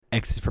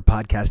X is for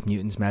Podcast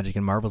Mutants, Magic,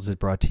 and Marvels is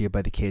brought to you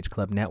by the Cage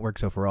Club Network.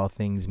 So for all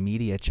things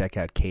media, check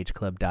out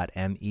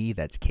cageclub.me.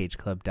 That's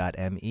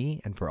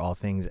cageclub.me. And for all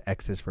things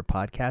X is for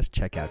Podcast,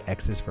 check out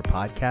X is for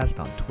Podcast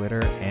on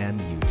Twitter and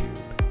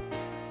YouTube.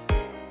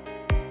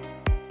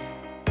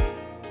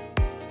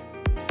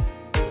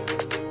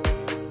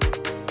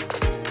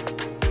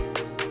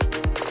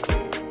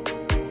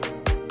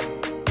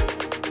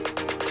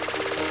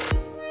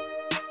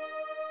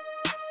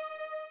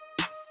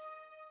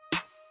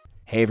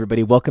 Hey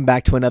everybody, welcome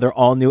back to another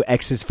all-new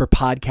X's for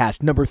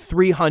Podcast, number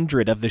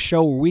 300 of the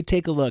show where we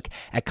take a look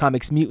at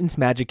comics, mutants,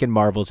 magic, and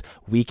Marvels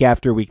week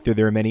after week through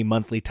their many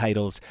monthly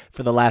titles.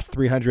 For the last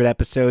 300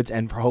 episodes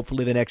and for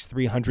hopefully the next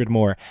 300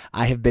 more,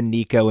 I have been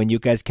Nico, and you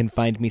guys can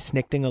find me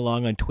snicking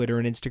along on Twitter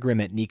and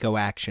Instagram at Nico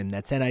Action.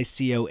 That's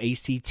NICOACTION.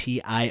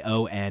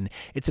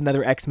 It's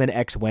another X-Men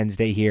X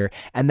Wednesday here,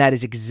 and that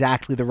is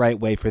exactly the right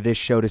way for this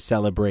show to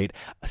celebrate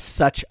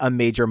such a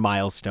major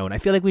milestone. I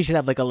feel like we should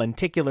have like a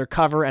lenticular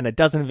cover and a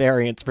dozen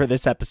variants for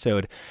this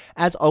episode.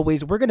 As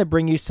always, we're going to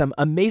bring you some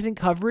amazing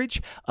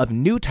coverage of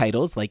new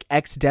titles like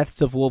X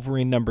Deaths of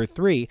Wolverine number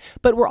 3,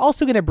 but we're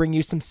also going to bring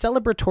you some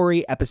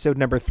celebratory episode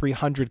number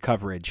 300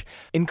 coverage,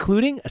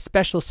 including a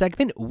special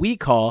segment we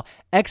call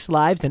X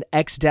Lives and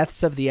X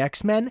Deaths of the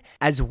X-Men,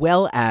 as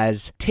well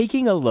as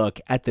taking a look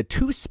at the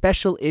 2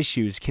 special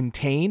issues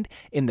contained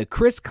in the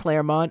Chris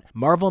Claremont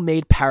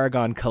Marvel-made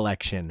Paragon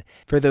collection.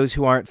 For those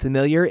who aren't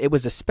familiar, it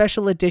was a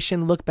special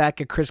edition look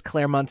back at Chris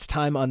Claremont's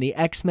time on the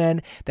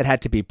X-Men that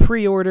had to be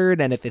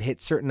pre-ordered, and if it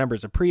hit certain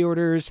numbers of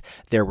pre-orders,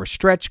 there were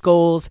stretch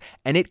goals,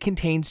 and it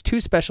contains 2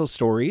 special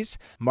stories.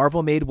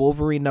 Marvel made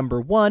Wolverine number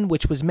 1,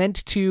 which was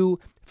meant to,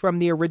 from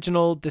the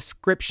original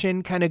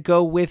description, kind of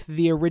go with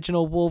the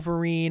original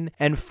Wolverine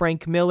and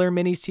Frank Miller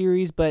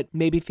miniseries, but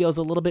maybe feels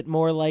a little bit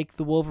more like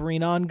the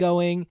Wolverine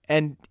ongoing.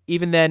 And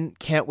even then,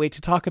 can't wait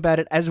to talk about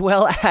it, as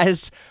well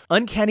as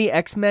Uncanny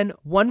X-Men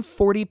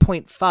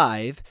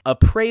 140.5, a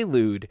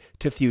prelude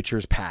to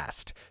Futures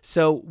Past.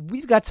 So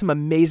we've got some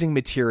amazing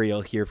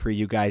material here for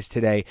you guys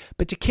today.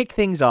 But to kick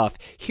things off,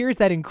 here's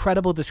that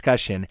incredible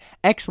discussion,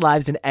 X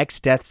Lives and X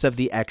Deaths of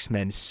the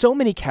X-Men. So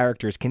many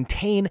characters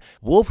contain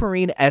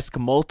Wolverine-esque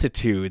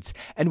multitudes,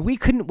 and we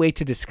couldn't wait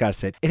to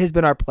discuss it. It has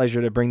been our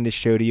pleasure to bring this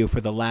show to you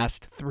for the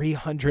last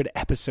 300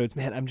 episodes.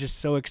 Man, I'm just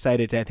so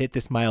excited to have hit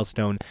this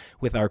milestone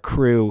with our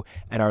crew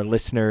and our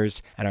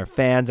listeners and our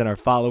fans and our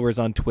followers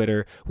on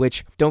Twitter,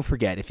 which, don't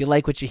forget, if you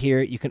like what you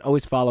hear, you can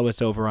always follow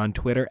us over on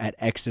Twitter at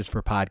X's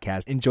for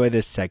Podcast. Enjoy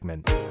this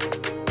segment.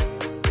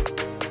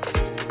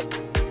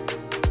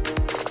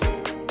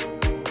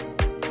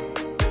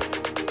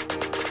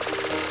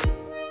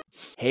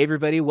 Hey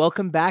everybody,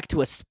 welcome back to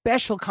a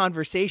special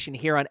conversation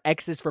here on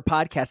X's for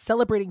Podcast,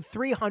 celebrating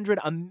 300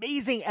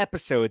 amazing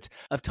episodes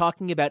of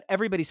talking about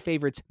everybody's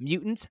favorites,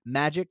 mutants,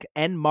 magic,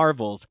 and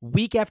Marvels,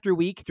 week after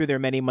week through their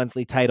many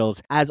monthly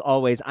titles. As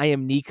always, I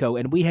am Nico,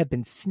 and we have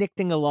been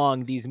snicking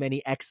along these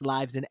many X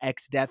Lives and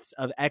X Deaths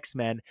of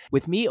X-Men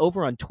with me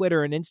over on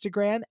Twitter and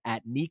Instagram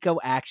at Nico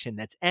Action.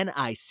 That's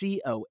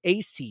NICOACTION.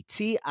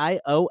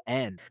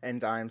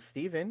 And I'm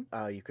Steven.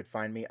 You could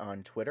find me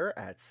on Twitter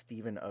at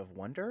Steven of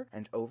Wonder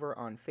and over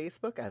on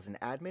Facebook as an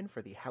admin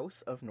for the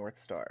House of North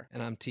Star.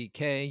 And I'm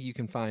TK. You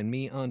can find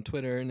me on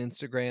Twitter and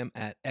Instagram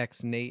at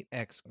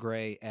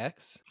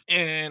XNateXGrayX.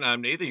 And I'm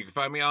Nathan. You can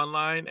find me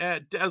online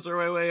at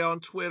Desiree on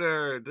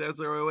Twitter.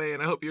 Desiree,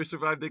 and I hope you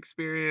survive the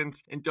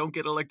experience and don't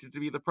get elected to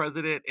be the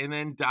president and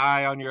then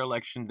die on your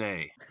election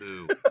day.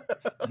 Ooh.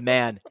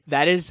 Man,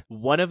 that is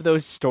one of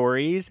those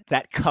stories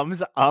that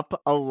comes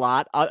up a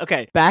lot.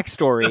 Okay,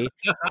 backstory,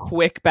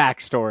 quick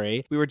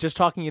backstory. We were just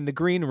talking in the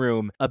green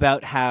room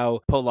about how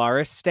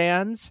Polaris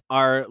stands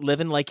are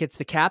living like it's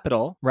the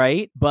Capitol,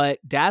 right? But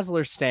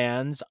Dazzler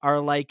stands are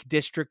like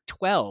District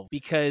 12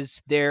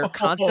 because they're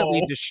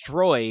constantly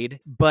destroyed,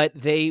 but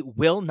they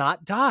will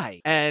not die.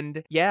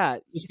 And yeah.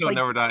 Just go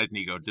never dies,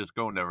 Nico. Just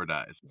go never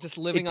dies. Just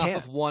living off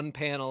of one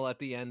panel at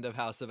the end of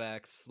House of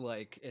X,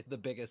 like the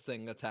biggest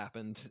thing that's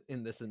happened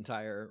in this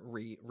entire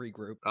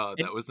regroup.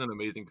 That was an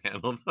amazing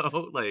panel,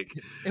 though. Like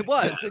it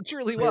was. It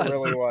truly was. It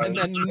really was. And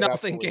then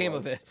nothing came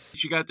of it.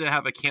 She got to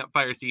have a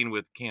campfire scene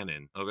with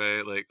Cannon.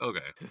 Okay, like okay.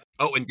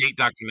 Oh, and date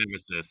Dr.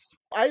 Nemesis.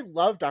 I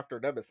love Dr.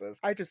 Nemesis.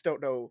 I just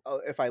don't know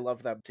if I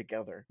love them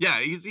together. Yeah,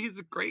 he's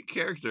a great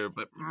character,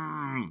 but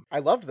I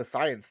loved the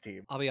science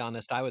team. I'll be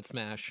honest, I would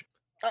smash.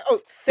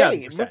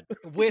 Same.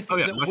 With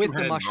the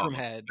Mushroom mushroom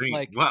head. I mean,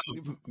 like, wow.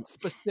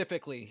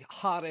 Specifically,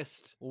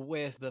 hottest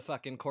with the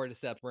fucking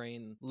cordyceps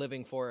brain,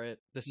 living for it.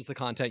 This is the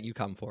content you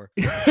come for.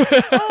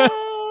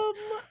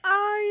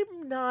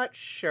 I'm not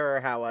sure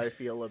how I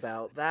feel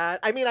about that.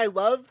 I mean, I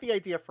love the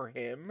idea for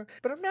him,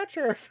 but I'm not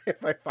sure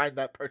if I find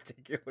that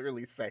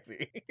particularly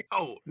sexy.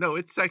 Oh, no,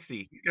 it's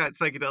sexy. He's got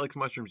psychedelic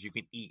mushrooms you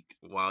can eat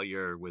while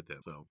you're with him.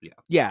 So, yeah.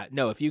 Yeah,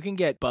 no, if you can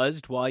get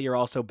buzzed while you're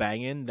also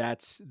banging,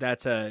 that's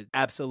a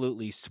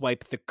absolutely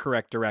swipe the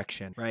correct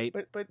direction, right?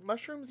 But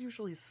mushrooms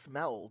usually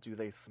smell. Do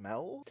they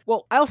smell?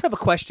 Well, I also have a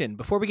question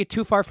before we get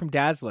too far from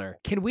Dazzler.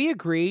 Can we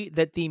agree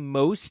that the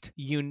most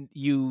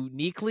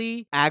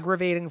uniquely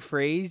aggravating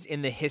phrase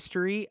in the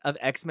history of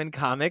X-Men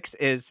comics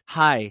is,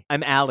 hi,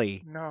 I'm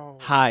Allie. No.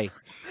 Hi.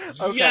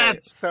 Okay,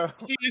 Yes! so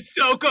She was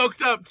so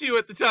coked up too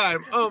at the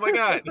time. Oh my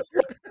god.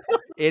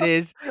 It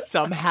is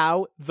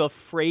somehow the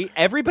phrase.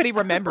 Everybody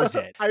remembers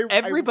it. I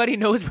Everybody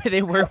knows where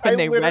they were when I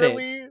they read it.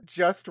 literally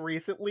just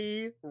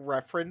recently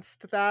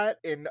referenced that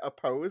in a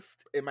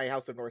post in my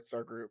House of North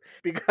Star group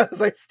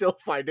because I still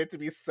find it to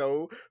be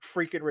so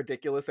freaking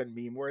ridiculous and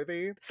meme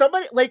worthy.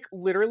 Somebody, like,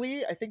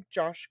 literally, I think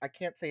Josh, I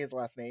can't say his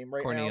last name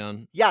right now.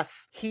 Cornelian.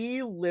 Yes,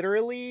 he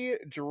literally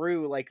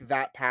drew like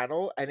that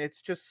panel, and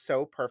it's just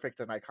so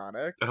perfect and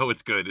iconic. Oh,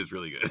 it's good. It's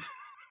really good.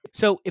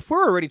 So, if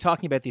we're already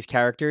talking about these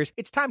characters,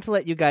 it's time to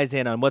let you guys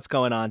in on what's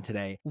going on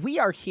today. We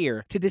are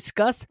here to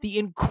discuss the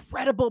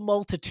incredible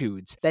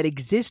multitudes that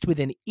exist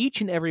within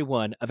each and every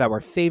one of our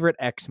favorite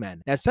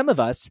X-Men. Now, some of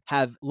us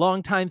have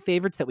longtime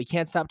favorites that we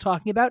can't stop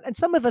talking about, and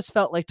some of us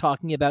felt like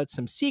talking about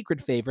some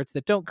secret favorites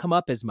that don't come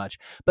up as much.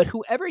 But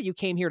whoever you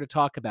came here to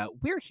talk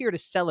about, we're here to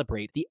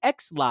celebrate the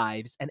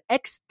X-lives and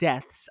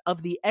X-deaths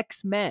of the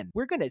X-Men.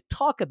 We're going to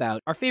talk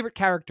about our favorite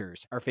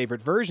characters, our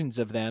favorite versions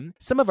of them,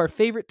 some of our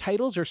favorite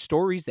titles or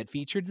stories that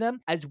featured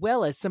them, as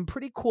well as some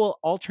pretty cool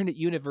alternate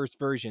universe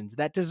versions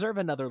that deserve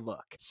another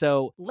look.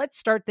 So let's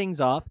start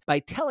things off by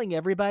telling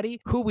everybody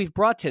who we've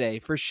brought today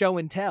for show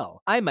and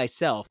tell. I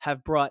myself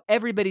have brought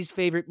everybody's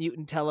favorite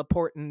mutant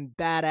teleporting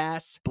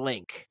badass,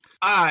 Blink.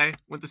 I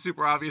went the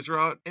super obvious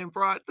route and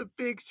brought the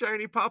big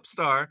shiny pop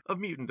star of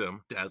mutantdom,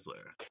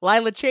 Dazzler.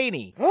 Lila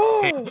Cheney.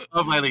 Hey, I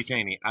love Lila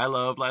Cheney. I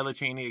love Lila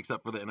Cheney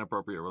except for the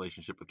inappropriate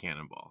relationship with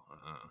Cannonball.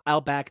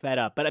 I'll back that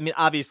up. But I mean,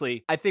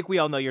 obviously, I think we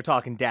all know you're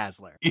talking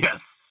Dazzler.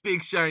 Yes.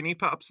 Big shiny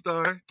pop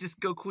star,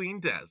 Disco Queen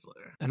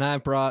Dazzler. And I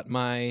brought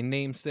my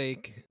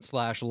namesake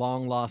 /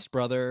 long lost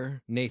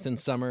brother, Nathan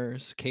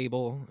Summers,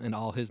 Cable, and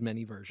all his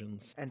many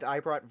versions. And I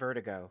brought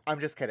Vertigo. I'm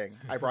just kidding.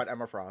 I brought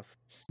Emma Frost.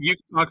 You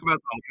can talk about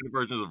the alternate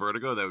versions of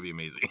Vertigo. That would be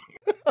amazing.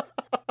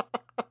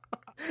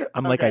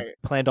 I'm like, I Okay.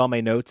 planned all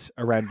my notes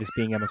around this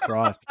being Emma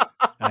Frost.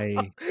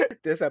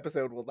 This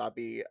episode will not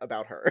be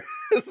about her.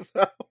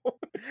 So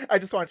I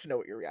just wanted to know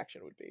what your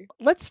reaction would be.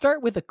 Let's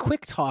start with a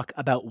quick talk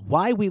about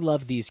why we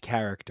love these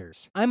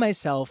characters. I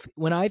myself,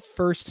 when I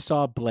first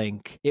saw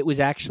Blink, it was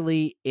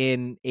actually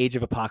in Age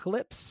of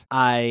Apocalypse.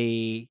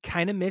 I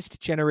kind of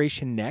missed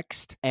Generation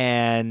Next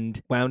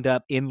and wound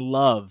up in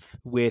love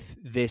with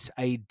this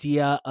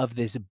idea of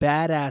this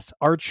badass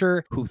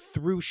archer who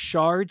threw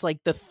shards.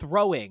 Like, the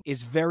throwing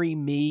is very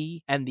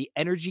me, and the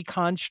energy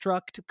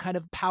construct kind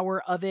of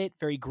power of it,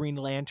 very Green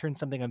Lantern,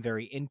 something I'm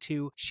very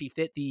into. She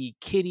fit the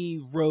Kitty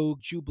Rogue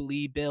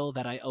Jubilee bill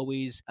that I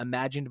always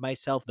imagined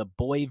myself the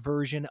boy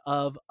version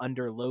of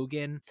under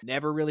Logan.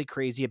 Never really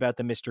crazy about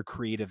the Mr.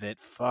 Creed of it.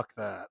 Fuck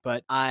that.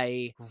 But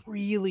I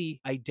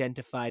really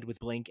identified with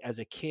Blink as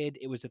a kid.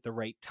 It was at the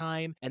right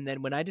time. And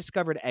then when I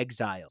discovered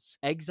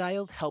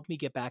Exiles helped me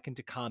get back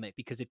into comic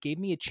because it gave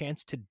me a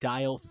chance to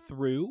dial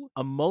through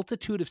a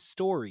multitude of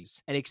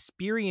stories and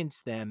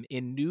experience them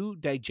in new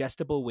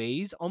digestible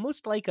ways,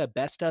 almost like a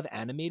best of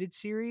animated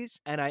series.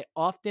 And I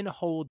often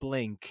hold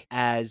Blink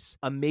as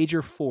a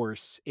major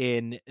force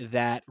in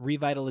that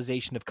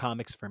revitalization of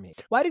comics for me.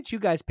 Why did you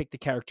guys pick the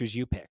characters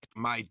you picked?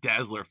 My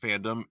Dazzler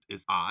fandom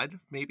is odd,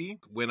 maybe.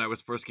 When I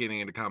was first getting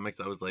into comics,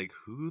 I was like,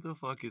 who the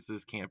fuck is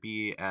this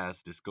campy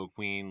ass Disco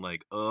Queen?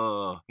 Like,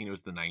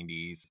 it's the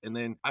 90s. And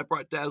then I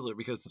brought Dazzler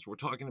because since we're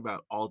talking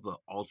about all the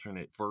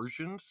alternate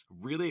versions,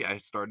 really I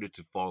started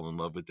to fall in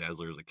love with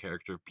Dazzler as a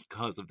character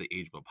because of the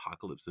Age of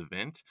Apocalypse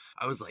event.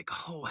 I was like,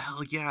 oh,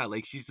 hell yeah.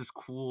 Like, she's this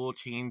cool,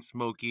 chain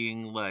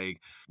smoking,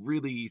 like,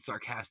 really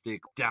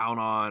sarcastic, down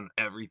on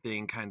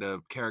everything kind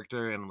of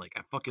character. And I'm like,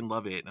 I fucking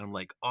love it. And I'm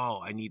like,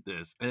 oh, I need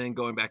this. And then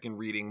going back and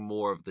reading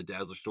more of the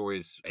Dazzler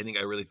stories, I think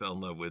I really fell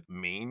in love with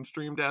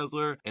mainstream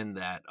Dazzler and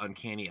that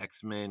Uncanny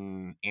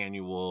X-Men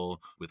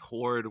annual with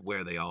Horde,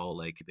 where they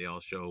all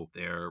show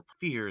their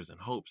fears and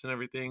hopes and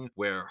everything,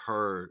 where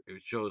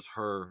it shows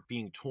her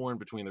being torn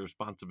between the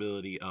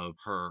responsibility of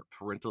her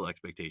parental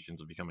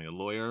expectations of becoming a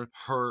lawyer,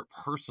 her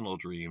personal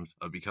dreams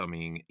of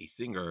becoming a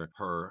singer,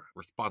 her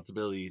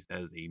responsibilities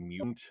as a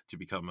mutant to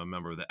become a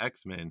member of the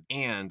X-Men,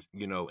 and,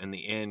 in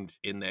the end,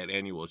 in that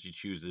annual, she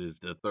chooses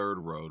the third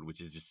road,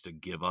 which is just to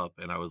give up.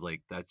 And I was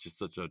like, that's just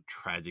such a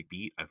tragic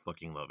beat. I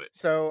fucking love it.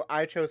 So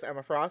I chose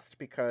Emma Frost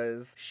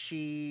because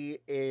she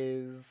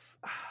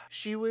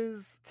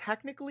was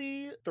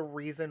technically the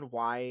reason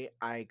why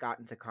I got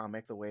into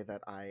comic the way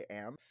that I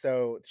am.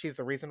 So she's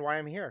the reason why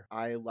I'm here.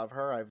 I love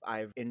her.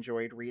 I've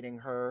enjoyed reading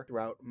her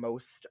throughout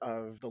most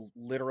of the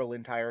literal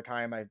entire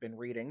time I've been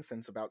reading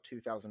since about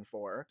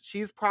 2004.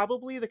 She's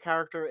probably the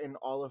character in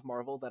all of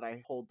Marvel that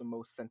I hold the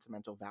most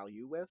sentimental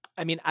value with.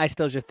 I mean, I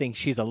still just think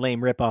she's a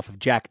lame ripoff of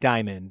Jack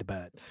Diamond,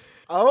 but...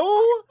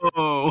 Oh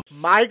Oh,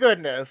 my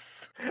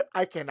goodness.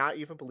 I cannot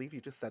even believe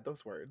you just said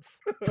those words.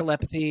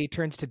 Telepathy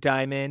turns to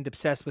Diamond,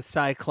 obsessed with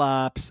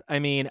Cyclops. I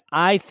mean,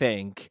 I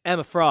think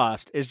Emma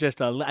Frost is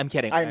just I'm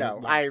kidding. I know.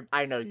 Well,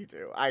 I know you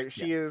do.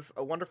 She is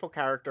a wonderful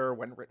character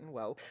when written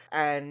well,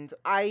 and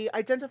I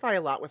identify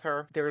a lot with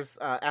her. There's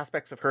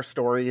aspects of her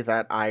story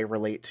that I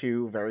relate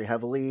to very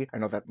heavily. I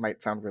know that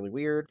might sound really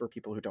weird for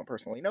people who don't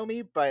personally know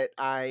me, but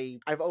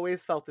I've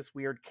always felt this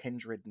weird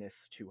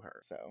kindredness to her.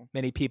 So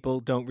many people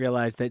don't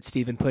realize that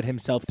Stephen put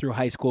himself through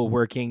high school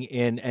working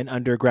in an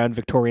underground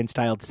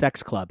Victorian-styled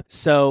sex club.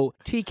 So,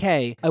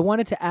 TK, I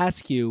wanted to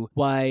ask you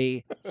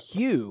why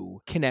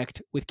you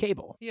connect with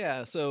Cable.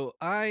 Yeah, so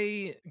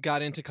I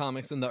got into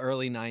comics in the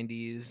early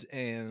 90s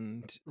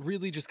and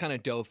really just kind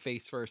of dove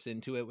face first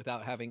into it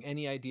without having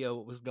any idea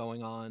what was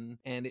going on.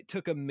 And it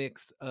took a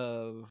mix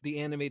of the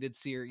animated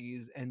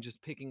series and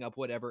just picking up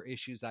whatever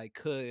issues I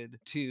could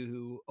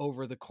to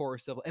over the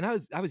course of, and I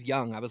was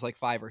young, I was like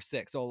 5 or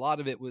 6. So a lot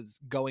of it was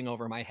going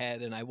over my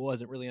head and I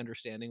wasn't really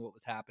understanding what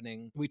was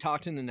happening. We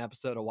talked in an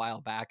episode a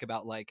while back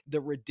about like the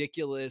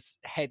ridiculous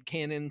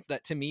headcanons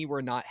that to me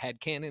were not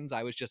headcanons.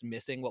 I was just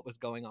missing what was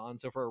going on.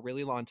 So for a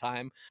really long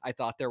time, I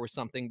thought there was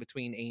something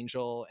between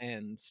Angel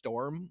and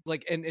Storm.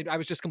 Like, and I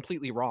was just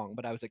completely wrong,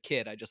 but I was a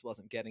kid. I just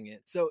wasn't getting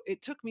it. So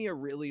it took me a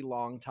really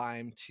long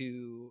time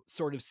to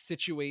sort of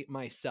situate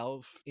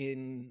myself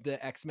in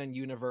the X-Men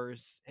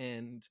universe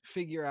and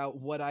figure out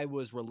what I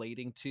was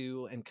relating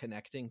to and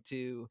connecting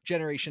to.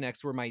 Generation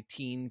X were my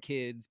teen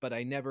kids, but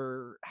I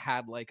never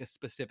had like a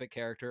specific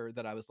character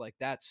that I was like,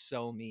 that's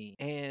so me.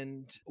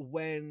 And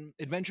when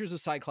Adventures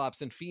of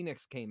Cyclops and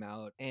Phoenix came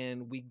out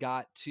and we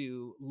got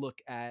to look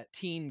at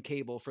teen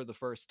Cable for the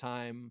first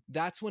time,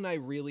 that's when I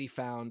really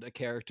found a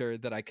character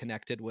that I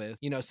connected with.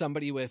 You know,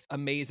 somebody with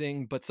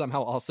amazing but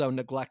somehow also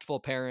neglectful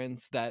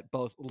parents that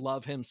both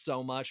love him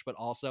so much but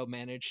also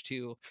manage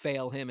to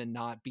fail him and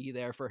not be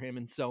there for him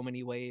in so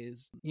many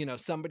ways. You know,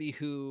 somebody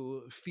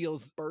who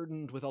feels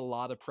burdened with a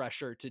lot of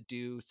pressure to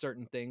do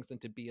certain things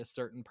and to be a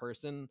certain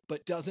person,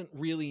 but doesn't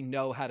really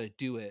know how to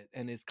do it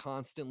and is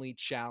constantly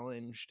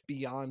challenged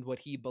beyond what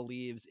he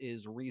believes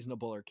is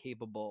reasonable or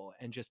capable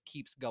and just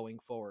keeps going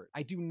forward.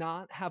 I do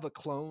not have a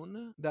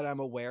clone that I'm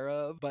aware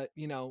of, but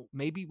you know,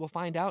 maybe we'll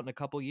find out in a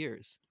couple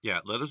years. yeah.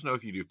 Let us know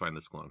if you do find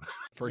this clone.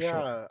 For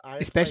sure.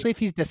 Especially if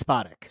he's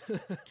despotic.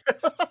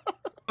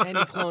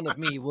 Any clone of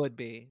me would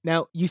be.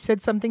 Now, you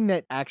said something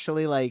that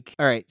actually, like,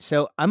 all right,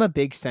 so I'm a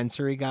big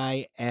sensory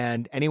guy,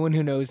 and anyone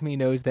who knows me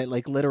knows that,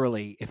 like,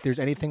 literally, if there's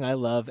anything I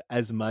love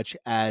as much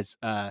as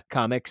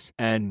comics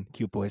and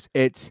cute boys,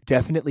 it's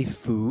definitely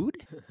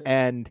food.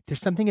 And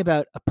there's something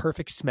about a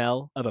perfect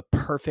smell of a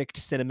perfect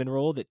cinnamon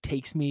roll that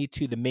takes me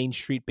to the Main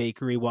Street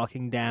Bakery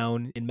walking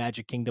down in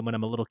Magic Kingdom when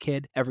I'm a little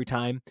kid every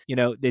time. You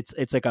know,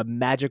 it's like a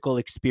magical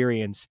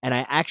experience. And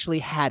I actually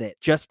had it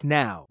just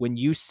now when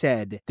you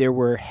said there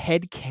were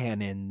head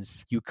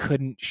cannons you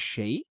couldn't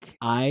shake.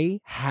 I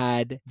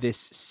had this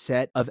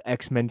set of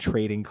X-Men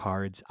trading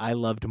cards I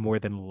loved more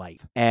than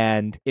life.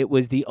 And it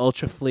was the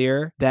Ultra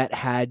Fleer that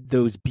had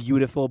those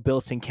beautiful Bill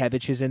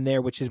Sienkiewicz's in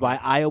there, which is why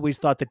I always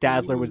thought the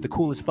Dazzler was the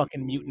coolest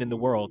fucking mutant in the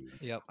world.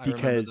 Yep, I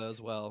because remember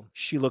those well.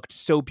 She looked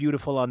so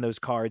beautiful on those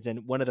cards.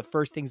 And one of the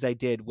first things I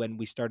did when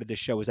we started the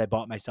show is I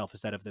bought myself a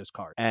set of those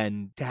cards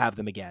and to have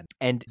them again.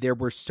 And there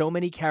were so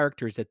many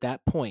characters at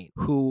that point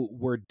who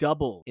were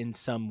double in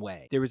some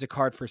way. There was a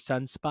card for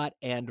Sunspot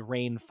and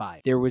Rain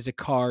 5. There was a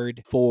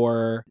card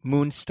for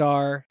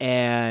Moonstar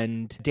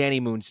and Danny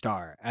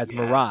Moonstar as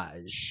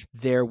Mirage.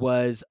 There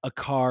was a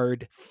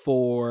card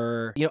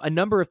for, you know, a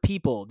number of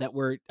people that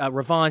were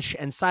Revanche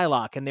and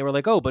Psylocke, and they were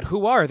like, oh, but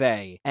who are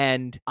they?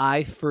 And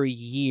I, for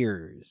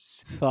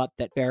years, thought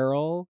that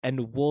Feral and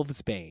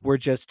Wolfsbane were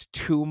just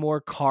two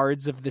more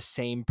cards of the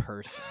same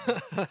person.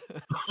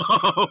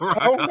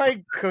 Oh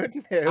my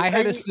goodness. I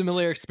had a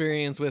similar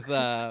experience with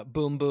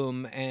Boom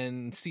Boom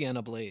and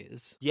Sienna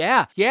Blaze.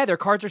 Yeah, their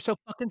cards are so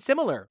fucking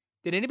similar.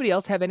 Did anybody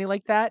else have any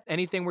like that?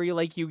 Anything where you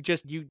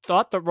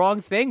thought the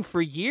wrong thing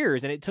for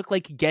years and it took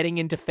like getting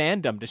into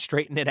fandom to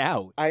straighten it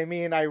out? I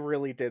mean, I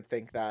really did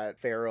think that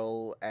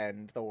Feral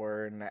and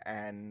Thorn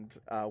and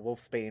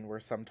Wolfsbane were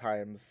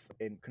sometimes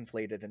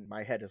conflated in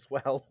my head as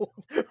well.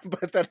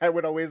 But then I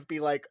would always be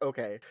like,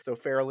 okay, so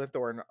Feral and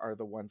Thorn are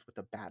the ones with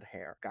the bad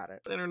hair. Got it.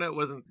 The internet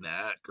wasn't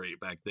that great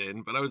back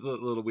then, but I was a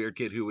little weird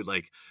kid who would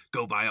like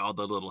go buy all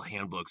the little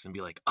handbooks and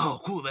be like, oh,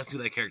 cool, that's who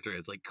that character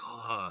is. Like,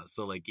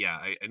 so like, yeah,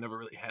 I never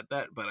really had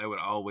that, but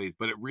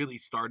it really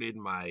started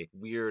my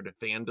weird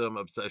fandom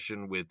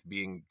obsession with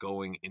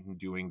going and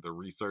doing the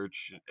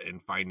research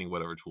and finding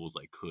whatever tools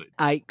I could.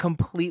 I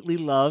completely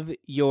love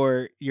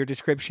your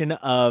description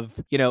of,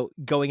 you know,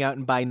 going out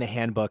and buying the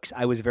handbooks.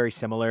 I was very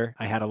similar.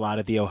 I had a lot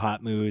of the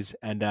Ohatmus,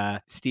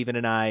 and Stephen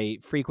and I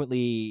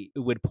frequently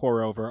would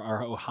pour over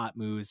our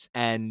Ohatmus.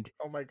 And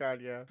oh my god,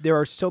 yeah. There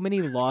are so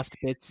many lost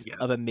bits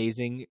of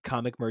amazing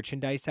comic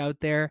merchandise out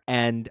there.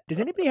 And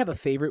does anybody have a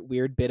favorite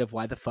weird bit of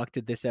why the fuck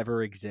did this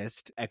ever exist?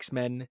 exist,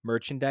 X-Men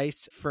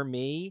merchandise. For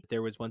me,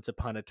 there was once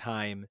upon a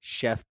time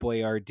Chef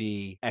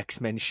Boyardee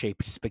X-Men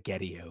shaped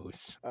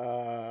SpaghettiOs.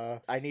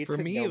 I need For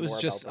to me, know it was more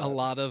just about a that.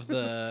 lot of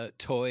the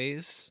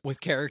toys with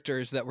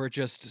characters that were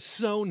just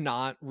so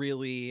not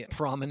really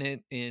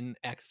prominent in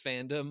X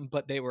fandom,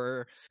 but they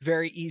were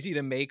very easy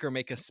to make or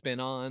make a spin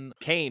on.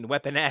 Kane,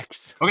 Weapon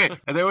X. Okay,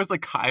 and there was a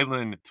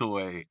Kylan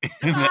toy.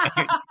 in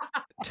the-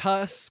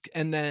 Tusk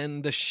and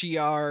then the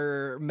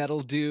Shi'ar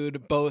metal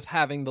dude both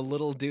having the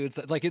little dudes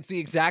that, like, it's the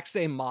exact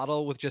same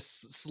model with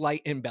just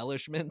slight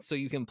embellishments, so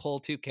you can pull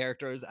two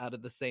characters out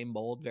of the same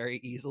mold very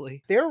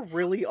easily. There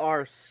really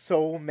are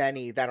so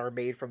many that are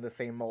made from the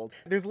same mold.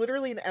 There's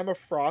literally an Emma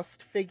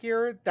Frost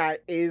figure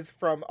that is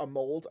from a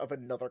mold of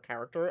another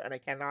character, and I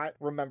cannot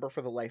remember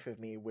for the life of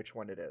me which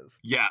one it is.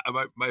 Yeah,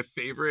 my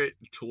favorite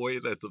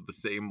toy that's of the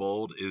same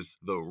mold is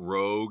the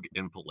Rogue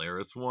and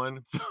Polaris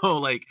one. So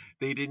like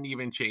they didn't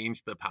even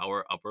change the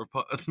power upper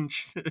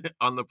punch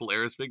on the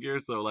Polaris figure.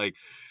 So like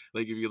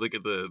if you look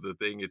at the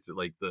thing, it's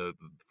like the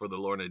for the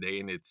Lorna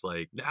Dane, it's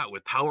like now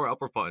with power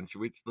upper punch,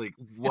 which like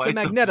what It's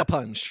a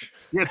Magnetopunch.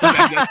 Yeah, it's a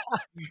magnet.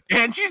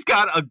 And she's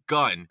got a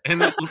gun,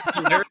 and there's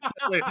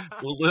a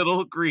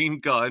little green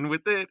gun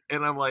with it,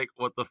 and I'm like,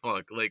 what the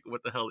fuck? Like,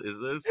 what the hell is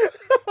this?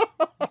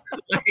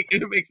 Like,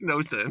 it makes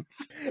no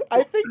sense.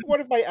 I think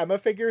one of my Emma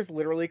figures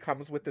literally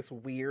comes with this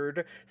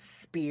weird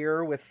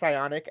spear with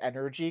psionic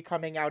energy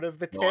coming out of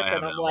the tip, No, I have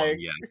and I'm that one, like,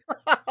 yes.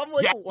 I'm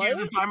like, Yes, what?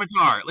 she's a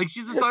scimitar. Like,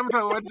 she's a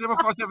scimitar. Why does Emma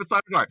Frost have a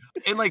scimitar?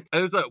 And like,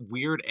 there's a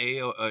weird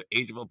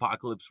Age of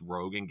Apocalypse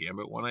Rogue and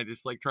Gambit one I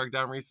just like tracked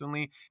down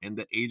recently, and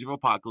the Age of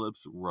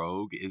Apocalypse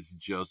Rogue is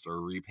just a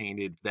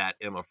repainted that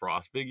Emma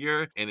Frost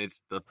figure, and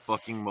it's the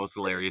fucking most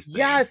hilarious thing.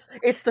 Yes,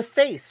 it's the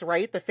face,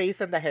 right? The face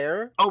and the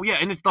hair. Oh yeah,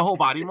 and it's the whole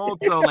body mold.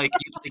 So like,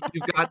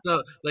 you've got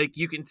the like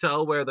you can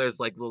tell where there's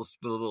like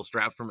little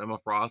straps from Emma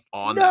Frost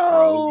on that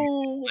rogue.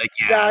 No, Like,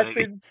 yeah, that's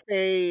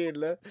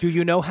insane. Do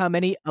you know how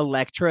many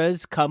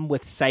Electras come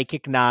with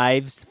psychic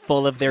knives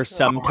full of their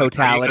sum my God.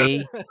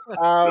 totality?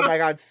 Oh my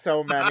god,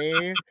 so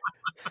many.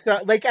 So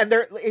like, and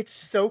it's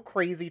so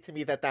crazy to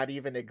me that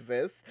even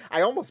exists.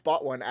 I almost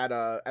bought one at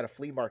a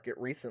flea market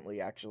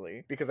recently,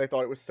 actually, because I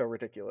thought it was so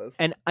ridiculous.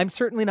 And I'm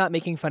certainly not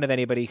making fun of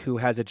anybody who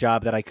has a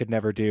job that I could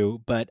never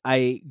do, but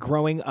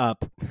growing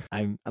up,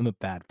 I'm a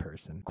bad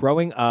person.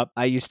 Growing up,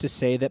 I used to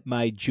say that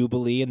my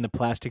Jubilee in the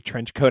plastic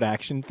trench coat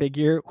action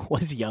figure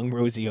was young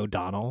Rosie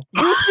O'Donnell.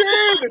 You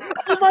did!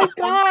 Oh my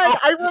god,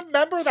 I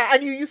remember that.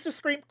 And you used to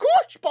scream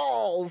 "Goosh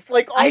balls!"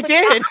 like all I the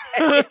did.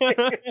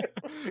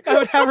 time. I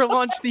would have her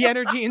launch the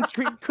energy and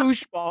scream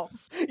 "Koosh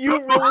balls."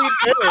 You really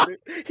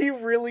did. He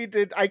really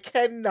did. I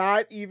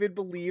cannot even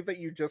believe that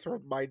you just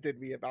reminded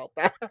me about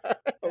that.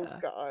 Oh Yeah.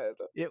 god.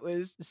 It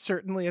was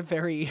certainly a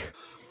very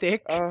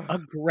thick, Ugh.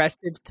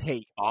 aggressive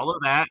take. all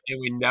of that, and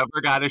we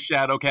never got a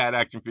Shadow Cat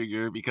action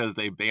figure because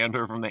they banned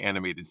her from the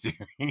animated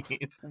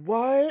series.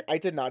 What? I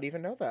did not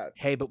even know that.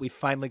 Hey, but we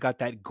finally got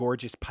that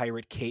gorgeous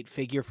Pirate Kate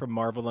figure from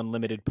Marvel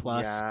Unlimited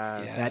Plus.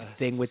 Yes. That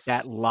thing with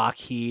that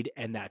Lockheed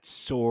and that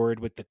sword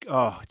with the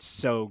it's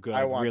so good.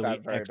 I want really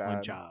that very excellent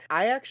bad. job.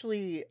 I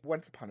actually,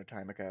 once upon a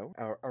time ago,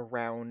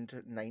 around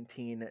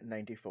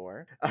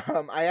 1994,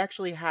 I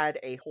actually had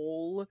a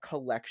whole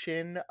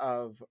collection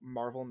of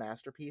Marvel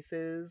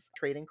Masterpieces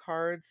trading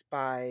cards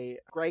by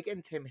Greg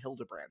and Tim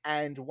Hildebrand.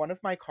 And one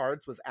of my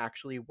cards was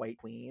actually White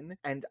Queen.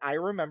 And I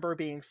remember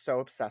being so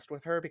obsessed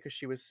with her because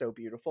she was so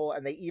beautiful.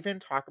 And they even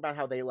talk about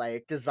how they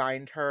like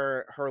designed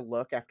her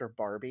look after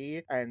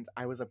Barbie. And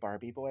I was a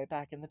Barbie boy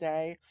back in the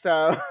day.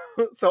 So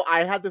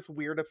I had this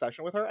weird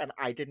obsession with her, and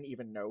I didn't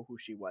even know who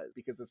she was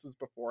because this was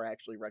before I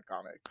actually read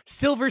comics.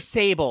 Silver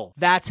Sable.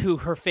 That's who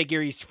her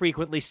figure is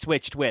frequently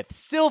switched with.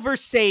 Silver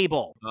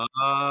Sable.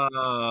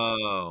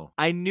 Oh.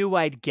 I knew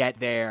I'd get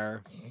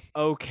there.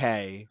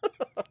 Okay.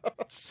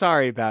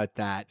 Sorry about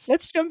that.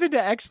 Let's jump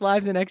into X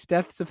lives and X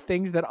deaths of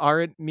things that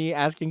aren't me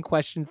asking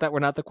questions that were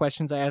not the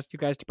questions I asked you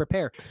guys to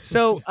prepare.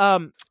 So,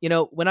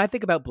 when I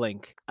think about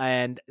Blink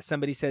and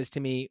somebody says to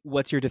me,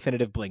 what's your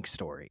definitive Blink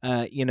story?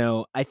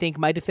 I think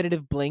my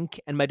definitive Blink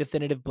and my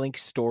definitive Blink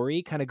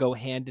story kind of go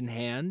hand in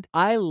hand.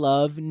 I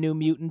love New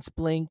Mutants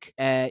Blink.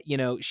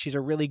 She's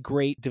a really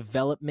great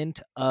development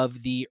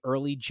of the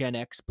early Gen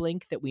X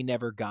Blink that we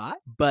never got.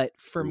 But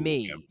for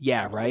me,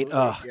 yeah, right?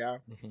 Absolutely, yeah.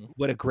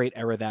 What a great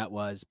era that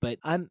was. But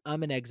I'm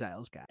an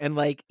Exiles guy. And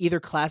like either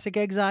classic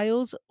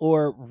Exiles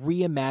or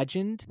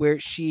reimagined, where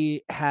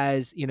she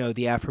has,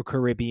 the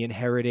Afro-Caribbean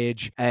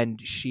heritage and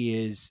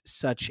she is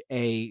such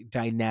a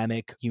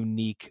dynamic,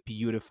 unique,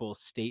 beautiful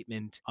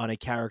statement on a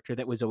character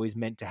that was always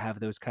meant to have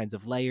those kinds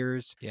of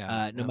layers.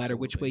 Yeah, no matter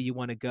which way absolutely. you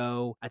want to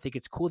go. I think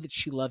it's cool that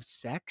she loves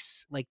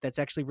sex. Like that's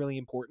actually really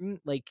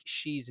important. Like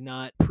she's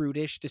not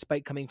prudish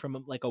despite coming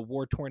from like a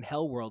war-torn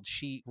hell world.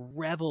 She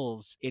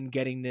revels in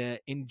getting to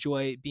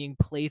enjoy being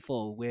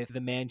playful with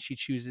the man she she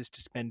chooses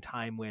to spend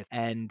time with.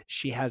 And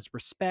she has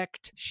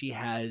respect. She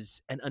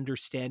has an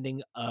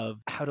understanding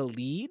of how to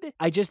lead.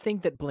 I just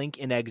think that Blink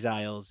in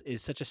Exiles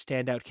is such a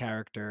standout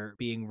character,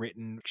 being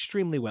written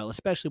extremely well,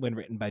 especially when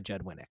written by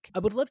Judd Winnick. I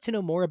would love to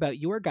know more about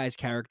your guys'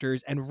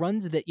 characters and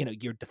runs that,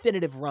 your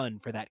definitive run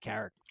for that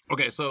character.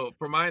 Okay, so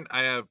for mine,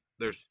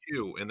 there's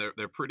two, and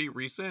they're pretty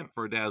recent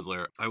for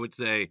Dazzler. I would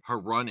say her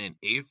run in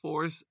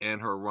A-Force and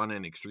her run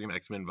in Extreme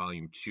X-Men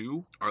Volume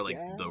 2 are like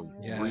the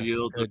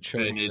real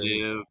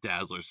definitive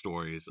Dazzler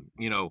stories.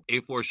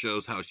 A-Force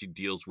shows how she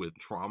deals with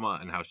trauma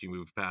and how she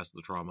moves past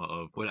the trauma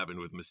of what happened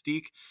with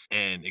Mystique.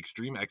 And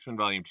Extreme X-Men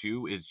Volume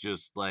 2 is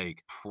just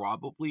like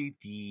probably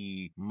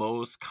the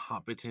most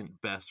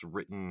competent, best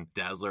written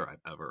Dazzler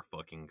I've ever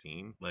fucking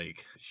seen.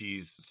 Like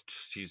she's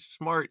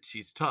smart,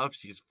 she's tough,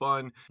 she's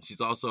fun. She's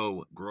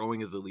also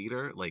growing as a leader.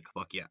 Like,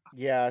 fuck yeah.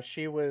 Yeah,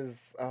 she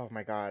was, oh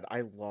my god,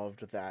 I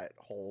loved that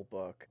whole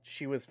book.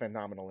 She was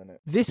phenomenal in it.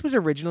 This was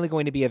originally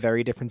going to be a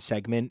very different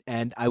segment,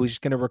 and I was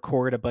just going to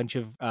record a bunch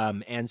of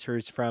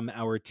answers from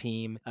our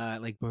team,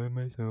 like by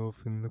myself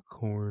in the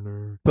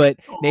corner. But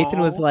Nathan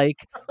was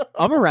like,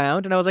 I'm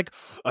around, and I was like,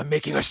 I'm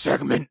making a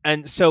segment.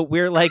 And so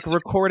we're like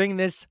recording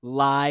this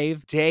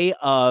live day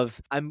of,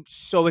 I'm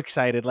so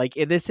excited. Like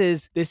this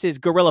is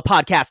guerrilla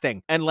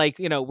podcasting, and like,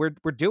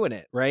 we're doing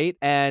it, right?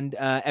 And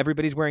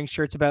everybody's wearing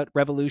shirts about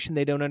Revolution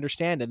they don't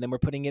understand, and then we're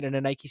putting it in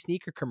a Nike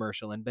sneaker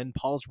commercial, and then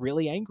Paul's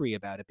really angry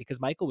about it because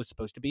Michael was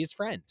supposed to be his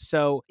friend.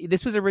 So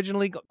this was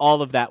originally,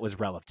 all of that was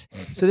relevant.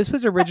 So this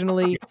was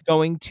originally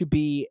going to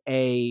be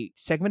a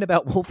segment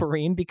about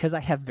Wolverine because I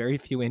have very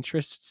few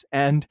interests,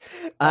 and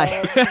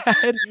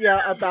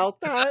yeah, about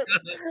that,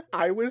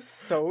 I was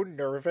so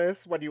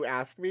nervous when you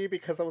asked me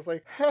because I was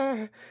like,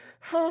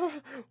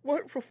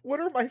 what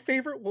are my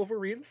favorite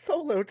Wolverine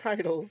solo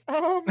titles?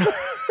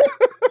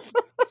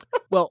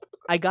 Well,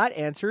 I got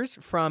answers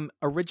from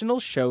original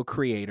show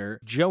creator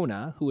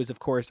Jonah, who was, of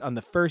course, on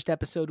the first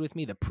episode with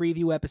me, the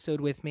preview episode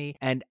with me,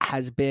 and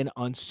has been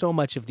on so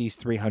much of these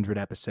 300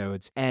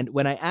 episodes. And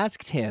when I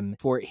asked him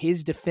for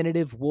his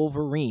definitive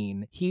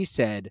Wolverine, he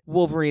said,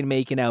 Wolverine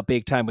making out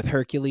big time with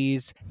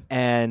Hercules,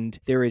 and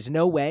there is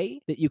no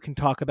way that you can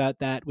talk about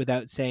that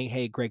without saying,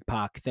 hey, Greg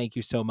Pak, thank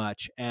you so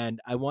much. And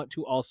I want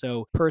to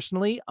also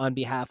personally, on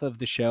behalf of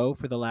the show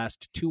for the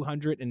last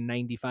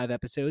 295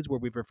 episodes where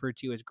we've referred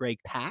to you as Greg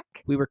Pak,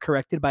 we were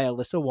corrected by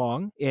Alyssa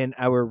Wong in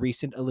our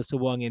recent Alyssa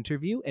Wong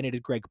interview, and it is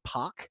Greg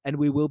Pak, and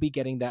we will be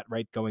getting that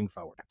right going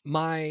forward.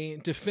 My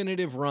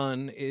definitive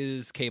run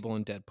is Cable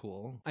and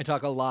Deadpool. I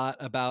talk a lot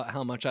about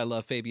how much I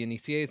love Fabian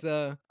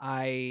Nicieza.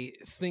 I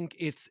think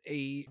it's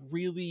a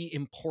really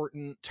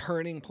important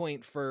turning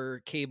point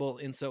for Cable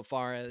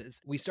insofar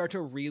as we start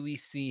to really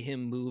see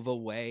him move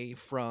away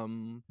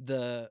from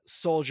the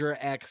Soldier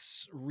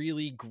X,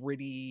 really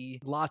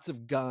gritty, lots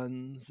of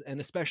guns,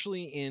 and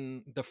especially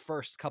in the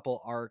first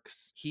couple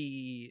arcs, he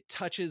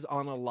touches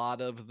on a lot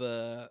of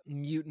the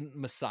mutant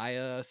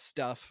messiah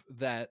stuff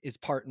that is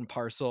part and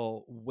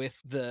parcel with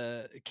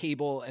the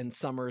Cable and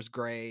Summers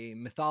Gray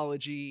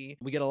mythology.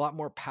 We get a lot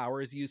more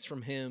powers used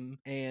from him,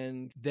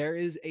 and there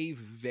is a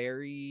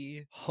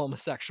very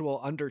homosexual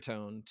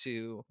undertone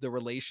to the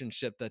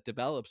relationship that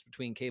develops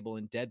between Cable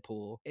and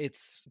Deadpool.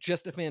 It's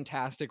just a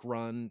fantastic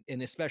run,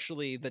 and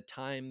especially the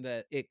time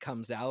that it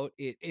comes out,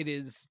 it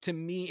is, to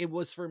me, it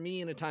was for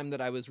me in a time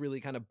that I was really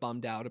kind of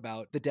bummed out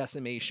about the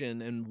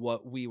decimation and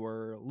what we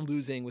were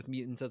losing with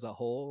mutants as a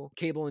whole.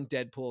 Cable and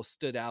Deadpool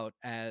stood out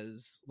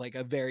as like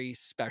a very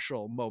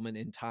special moment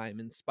in time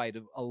in spite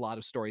of a lot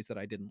of stories that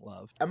I didn't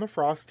love. Emma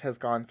Frost has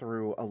gone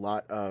through a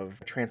lot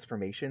of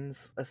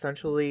transformations,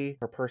 essentially.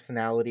 Her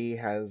personality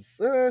has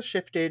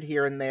shifted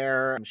here and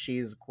there.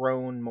 She's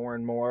grown more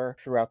and more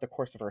throughout the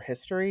course of her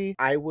history.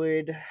 I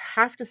would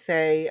have to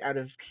say, out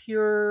of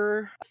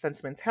pure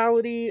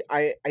sentimentality,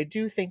 I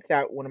do think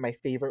that one of my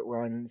favorite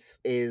runs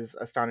is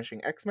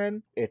Astonishing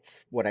X-Men.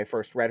 It's what I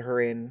first read her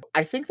in.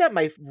 I think that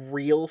my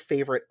real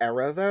favorite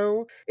era,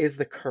 though, is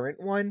the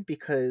current one,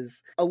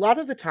 because a lot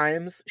of the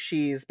times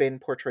she's been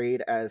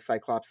portrayed as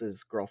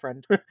Cyclops'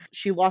 girlfriend.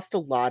 She lost a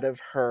lot of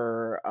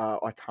her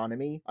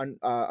autonomy,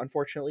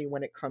 unfortunately,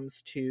 when it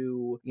comes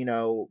to,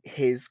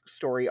 his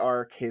story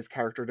arc, his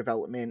character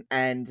development.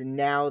 And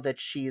now that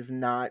she's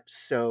not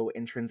so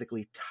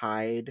intrinsically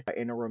tied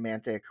in a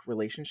romantic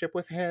relationship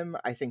with him,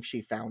 I think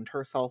she found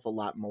herself a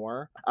lot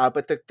more.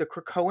 But the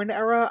Krakoan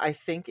era, I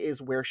think,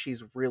 is where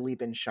she's really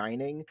been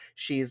shining.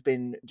 She's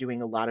been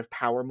doing a lot of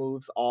power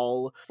moves,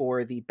 all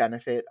for the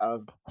benefit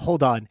of...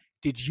 Hold on.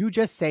 Did you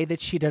just say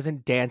that she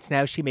doesn't dance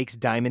now? She makes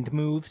diamond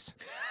moves?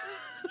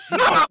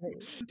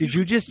 Did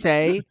you just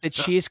say that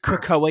she is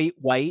Krakoa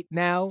white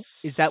now?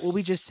 Is that what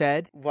we just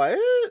said? What?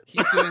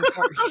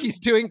 He's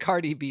doing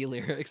Cardi B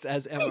lyrics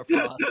as Emma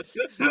Frost.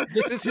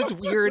 This is his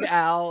Weird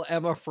Al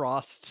Emma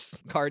Frost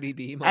Cardi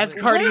B moment. As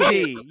Cardi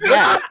B.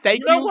 Yes.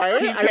 Thank you,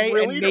 TK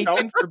really and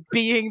Nathan, for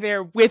being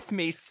there with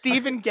me.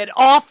 Steven, get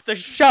off the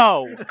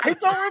show. I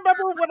don't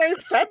remember what I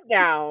said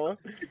now.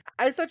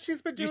 I said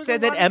she's been doing... You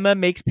said that Emma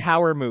makes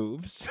power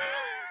moves.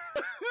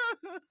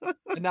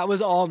 And that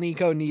was all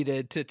Nico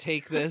needed to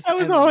take this That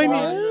was and all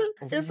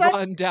I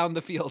run down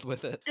the field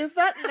with it. Is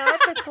that not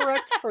the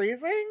correct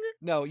phrasing?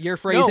 No, your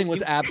phrasing was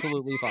you-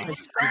 absolutely fine.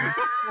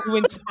 You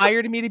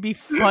inspired me to be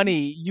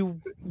funny,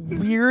 you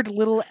weird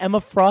little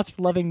Emma Frost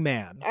loving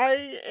man.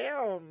 I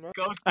am.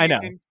 Go I know.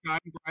 Steven, shine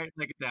bright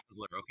like a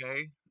dazzler,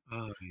 okay?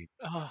 Oh,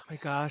 Oh my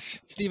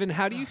gosh. Stephen,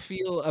 how do you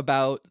feel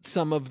about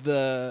some of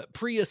the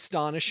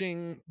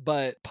pre-astonishing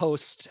but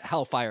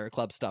post-Hellfire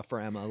Club stuff for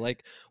Emma?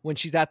 Like when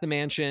she's at the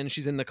mansion,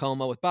 she's in the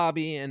coma with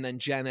Bobby, and then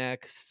Gen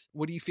X.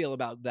 What do you feel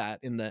about that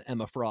in the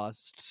Emma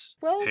Frost?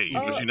 Well, hey,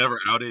 but you never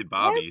outed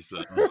Bobby,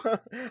 so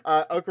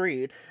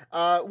agreed.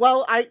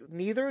 Well,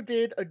 neither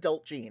did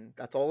Adult Jean.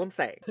 That's all I'm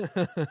saying.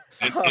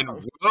 and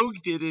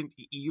Rogue didn't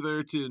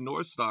either to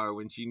North Star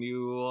when she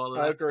knew all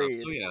of that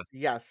Agreed. stuff. So yeah.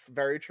 Yes,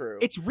 very true.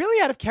 It's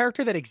really out of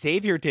character that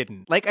Xavier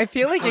didn't. Like, I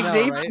feel like I know,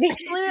 Xavier. right?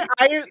 Actually,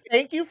 I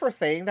thank you for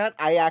saying that.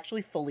 I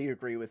actually fully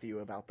agree with you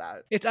about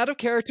that. It's out of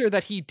character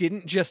that he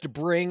didn't just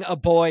bring a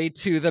boy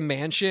to the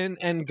mansion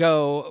and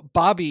go,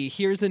 Bobby,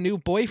 here's a new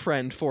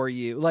boyfriend for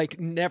you. Like,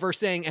 never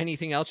saying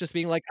anything else, just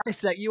being like, I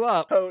set you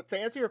up. So, to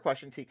answer your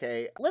question,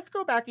 TK, let's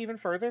go back even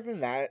further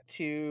than that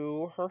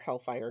to her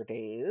Hellfire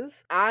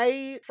days.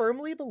 I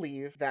firmly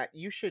believe that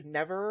you should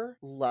never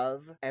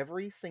love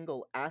every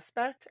single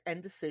aspect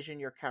and decision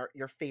your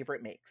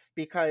favorite makes,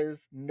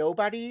 because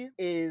nobody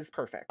is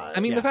perfect. I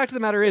mean, the fact of the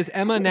matter is,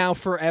 Emma now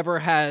forever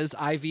has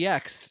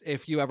IVX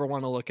if you ever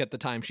want to look at the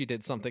time she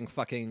did something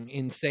fucking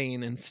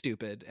insane and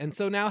stupid. And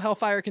so now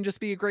Hellfire can just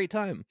be a great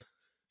time.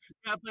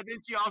 Yeah, but then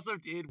she also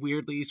did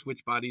weirdly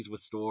switch bodies with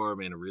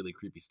Storm in a really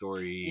creepy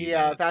story.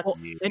 Yeah, that's... Well,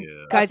 and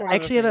Yeah. guys, one I of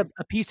the actually have things.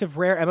 a piece of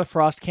rare Emma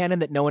Frost canon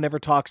that no one ever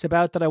talks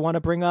about that I want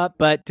to bring up.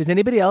 But does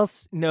anybody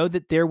else know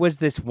that there was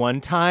this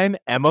one time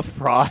Emma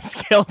Frost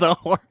killed a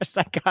horse?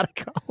 I gotta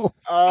go.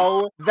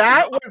 Oh,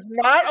 that was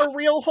not a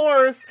real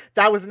horse.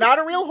 That was not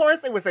a real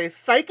horse. It was a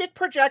psychic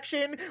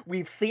projection.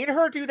 We've seen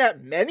her do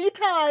that many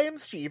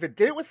times. She even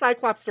did it with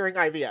Cyclops during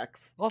IVX.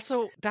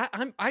 Also,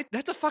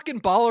 that's a fucking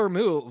baller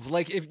move.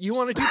 Like, if you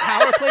want to do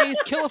power plays,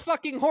 kill a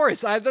fucking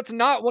horse. That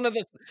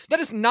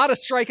is not a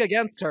strike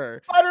against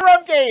her.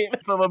 Butterum Gate.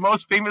 So the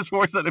most famous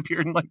horse that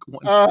appeared in like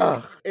one.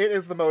 Ugh, it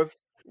is the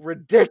most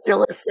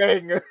ridiculous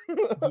thing.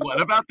 What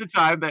about the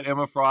time that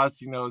Emma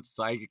Frost,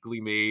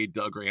 psychically made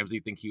Doug Ramsey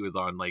think he was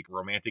on like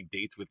romantic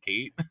dates with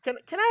Kate? Can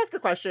I ask a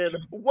question?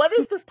 What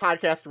is this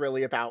podcast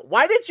really about?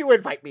 Why did you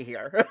invite me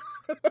here?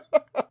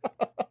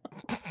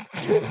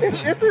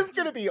 If this is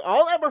going to be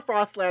all Emma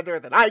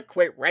Frostlander, then I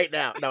quit right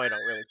now. No, I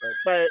don't really quit,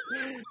 but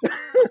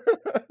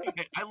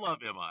I love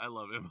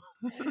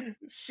Emma.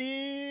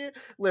 she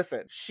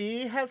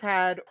has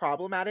had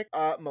problematic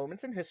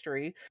moments in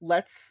history.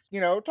 Let's,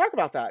 talk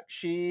about that.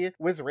 She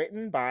was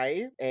written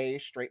by a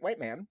straight white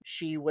man.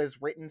 She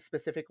was written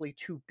specifically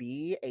to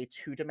be a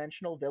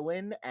two-dimensional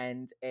villain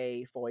and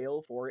a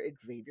foil for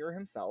Xavier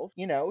himself.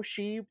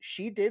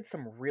 She did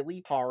some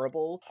really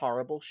horrible,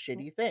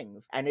 shitty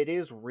things. And it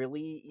is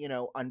really,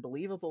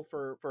 unbelievable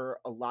for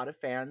a lot of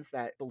fans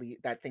that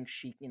think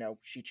she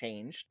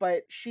changed.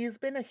 But she's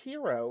been a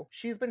hero.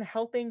 She's been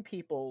helping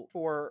people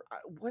for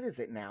what is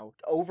it now?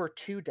 Over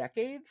 2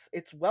 decades?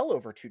 It's well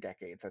over 2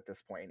 decades at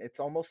this point. It's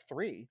almost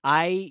 3.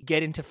 I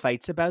get into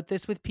fights about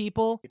this with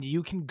people.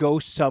 You can go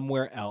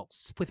somewhere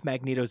else with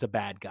Magneto's a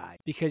bad guy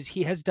because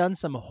he has done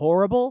some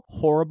horrible,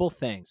 horrible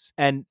things.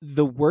 And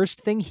the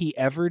worst thing he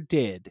ever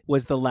did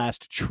was the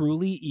last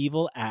truly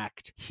evil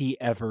act he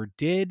ever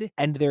did.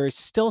 And there is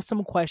still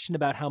some question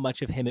about how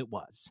much of him it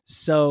was.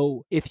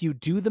 So if you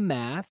do the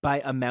math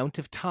by amount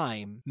of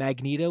time,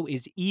 Magneto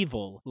is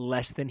evil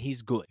less than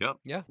he's good. Yep.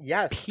 Yeah.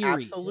 Yes,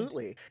 Period.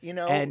 absolutely.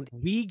 And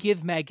we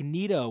give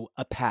Magneto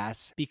a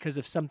pass because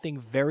of something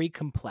very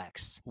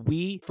complex.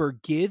 We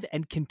forgive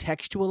and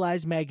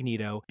contextualize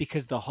Magneto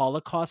because the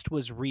Holocaust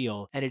was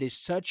real, and it is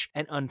such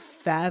an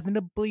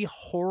unfathomably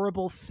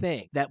horrible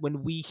thing that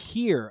when we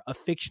hear a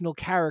fictional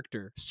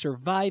character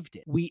survived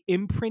it, we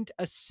imprint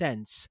a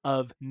sense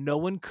of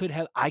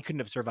I couldn't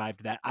have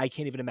survived that. I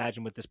can't even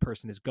imagine what this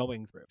person is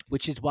going through,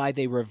 which is why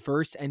they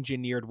reverse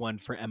engineered one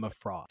for Emma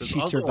Frost. There's She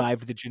also-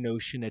 survived the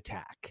Genoshan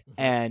attack.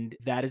 And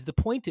that is the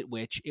point at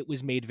which it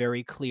was made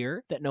very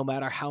clear that no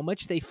matter how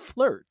much they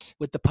flirt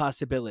with the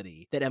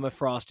possibility that Emma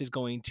Frost is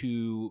going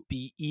to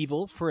be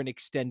evil for an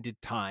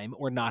extended time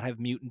or not have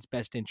mutants'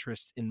 best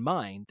interests in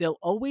mind, they'll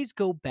always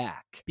go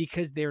back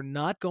because they're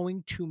not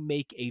going to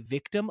make a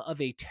victim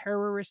of a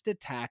terrorist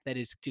attack that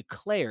is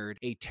declared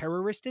a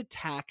terrorist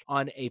attack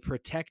on a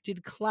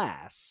protected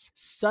class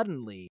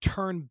suddenly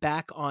turn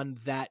back on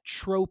that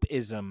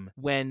tropism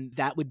when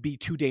that would be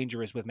too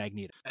dangerous with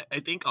Magneto. I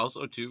think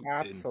also too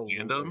Absolutely.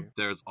 in fandom,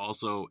 there's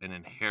also an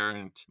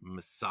inherent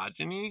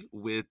misogyny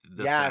with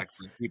the Yes. fact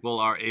that people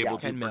are able Yeah.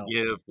 to 10 mil.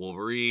 forgive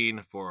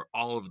Wolverine for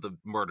all of the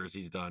murders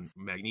he's done,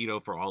 Magneto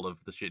for all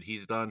of the shit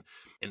he's done,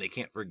 and they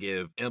can't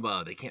forgive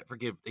Emma. They can't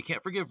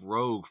forgive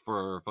Rogue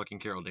for fucking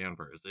Carol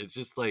Danvers. It's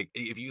just like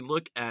if you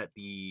look at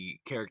the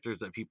characters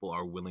that people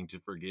are willing to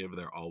forgive,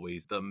 they're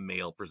always the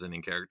male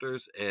presenting characters.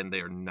 characters, and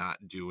they are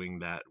not doing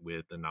that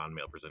with a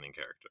non-male presenting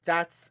character.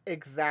 That's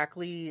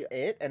exactly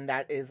it, and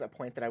that is a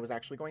point that I was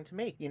actually going to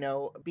make.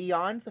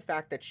 Beyond the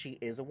fact that she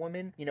is a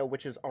woman,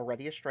 which is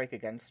already a strike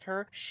against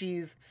her,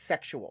 she's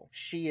sexual.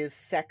 She is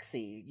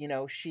sexy.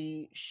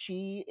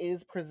 She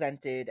is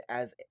presented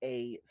as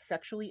a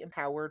sexually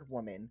empowered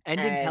woman and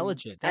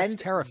intelligent. That's and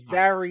terrifying.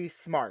 Very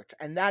smart,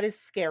 and that is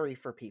scary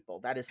for people.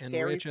 That is And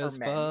scary rich for as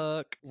men.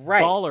 fuck.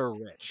 Right. Baller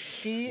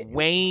rich.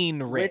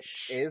 Wayne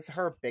rich. Which is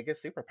her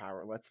biggest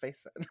superpower, let's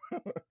face it.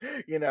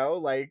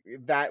 Like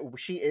that,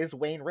 she is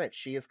Wayne rich.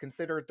 She is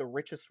considered the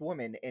richest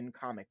woman in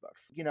comic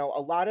books.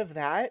 A lot of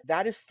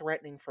that is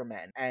threatening for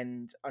men.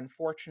 And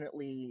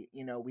unfortunately,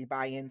 we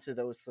buy into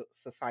those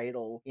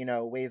societal,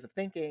 ways of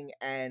thinking,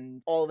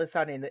 and all of a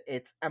sudden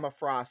it's Emma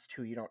Frost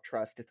who you don't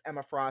trust. It's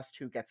Emma Frost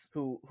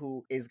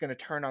who is going to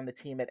turn on the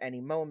team at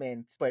any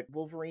moment. But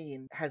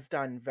Wolverine has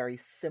done very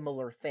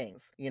similar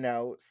things,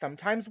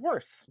 sometimes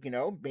worse,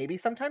 maybe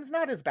sometimes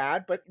not as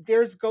bad, but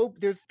there's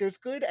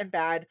good and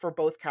bad for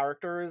both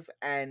characters.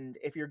 And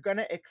if you're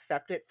gonna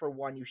accept it for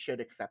one, you should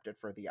accept it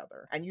for the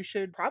other, and you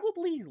should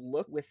probably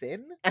look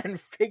within and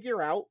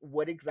figure out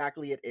what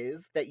exactly it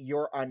is that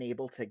you're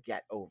unable to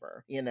get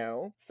over,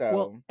 so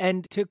well,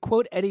 and to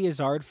quote Eddie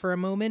Izzard for a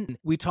moment,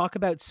 we talk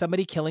about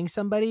somebody killing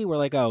somebody, we're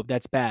like, oh,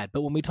 that's bad.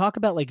 But when we talk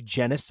about like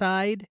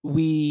genocide,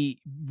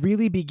 we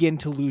really begin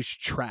to lose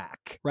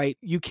track, right?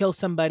 You kill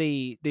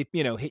somebody, they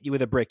hit you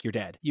with a brick, you're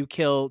dead. You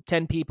kill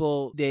 10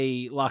 people,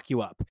 they lock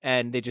you up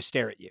and they just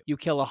stare at you. You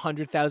kill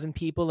 100,000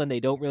 people and they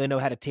don't really know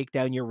how to take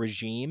down your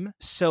regime.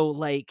 So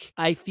like,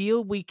 I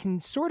feel we can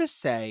sort of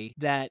say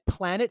that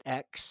Planet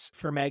X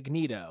for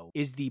Magneto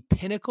is the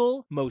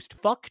pinnacle, most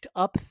fucked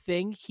up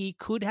thing he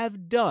could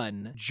have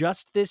done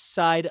just this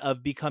side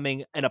of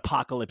becoming an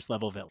apocalypse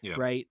level villain,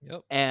 right?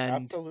 Yep. And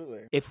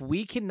absolutely, if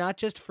we can not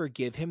just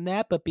forgive him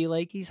that, but be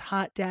like, he's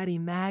hot daddy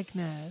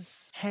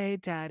Magnus. Hey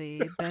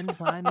daddy, bend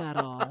my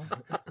metal.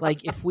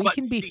 Like, if we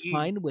can be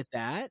fine with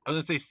that. I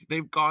was gonna say,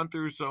 they've gone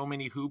through so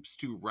many hoops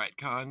to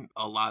retcon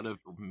a lot of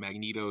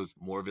Magneto's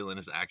more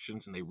villainous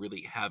actions, and they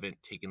really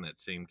haven't taken that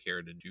same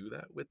care to do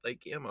that with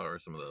like Emma or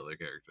some of the other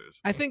characters.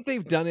 I think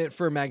they've done it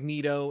for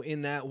Magneto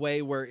in that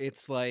way where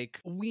it's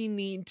like, we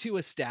need to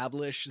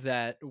establish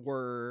that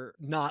we're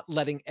not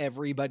letting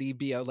everybody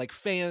be like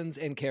fans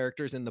and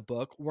characters in the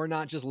book. We're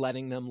not just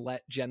letting them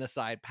let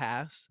genocide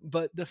pass.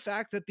 But the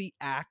fact that the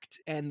act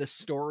and the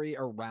story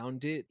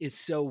around it is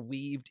so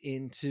weaved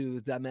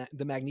into the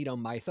Magneto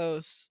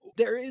mythos,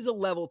 there is a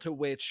level to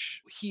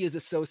which he is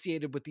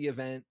associated with the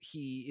event.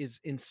 He is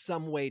in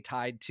some way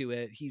tied to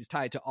it. He's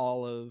tied to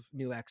all of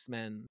New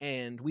X-Men,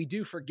 and we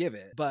do forgive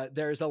it. But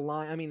there's a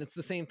line, I mean, it's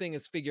the same thing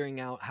as figuring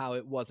out how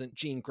it wasn't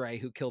Jean Grey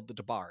who killed the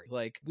Dabari.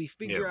 Like, we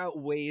figure out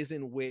ways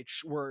in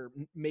which we're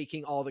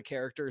making all the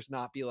characters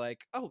not be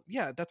like, oh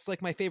yeah, that's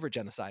like my favorite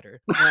genocider.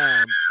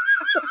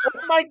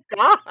 Oh my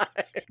god!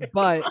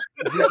 But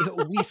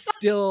we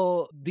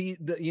still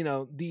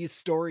these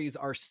stories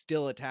are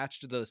still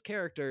attached to those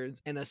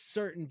characters, and a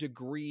certain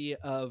degree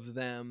of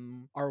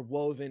them are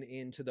woven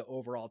into the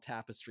overall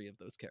tapestry of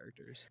those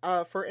characters.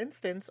 For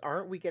instance,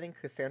 aren't we getting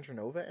Cassandra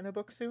Nova in a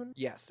book soon?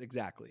 Yes,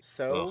 exactly.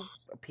 So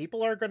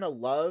people are gonna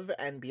love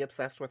and be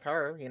obsessed with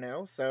her,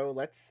 So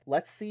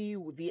let's see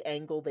the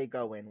angle they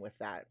go in with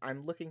that.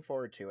 I'm looking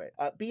forward to it.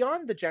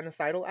 Beyond the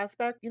genocidal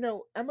aspect,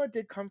 Emma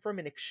did come from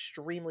an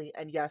extremely,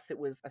 and yes, it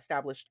was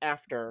established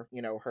after,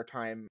 her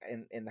time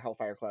in the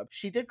Hellfire Club.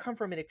 She did come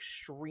from an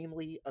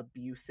extremely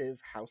abusive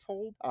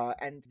household,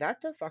 and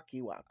that does fuck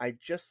you up. I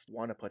just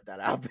want to put that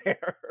out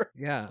there.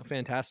 Yeah,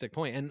 fantastic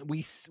point. And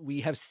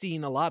we have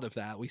seen a lot of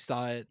that. We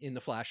saw it in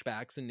the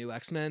flashbacks in New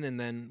X-Men, and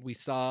then we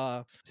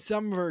saw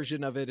some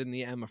version of it in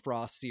the Emma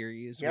Frost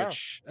series,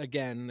 which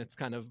again, it's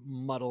kind of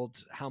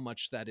muddled how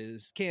much that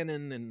is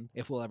canon and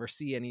if we'll ever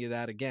see any of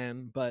that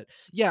again. But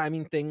yeah, I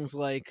mean, things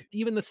like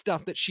even the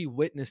stuff that she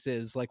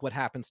witnesses, like what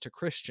happens to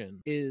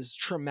Christian, is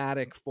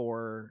traumatic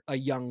for a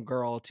young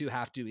girl to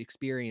have to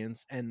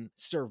experience and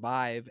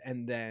survive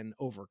and then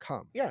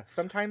overcome. Yeah,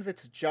 sometimes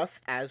it's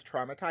just as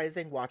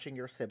traumatizing watching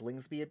your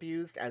siblings be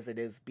abused as it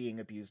is being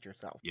abused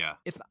yourself. Yeah.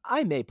 If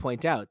I may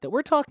point out that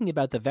we're talking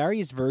about the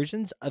various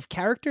versions of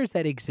characters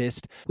that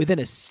exist within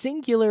a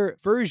singular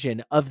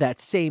version of that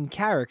same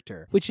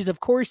character, which is of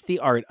course the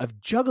art of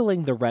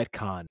juggling the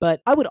retcon.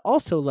 But I would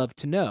also love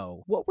to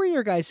know, what were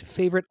your guys'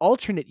 favorite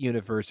alternate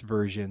universe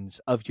versions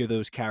of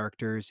those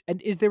characters?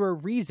 And is there a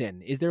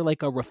reason? Is there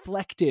like a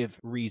reflective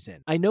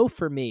reason? I know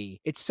for me,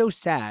 it's so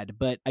sad,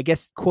 but I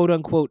guess quote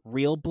unquote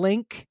real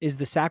Blink is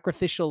the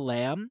sacrificial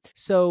lamb.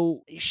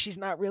 So she's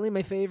not really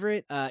my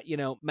favorite.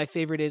 My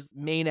favorite is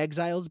main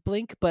Exiles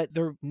Blink, but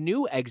the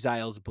new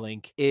Exiles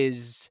Blink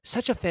is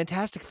such a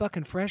fantastic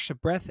fucking fresh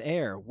breath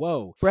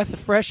of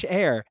fresh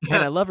air.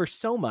 And I love her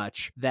so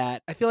much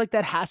that I feel like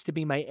that has to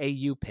be my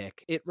AU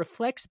pick. It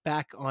reflects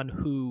back on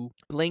who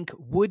Blink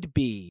would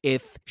be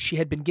if she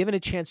had been given a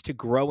chance to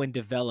grow and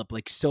develop develop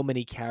like so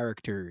many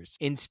characters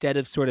instead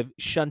of sort of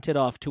shunted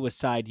off to a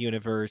side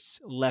universe,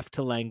 left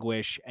to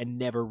languish, and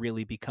never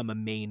really become a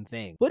main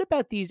thing. What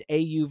about these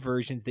AU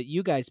versions that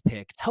you guys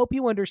picked help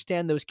you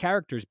understand those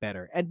characters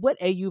better? And what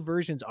AU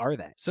versions are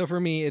they? So for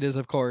me, it is,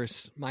 of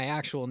course, my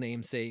actual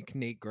namesake,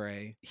 Nate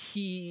Gray.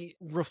 He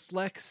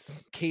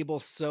reflects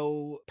Cable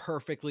so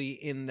perfectly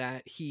in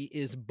that he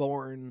is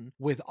born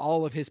with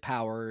all of his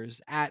powers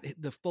at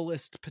the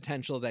fullest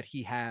potential that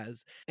he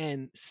has,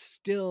 and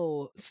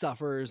still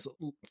suffers,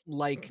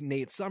 like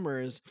Nate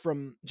Summers,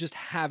 from just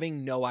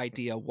having no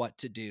idea what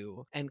to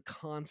do and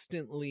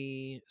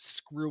constantly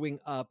screwing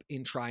up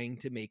in trying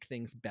to make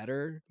things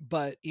better,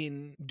 but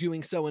in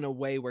doing so in a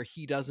way where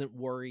he doesn't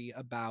worry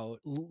about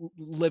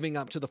living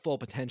up to the full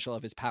potential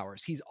of his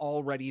powers. He's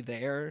already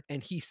there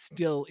and he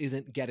still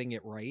isn't getting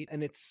it right.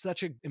 And it's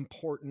such an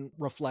important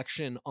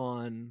reflection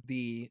on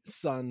the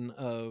son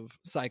of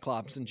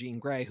Cyclops and Jean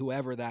Grey,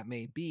 whoever that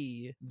may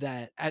be,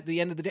 that at the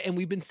end of the day, and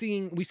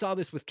we saw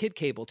this with Kid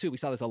Cable too. We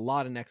saw this a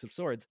lot in X of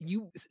Swords.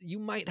 You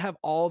might have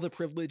all the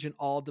privilege and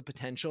all the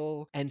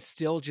potential and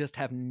still just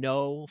have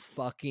no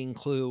fucking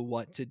clue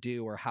what to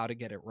do or how to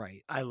get it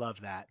right. I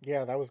love that.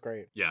 Yeah, that was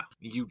great. Yeah,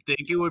 you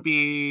think it would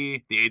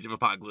be the Age of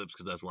Apocalypse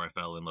because that's where I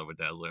fell in love with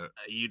Dazzler.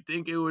 You'd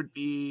think it would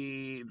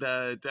be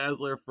the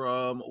Dazzler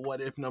from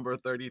What If number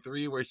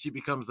 33, where she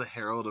becomes the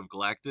Herald of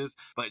Galactus,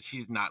 but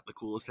she's not the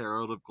coolest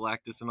Herald of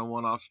Galactus in a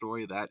one-off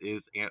story. That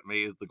is Aunt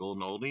May is the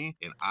Golden Oldie,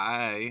 and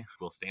I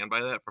will stand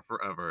by that for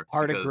forever.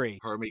 Hard because agree.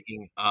 Her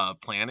making a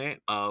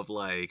planet of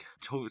like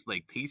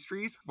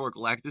pastries for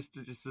Galactus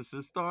to just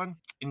assist on,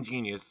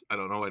 ingenious. I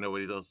don't know why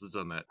nobody else has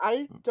done that.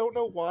 I don't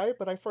know why,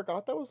 but I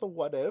forgot that was a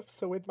what if,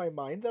 so in my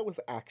mind that was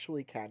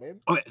actually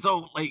canon. Okay,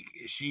 so like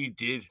she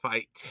did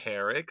fight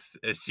Terex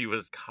as she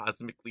was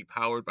cosmically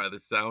powered by the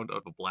sound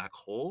of a black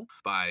hole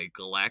by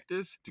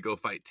Galactus to go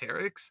fight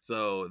Terex.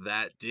 So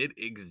that did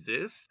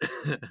exist.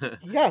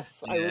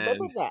 Yes, I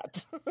remember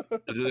that.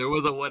 There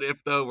was a what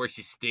if though where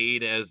she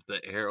stayed as the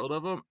herald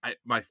of them.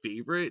 My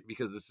favorite,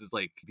 because this is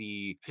like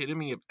the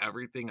epitome of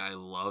everything I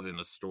love in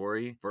a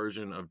story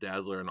version of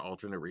Dazzler in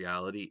alternate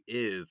reality,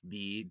 is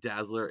the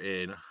Dazzler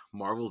in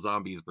Marvel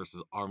Zombies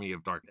versus Army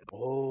of Darkness.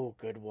 Oh,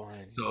 good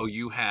one. So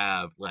you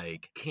have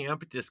like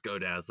Camp Disco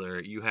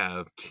Dazzler, you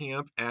have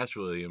Camp Ash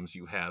Williams,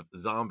 you have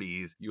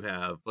zombies, you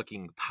have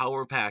fucking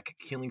Power Pack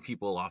killing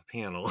people off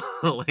panel.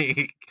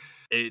 Like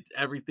it's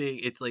everything.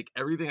 It's like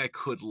everything I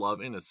could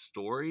love in a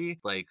story,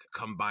 like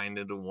combined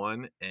into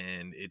one,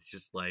 and it's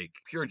just like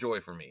pure joy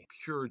for me.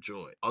 Pure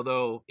joy.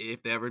 Although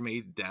if they ever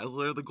made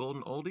Dazzler the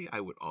Golden Oldie, I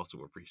would also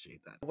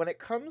appreciate that. When it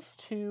comes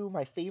to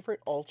my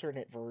favorite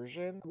alternate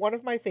version, one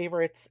of my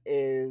favorites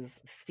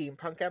is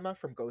Steampunk Emma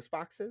from Ghost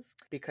Boxes,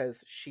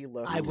 because she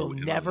looks... I will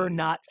never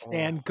not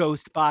stand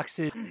Ghost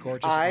Boxes.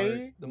 Gorgeous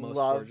art. The most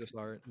gorgeous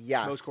art.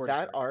 Yes, Most gorgeous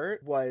that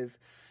art was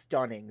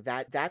stunning.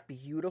 That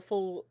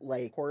beautiful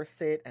like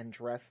corset and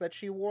dress that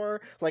she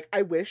wore. Like,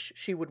 I wish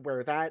she would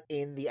wear that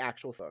in the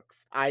actual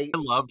books. I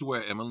loved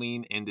where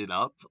Emmeline ended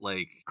up,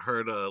 like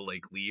her to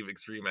like leave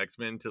Extreme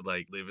X-Men to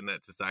like live in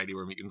that society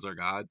where mutants are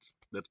gods.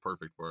 That's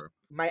perfect for her.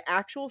 My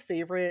actual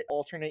favorite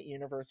alternate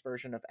universe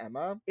version of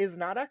Emma is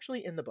not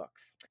actually in the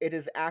books. It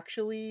is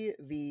actually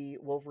the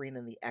Wolverine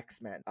and the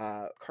X-Men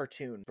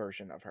cartoon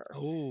version of her.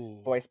 Oh,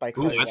 Voiced by Ooh,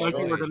 Chloe I thought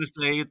you were Grace. going to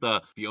say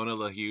the Fiona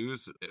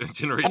LaHughes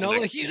Generation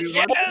Fiona X. LaHughes,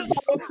 one. yes!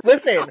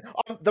 Listen,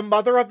 the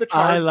mother of the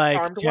I like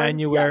Charmed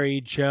January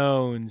ones,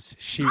 Jones.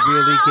 She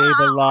really gave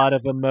a lot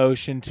of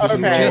emotion to Okay.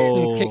 the You've just been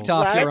role. kicked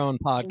off your Let's- own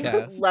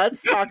podcast.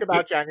 Let's talk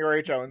about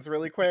January Jones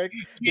really quick.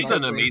 She's Must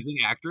an be. amazing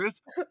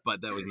actress,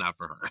 but that was not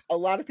for her. A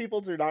lot of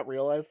people do not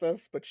realize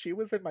this, but she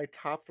was in my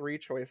top 3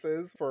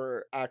 choices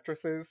for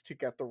actresses to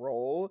get the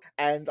role,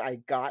 and I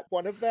got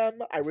one of them.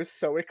 I was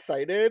so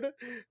excited,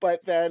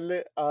 but then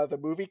the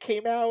movie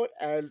came out,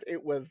 and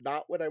it was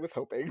not what I was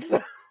hoping.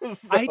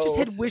 I just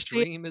had wished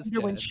they Dream is had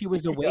her when dead. she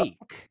was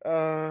awake.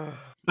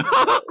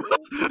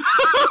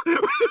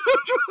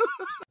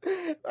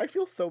 I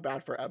feel so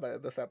bad for Emma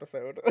in this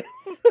episode.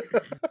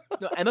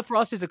 No, Emma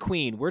Frost is a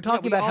queen. We're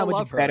talking we about how all much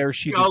love her. better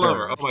she All over.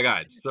 deserves. Oh my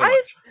god, so I-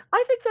 much.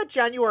 I think that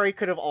January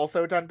could have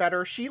also done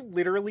better. She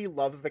literally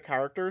loves the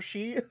character.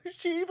 She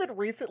even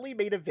recently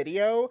made a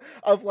video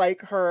of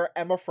like her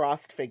Emma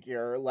Frost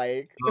figure.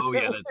 Like, Oh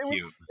yeah, that's it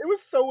cute. it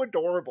was so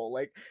adorable.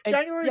 Like And,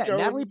 January yeah, Jones.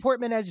 Natalie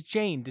Portman as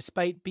Jane,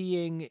 despite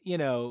being,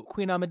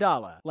 Queen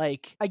Amidala.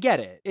 Like, I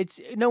get it. It's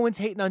no one's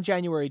hating on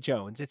January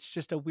Jones. It's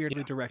just a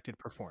weirdly directed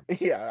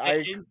performance. Yeah,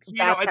 And, that's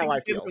I how think I it's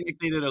kind feel. of like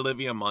they did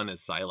Olivia Munn as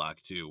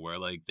Psylocke too, where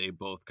like they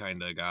both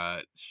kind of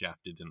got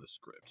shafted in the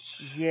script.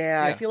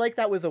 Yeah, I Yeah. feel like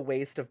that was a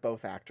waste of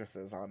both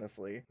actresses,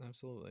 honestly.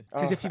 Absolutely.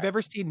 Because if you've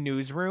ever seen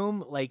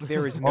Newsroom, like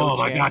there is no Oh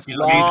my chance God,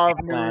 on love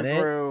the planet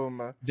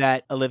Newsroom.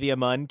 that Olivia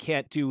Munn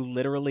can't do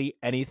literally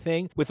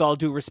anything. With all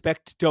due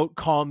respect, don't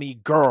call me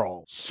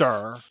girl,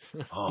 sir.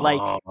 Like,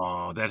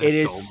 Oh, that it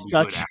is is so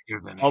many good such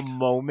actors in A it.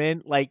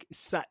 moment, like You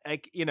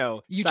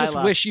just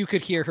Psylocke- wish you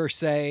could hear her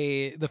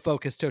say the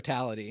focus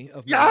totality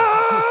of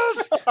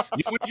Yes!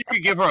 You wish you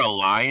could give her a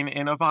line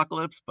in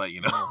Apocalypse, but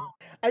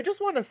I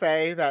just want to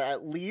say that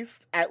at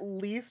least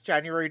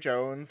January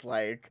Jones,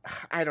 like,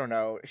 I don't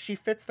know, she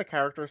fits the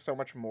character so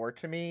much more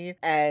to me.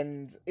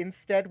 And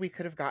instead, we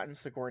could have gotten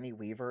Sigourney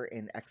Weaver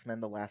in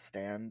X-Men: The Last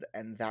Stand,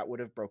 and that would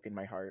have broken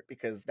my heart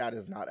because that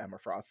is not Emma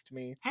Frost to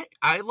me. Hey,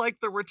 I like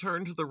the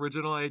return to the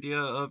original idea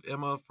of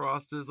Emma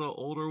Frost as an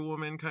older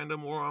woman, kind of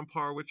more on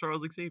par with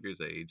Charles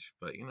Xavier's age.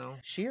 But, you know.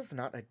 She is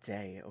not a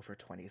day over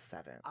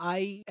 27.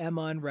 I am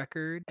on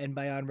record, and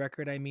by on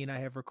record, I mean I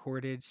have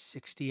recorded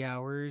 60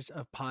 hours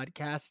of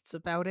podcasts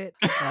about it.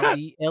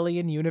 The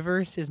Alien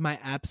universe is my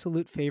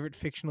absolute favorite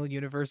fictional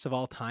universe of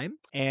all time.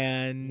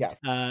 And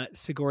Yes.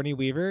 Sigourney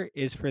Weaver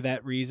is, for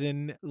that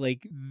reason,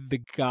 like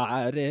the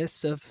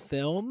goddess of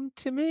film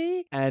to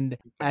me. And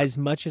as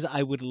much as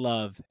I would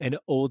love an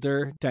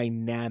older,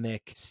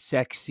 dynamic,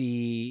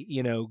 sexy,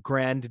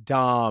 grand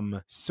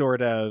dame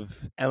sort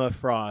of Emma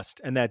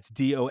Frost, and that's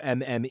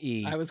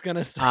DOMME. I was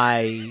gonna say,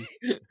 I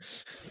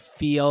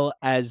feel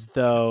as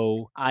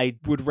though I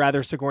would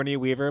rather Sigourney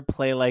Weaver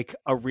play like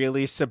a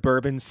really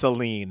suburban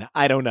Celine.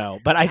 I don't know,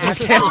 but I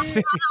just can't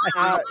see.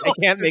 I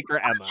can't make her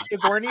Emma.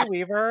 Sigourney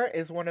Weaver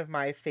is one of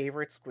my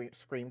favorite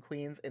scream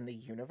queens in the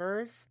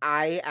universe.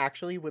 I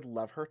actually would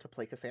love her to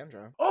play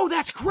Cassandra. Oh,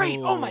 that's great.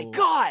 Oh my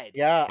God.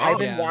 Yeah, Oh, I've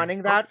been yeah.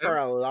 wanting that for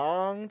a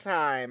long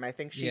time. I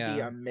think she'd be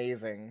Yeah.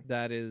 amazing.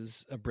 that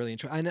is a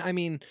brilliant choice. And I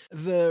mean,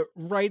 the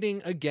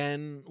writing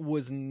again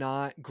was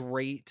not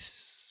great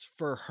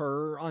for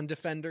her on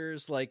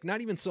Defenders. Like,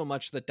 not even so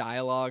much the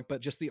dialogue,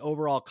 but just the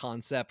overall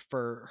concept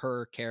for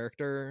her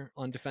character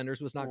on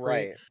Defenders was not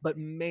great. Right. But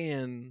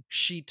man,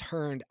 she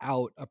turned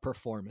out a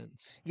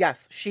performance.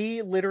 Yes,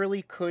 she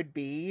literally could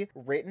be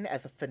written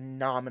as a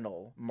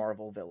phenomenal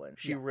Marvel villain.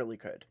 She Yeah. really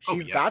could. Oh,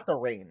 She's yeah. got the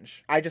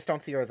range. I just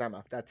don't see her as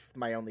Emma. That's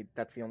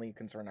the only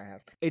concern I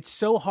have. It's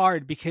so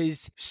hard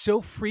because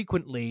so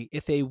frequently,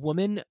 if a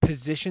woman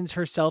positions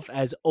herself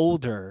as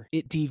older,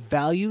 it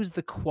devalues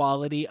the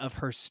quality of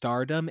her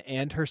stardom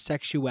and her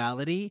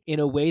sexuality in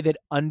a way that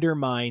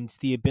undermines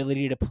the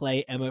ability to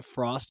play Emma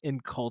Frost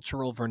in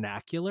cultural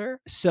vernacular.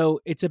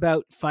 So it's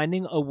about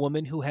finding a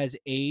woman who has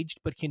aged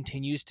but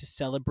continues to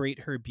celebrate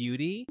her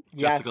beauty.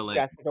 Jessica Yes, Lange.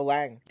 Jessica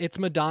Lange. It's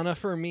Madonna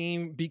for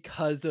me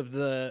because of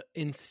the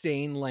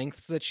insane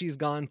lengths that she's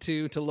gone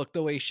to look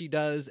the way she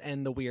does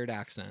and the weird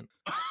accent.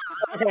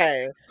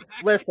 Okay,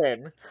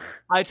 listen.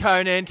 I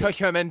turn into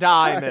human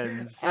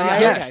diamonds.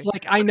 Yes,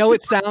 like I know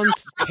it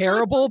sounds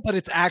terrible, but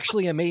it's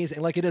actually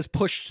amazing. Like, it is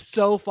pushed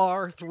so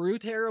far through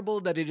terrible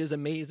that it is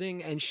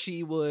amazing, and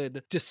she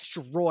would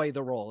destroy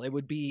the role.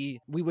 We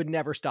would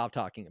never stop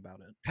talking about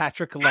it.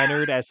 Patrick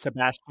Leonard as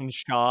Sebastian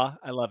Shaw.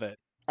 I love it.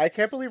 I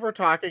can't believe we're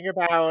talking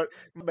about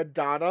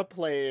Madonna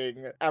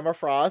playing Emma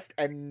Frost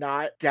and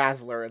not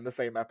Dazzler in the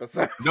same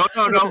episode. No.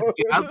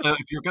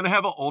 If you're gonna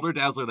have an older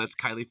Dazzler, that's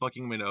Kylie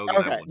fucking Minogue. and I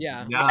Okay. will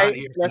Yeah. not Hey,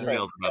 hear listen, anything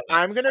else about that.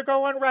 I'm gonna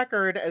go on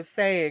record as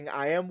saying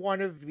I am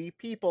one of the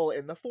people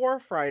in the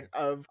forefront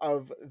of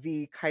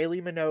the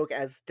Kylie Minogue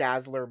as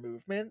Dazzler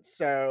movement.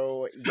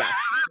 So yes,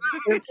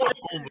 It's a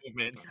whole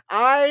movement.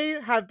 I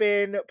have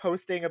been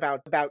posting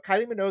about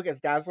Kylie Minogue as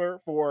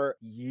Dazzler for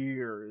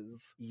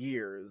years.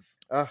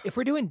 Ugh. If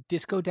we're doing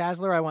Disco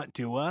Dazzler, I want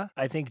Dua.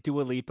 I think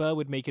Dua Lipa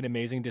would make an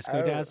amazing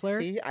Disco Oh, Dazzler.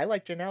 See, I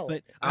like Janelle.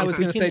 But I was if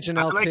we going to say can-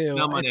 Janelle I like too.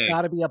 Janelle It's Monáe.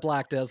 got to be a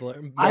black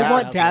Dazzler. I Yeah.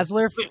 want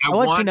Dazzler. I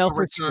want Janelle to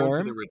for return to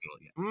Storm. the original.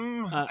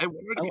 Yeah. I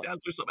want her to be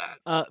Dazzler so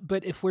bad.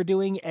 But if we're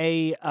doing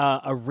a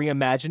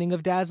reimagining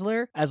of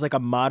Dazzler as like a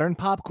modern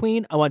pop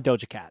queen, I want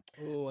Doja Cat.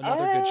 Ooh,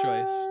 another good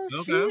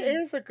choice. She Okay.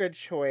 is a good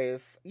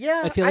choice.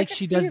 Yeah, I feel like can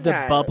she see does the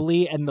that.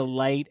 bubbly and the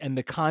light and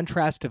the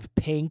contrast of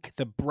pink,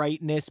 the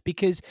brightness.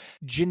 Because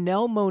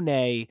Janelle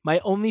Monáe, my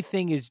only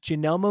thing is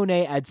Janelle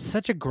Monáe adds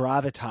such a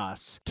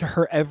gravitas to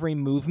her every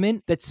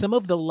movement that some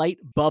of the light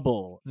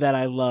bubble that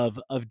I love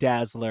of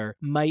Dazzler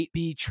might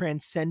be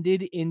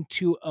transcended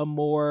into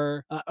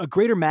a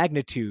greater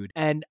magnitude.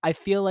 And I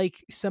feel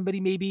like somebody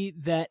maybe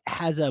that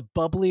has a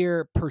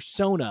bubblier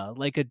persona,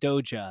 like a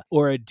Doja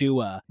or a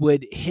Dua,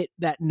 would hit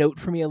that note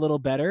for me a little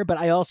better. But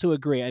I also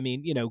agree. I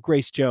mean,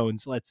 Grace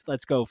Jones. Let's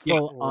go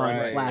full on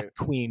right. Black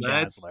Queen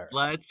Dazzler.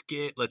 Let's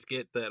get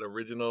that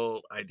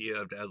original idea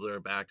of Dazzler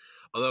back.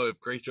 Although if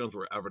Grace Jones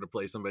were ever to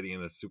play somebody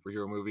in a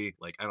superhero movie,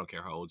 like I don't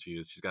care how old she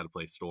is, she's got to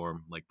play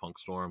Storm, like Punk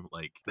Storm.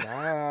 Like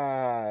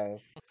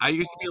Yes. I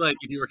used to be like,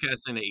 if you were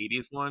casting an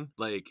 '80s one,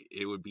 like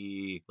it would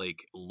be like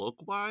look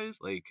wise,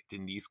 like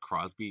Denise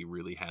Crosby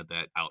really had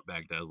that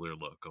Outback Dazzler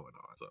look going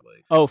on. So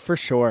like, Oh, for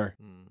sure.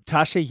 Mm.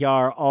 Tasha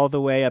Yar all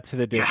the way up to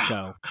the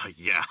disco.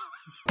 yeah.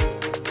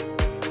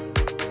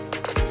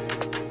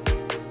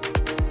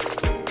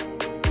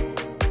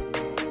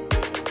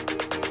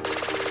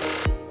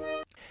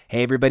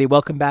 Hey everybody,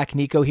 welcome back.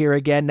 Nico here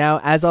again. Now,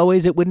 as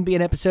always, it wouldn't be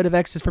an episode of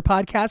X's for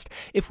Podcast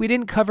if we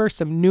didn't cover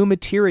some new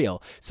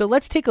material. So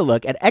let's take a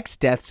look at X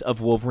Deaths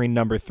of Wolverine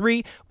number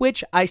 3,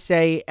 which I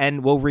say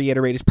and will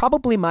reiterate is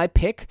probably my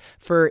pick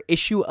for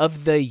issue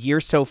of the year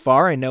so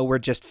far. I know we're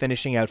just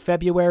finishing out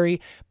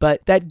February,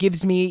 but that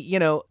gives me,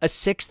 a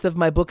sixth of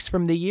my books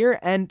from the year.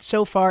 And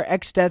so far,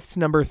 X Deaths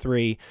number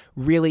 3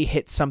 really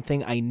hit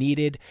something I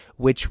needed,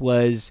 which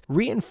was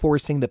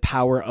reinforcing the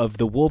power of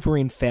the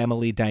Wolverine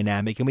family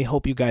dynamic. And we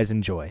hope you guys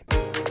enjoy.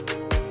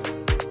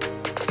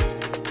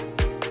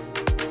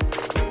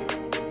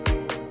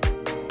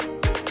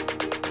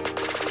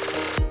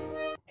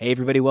 Hey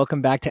everybody,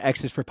 welcome back to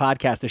X's for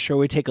Podcast, the show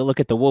where we take a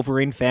look at the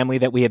Wolverine family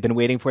that we have been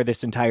waiting for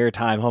this entire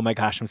time. Oh my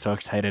gosh, I'm so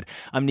excited.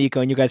 I'm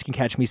Nico, and you guys can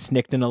catch me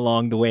snickting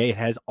along the way it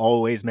has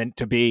always meant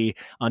to be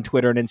on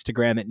Twitter and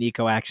Instagram at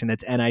Nico Action.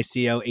 That's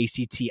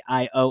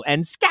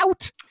NicoAction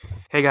Scout.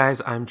 Hey guys,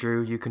 I'm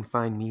Drew. You can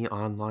find me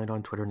online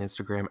on Twitter and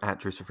Instagram at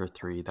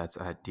Drucifer3. That's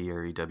at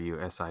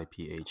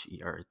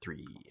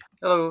DREWSIPHER3.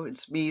 Hello,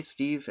 it's me,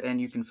 Steve,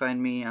 and you can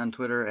find me on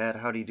Twitter at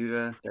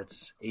HowdyDuda.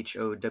 That's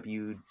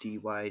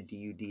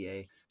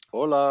HOWDYDUDA.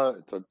 Hola,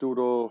 it's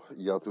Arturo.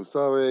 Ya tu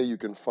sabe, you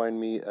can find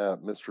me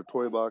at Mr.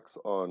 Toybox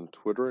on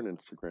Twitter and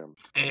Instagram.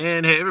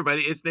 And hey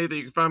everybody, it's Nathan.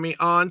 You can find me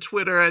on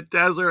Twitter at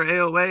Dazzler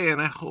AOA,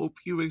 and I hope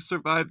you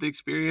survived the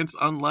experience,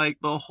 unlike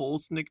the whole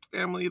Snicked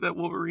family that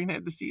Wolverine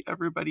had to see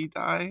everybody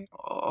die.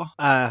 Oh.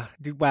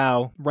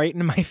 Wow, right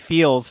into my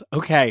feels.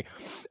 Okay.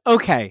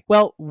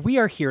 Well, we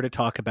are here to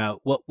talk about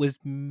what was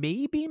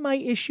maybe my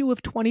issue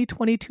of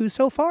 2022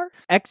 so far.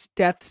 X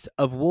Deaths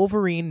of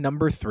Wolverine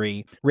number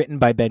 3, written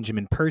by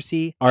Benjamin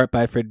Percy, art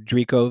by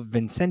Federico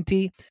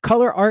Vincenti,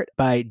 color art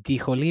by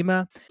Dijo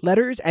Lima,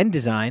 letters and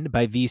design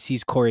by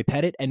VC's Corey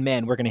Pettit, and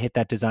man, we're going to hit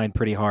that design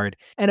pretty hard.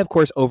 And of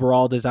course,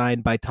 overall design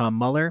by Tom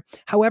Muller.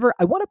 However,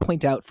 I want to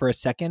point out for a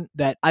second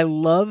that I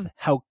love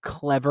how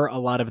clever a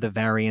lot of the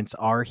variants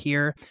are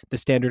here. The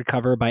standard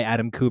cover by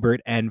Adam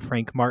Kubert and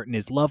Frank Martin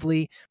is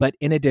lovely, but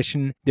in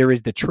addition, there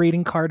is the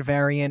trading card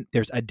variant,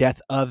 there's a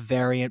Death of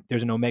variant,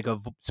 there's an Omega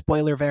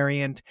spoiler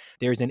variant,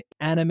 there's an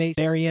anime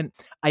variant.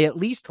 I at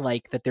least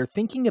like that they're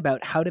thinking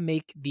about how to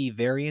make the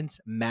variants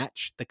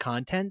match the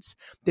contents.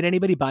 Did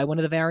anybody buy one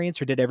of the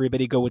variants, or did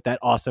everybody go with that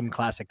awesome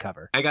classic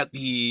cover? I got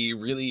the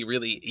really,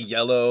 really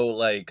yellow,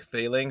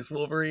 Phalanx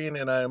Wolverine,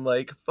 and I'm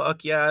like,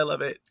 fuck yeah, I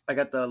love it. I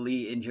got the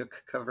Lee Inhyuk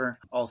cover,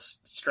 all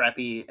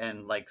strappy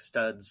and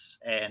studs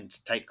and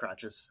tight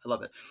crotches. I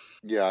love it.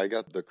 Yeah, I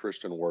got the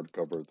Christian Ward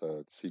cover,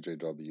 the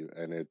CJW,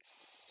 and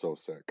it's so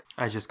sick.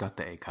 I just got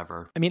the A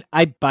cover. I mean,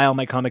 I buy all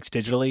my comics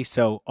digitally,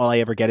 so all I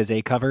ever get is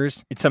A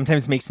covers. It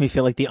sometimes makes me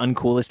feel like the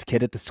uncoolest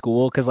kid at the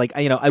school, because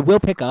I will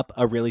pick up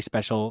a really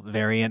special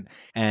variant,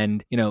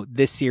 and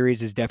this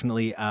series is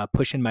definitely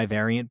pushing my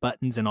variant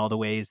buttons in all the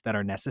ways that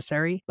are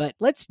necessary. But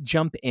let's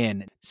jump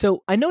in.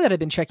 So I know that I've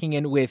been checking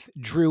in with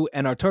Drew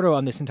and Arturo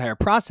on this entire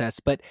process,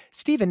 but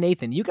Steve and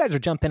Nathan, you guys are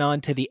jumping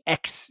on to the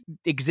X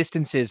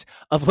existences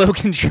of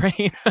Logan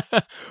Train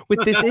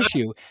with this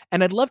issue,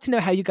 and I'd love to know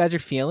how you guys are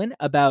feeling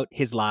about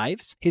his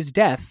lives, his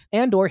death,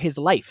 and or his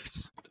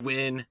lives.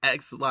 When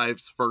X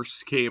Lives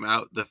first came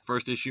out, the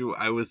first issue,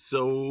 I was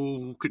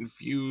so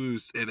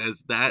confused. And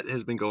as that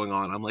has been going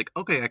on, I'm like,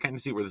 okay, I kind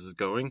of see where this is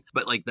going.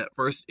 But that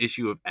first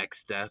issue of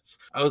X Deaths,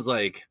 I was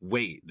like,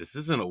 wait, this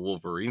isn't a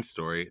Wolverine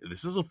story.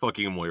 This is a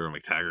fucking Moira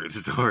McTaggart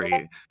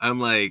story. I'm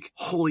like,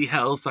 holy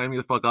hell, sign me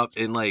the fuck up.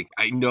 And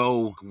I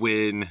know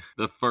when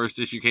the first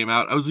issue came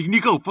out, I was like,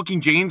 Nico,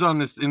 fucking Jane's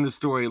in this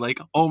story.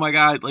 Oh my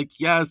God,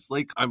 yes,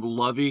 I'm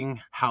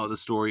loving how the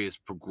story is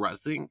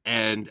progressing.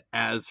 And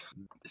as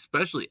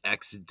especially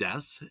X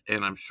Deaths,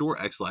 and I'm sure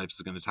X Lives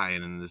is going to tie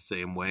in the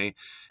same way,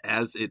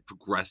 as it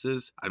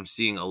progresses, I'm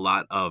seeing a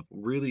lot of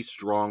really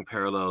strong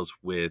parallels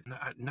with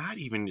not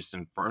even just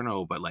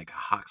Inferno, but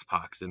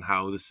Hoxpox, and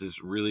how this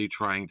is really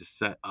trying to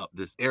set up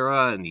this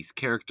era and these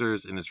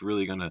characters, and it's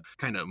really going to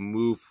kind of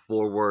move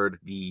forward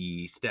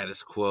the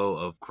status quo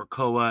of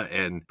Krakoa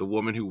and the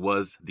woman who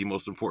was the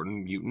most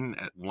important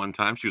mutant at one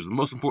time. She was the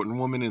most important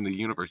woman in the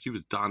universe. She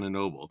was Donna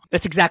Noble.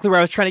 That's exactly where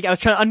I was trying to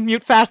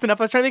unmute fast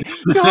enough. I was trying to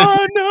think,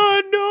 Donna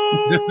Noble!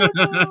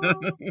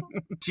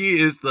 She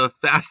is the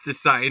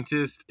fastest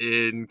scientist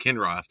in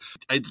Kinross.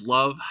 I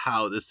love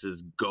how this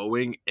is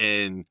going,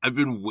 and I've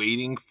been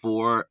waiting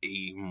for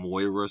a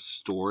Moira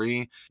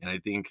story, and I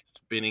think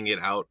spinning it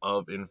out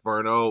of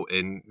Inferno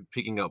and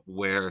picking up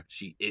where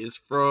she is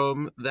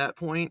from that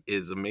point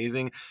is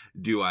amazing.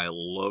 Do I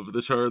love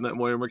the turn that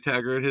Moira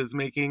McTaggart is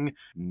making?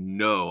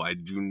 No, I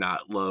do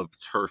not love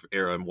turf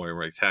era Moira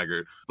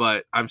McTaggart,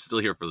 but I'm still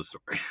here for the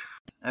story.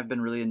 I've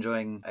been really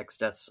enjoying X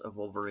Deaths of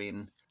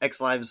Wolverine.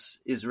 X Lives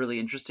is really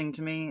interesting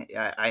to me.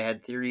 I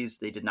had theories.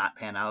 They did not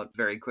pan out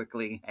very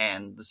quickly,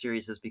 and the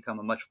series has become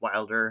a much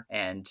wilder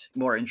and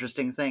more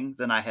interesting thing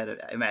than I had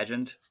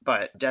imagined.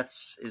 But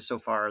Deaths is so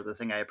far the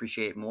thing I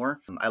appreciate more.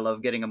 I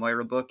love getting a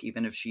Moira book,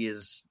 even if she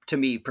is, to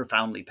me,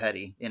 profoundly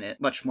petty in it,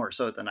 much more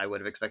so than I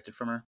would have expected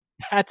from her.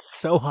 That's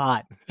so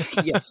hot.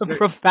 Yes.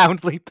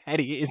 Profoundly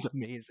petty is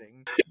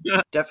amazing.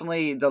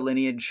 Definitely the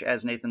lineage,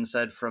 as Nathan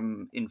said,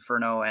 from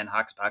Inferno and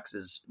Hoxpox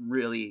is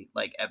really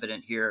like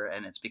evident here,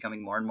 and it's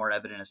becoming more and more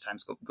evident as time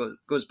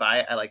goes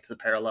by. I liked the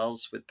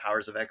parallels with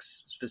Powers of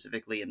X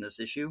specifically in this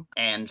issue,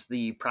 and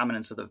the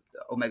prominence of the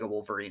Omega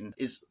Wolverine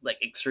is like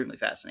extremely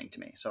fascinating to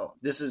me. So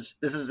this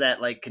is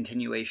that like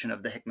continuation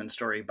of the Hickman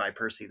story by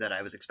Percy that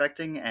I was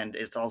expecting, and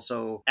it's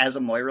also, as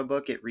a Moira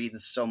book, it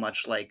reads so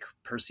much like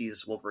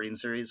Percy's Wolverine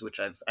series, which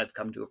I've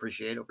come to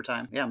appreciate over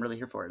time. Yeah, I'm really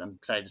here for it. I'm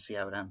excited to see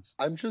how it ends.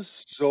 I'm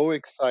just so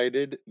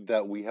excited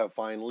that we have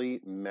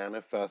finally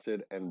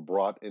manifested and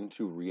brought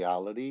into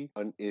reality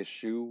an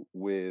issue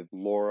with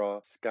Laura,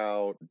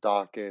 Scout,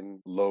 Daken,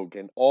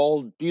 Logan,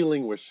 all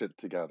dealing with shit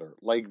together.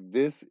 Like,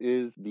 this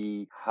is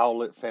the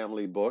Howlett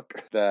family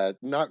book that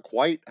not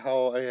quite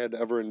how I had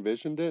ever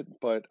envisioned it,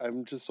 but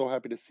I'm just so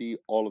happy to see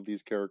all of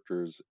these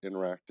characters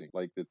interacting.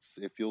 Like, it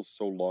feels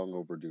so long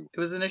overdue. It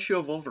was an issue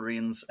of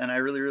Wolverines, and I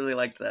really, really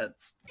liked that.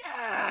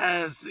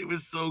 Yes, it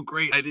was so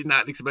great. I did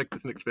not expect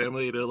this next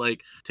family to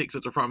like take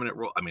such a prominent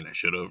role. I mean, I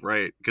should have,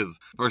 right? Because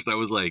first I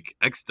was like,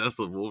 X-Deaths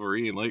of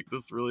Wolverine, like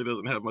this really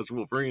doesn't have much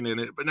Wolverine in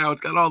it, but now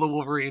it's got all the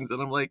Wolverines,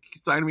 and I'm like,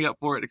 sign me up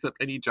for it, except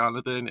I need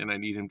Jonathan, and I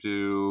need him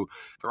to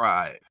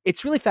thrive.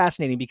 It's really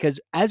fascinating because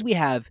as we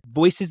have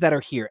voices that are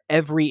here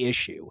every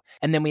issue,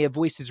 and then we have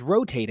voices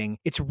rotating,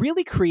 it's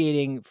really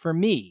creating, for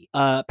me,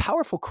 a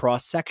powerful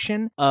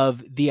cross-section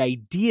of the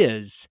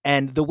ideas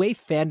and the way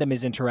fandom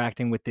is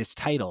interacting with this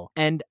title.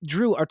 And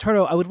Drew,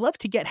 Arturo, I would love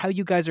to get how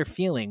you guys are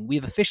feeling.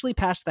 We've officially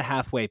passed the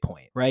halfway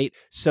point, right?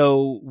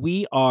 So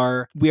we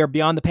are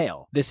beyond the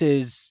pale. This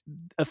is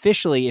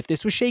officially, if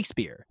this was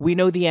Shakespeare, we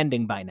know the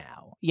ending by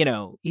now. You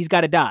know, he's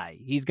got to die.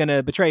 He's going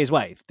to betray his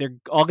wife. They're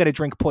all going to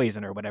drink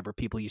poison or whatever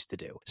people used to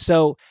do.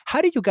 So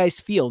how do you guys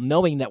feel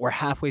knowing that we're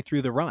halfway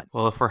through the run?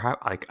 Well, if we're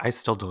I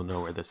still don't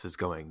know where this is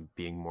going,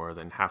 being more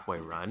than halfway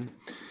run,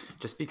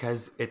 just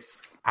because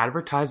it's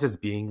advertised as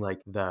being like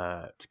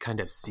the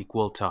kind of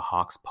sequel to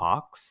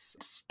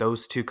Hoxpox.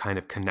 Those two kind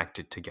of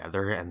connected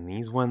together, and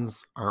these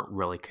ones aren't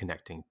really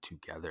connecting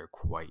together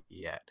quite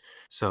yet.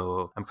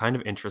 So I'm kind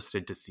of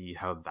interested to see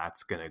how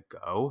that's gonna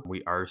go.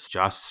 We are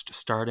just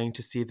starting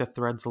to see the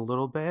threads a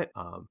little bit,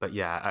 but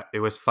yeah,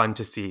 it was fun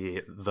to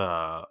see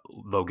the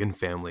Logan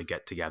family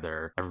get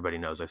together. Everybody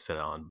knows I've said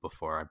it on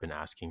before. I've been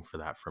asking for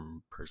that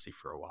from Percy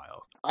for a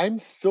while. I'm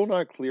still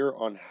not clear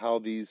on how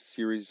these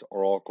series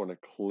are all going to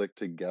click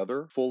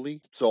together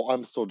fully, so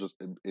I'm still just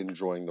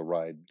enjoying the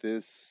ride.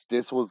 This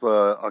was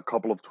a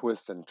couple of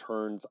twists and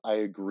turns. I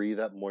agree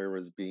that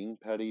Moira's being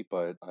petty,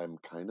 but I'm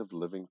kind of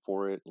living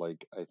for it.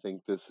 Like, I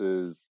think this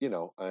is, you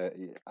know,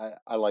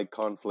 I like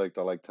conflict,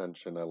 I like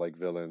tension, I like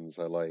villains,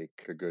 I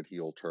like a good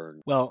heel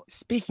turn. Well,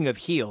 speaking of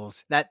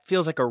heels, that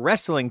feels like a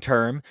wrestling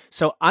term,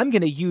 so I'm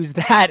going to use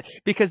that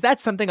because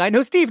that's something I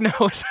know Steve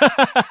knows.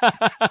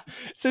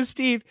 So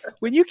Steve,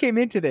 when you came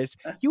into this,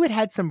 you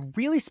had some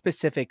really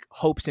specific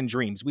hopes and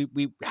dreams.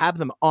 We have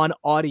them on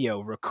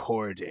audio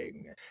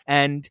recording.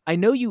 And I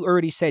know you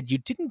already said you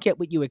didn't get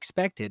what you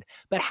expected,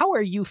 but how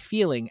are you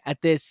feeling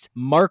at this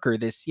marker,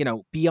 this, you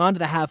know, beyond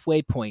the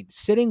halfway point,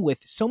 sitting with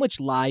so much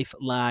life,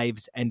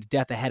 lives, and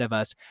death ahead of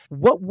us?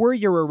 What were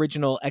your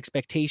original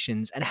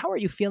expectations, and how are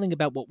you feeling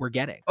about what we're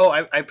getting? Oh,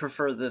 I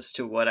prefer this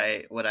to what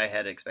I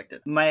had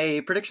expected.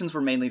 My predictions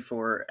were mainly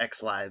for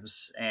X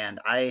Lives, and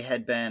I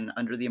had been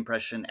under the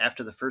impression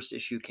after the first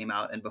issue came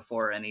out and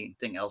before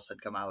anything else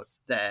had come out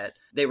that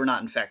they were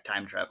not in fact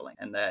time traveling,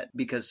 and that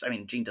because, I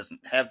mean, Jean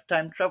doesn't have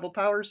time travel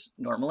powers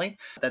normally.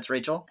 That's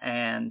Rachel.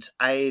 And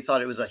I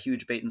thought it was a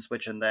huge bait and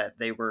switch in that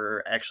they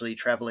were actually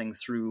traveling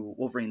through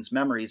Wolverine's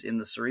memories in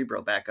the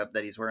Cerebro backup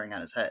that he's wearing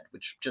on his head,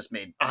 which just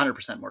made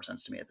 100% more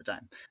sense to me at the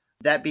time.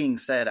 That being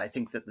said, I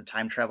think that the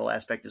time travel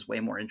aspect is way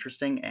more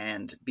interesting,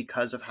 and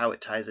because of how it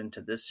ties into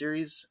this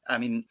series, I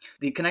mean,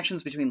 the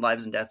connections between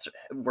lives and deaths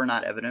were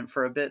not evident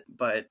for a bit,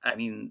 but I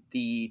mean,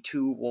 the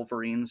two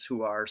Wolverines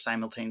who are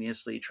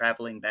simultaneously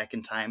traveling back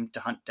in time to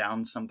hunt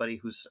down somebody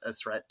who's a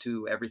threat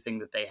to everything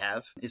that they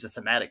have is a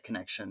thematic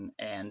connection,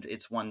 and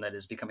it's one that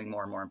is becoming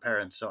more and more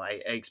apparent, so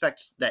I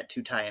expect that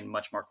to tie in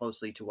much more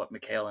closely to what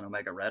Mikhail and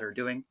Omega Red are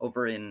doing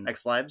over in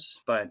X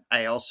Lives, but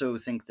I also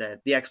think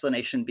that the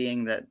explanation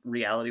being that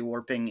reality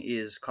warping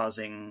is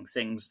causing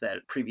things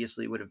that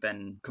previously would have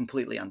been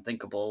completely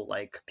unthinkable,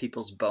 like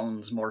people's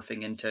bones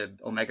morphing into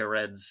Omega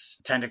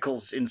Red's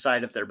tentacles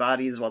inside of their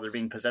bodies while they're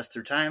being possessed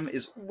through time,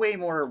 is way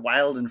more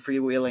wild and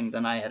freewheeling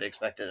than I had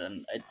expected,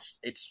 and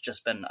it's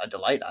just been a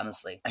delight,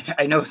 honestly.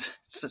 I know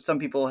some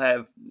people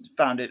have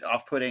found it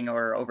off-putting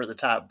or over the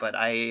top, but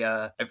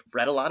I've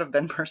read a lot of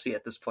Ben Percy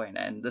at this point,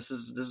 and this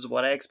is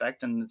what I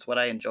expect, and it's what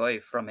I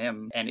enjoy from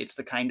him, and it's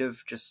the kind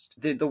of just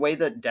the way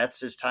that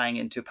Deaths is tying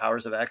into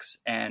Powers of X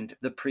and And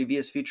the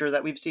previous future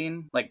that we've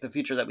seen, like the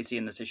future that we see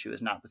in this issue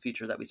is not the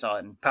future that we saw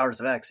in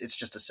Powers of X. It's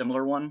just a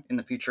similar one in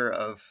the future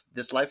of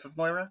this life of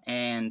Moira.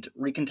 And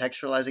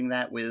recontextualizing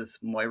that with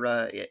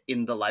Moira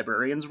in the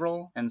librarian's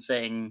role and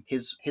saying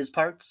his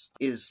parts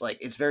is like,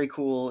 it's very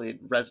cool.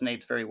 It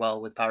resonates very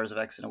well with Powers of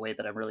X in a way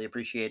that I'm really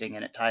appreciating,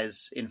 and it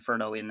ties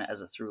Inferno in as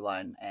a through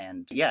line.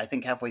 And yeah, I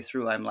think halfway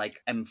through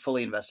I'm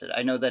fully invested.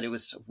 I know that it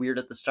was weird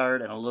at the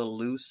start and a little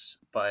loose,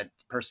 but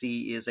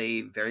Percy is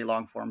a very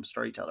long form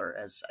storyteller,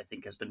 as I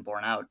think has been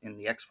borne out in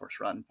the X-Force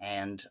run,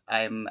 and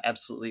I'm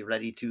absolutely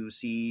ready to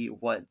see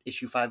what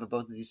issue 5 of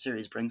both of these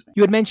series brings me.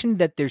 You had mentioned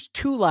that there's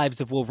 2 lives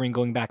of Wolverine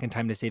going back in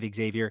time to save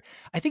Xavier.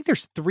 I think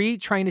there's 3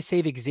 trying to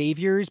save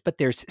Xavier's, but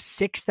there's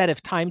 6 that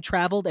have time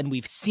traveled, and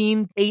we've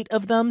seen 8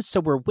 of them, so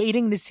we're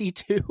waiting to see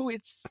 2.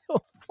 It's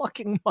so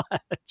fucking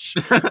much.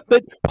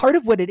 But part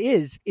of what it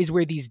is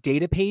where these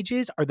data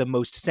pages are the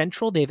most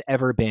central they've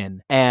ever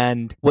been.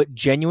 And what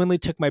genuinely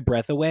took my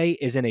breath away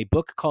is in a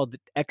book called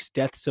X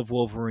Deaths of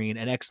Wolverine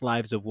and X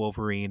Lives of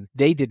Wolverine,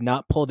 they did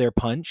not pull their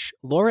punch.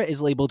 Laura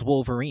is labeled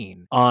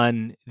Wolverine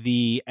on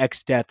the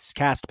X Deaths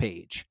cast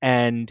page,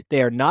 and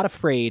they are not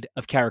afraid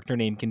of character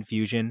name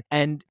confusion.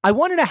 And I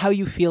want to know how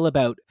you feel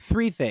about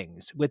 3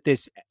 things with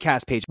this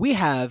cast page. We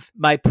have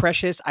my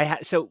precious,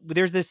 so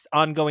there's this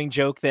ongoing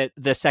joke that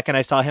the second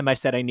I saw him, I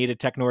said I needed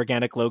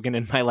techno-organic Logan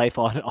in my life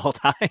at all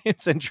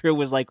times. And Drew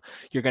was like,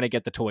 you're going to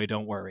get the toy,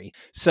 don't worry.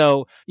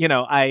 So,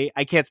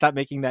 I can't stop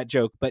making that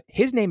joke, but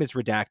his name is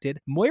redacted.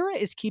 Moira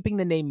is keeping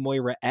the name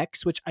Moira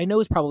X, which I know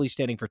is probably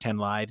standing for 10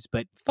 lives,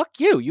 but fuck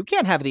you. You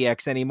can't have the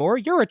X anymore.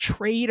 You're a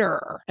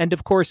traitor. And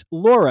of course,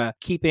 Laura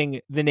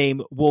keeping the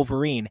name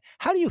Wolverine.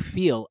 How do you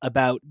feel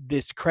about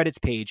this credits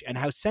page and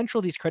how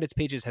central these credits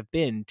pages have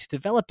been to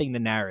developing the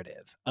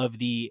narrative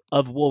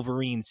of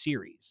Wolverine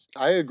series?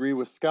 I agree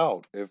with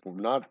Scout. If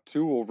not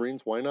 2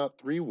 Wolverines, why not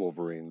 3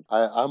 Wolverines?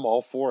 I'm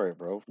all for it,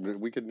 bro.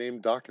 We could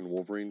name Daken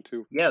Wolverine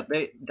too. Yeah,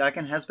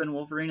 Daken has been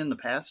Wolverine in the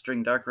past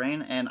during Dark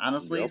Reign, and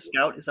honestly,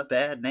 Scout is a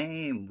bad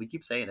name. We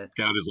keep saying it.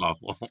 Scout is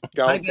awful.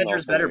 Honey Badger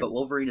is better, but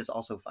Wolverine is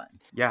also fine.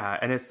 Yeah,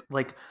 and it's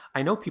like,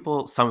 I know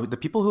the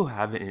people who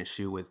have an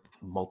issue with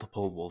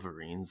multiple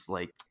Wolverines,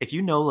 like if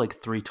you know like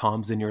 3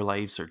 Toms in your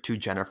lives or 2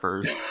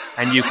 Jennifers,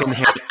 and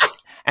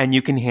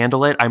you can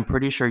handle it, I'm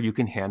pretty sure you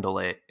can handle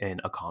it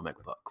in a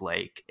comic book.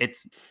 Like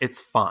it's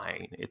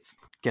fine.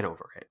 Get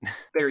over it.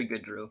 Very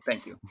good, Drew.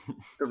 Thank you.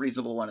 The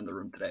reasonable one in the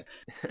room today.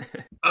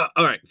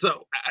 All right,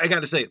 so I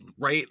gotta say,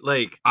 right,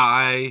 like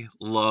I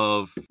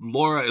love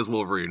Laura as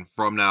Wolverine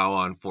from now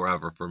on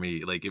forever for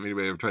me. Like if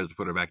anybody ever tries to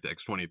put her back to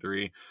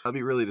X-23, I'll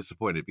be really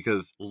disappointed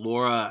because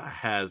Laura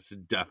has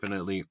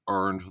definitely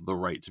earned the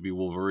right to be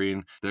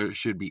Wolverine. There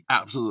should be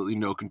absolutely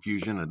no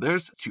confusion.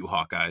 There's 2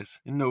 Hawkeyes,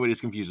 and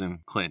nobody's confusing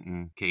Clint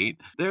and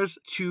Kate. There's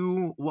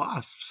 2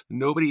 Wasps.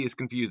 Nobody is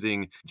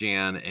confusing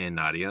Jan and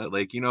Nadia.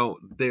 Like,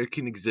 there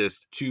can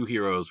exist 2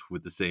 heroes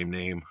with the same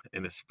name,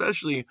 and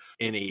especially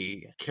in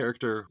a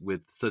character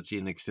with such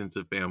an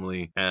extensive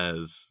family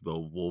as the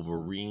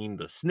Wolverine,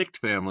 the Snikt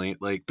family.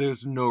 Like,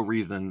 there's no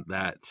reason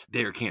that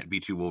there can't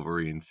be 2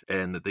 Wolverines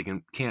and that they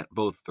can't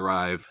both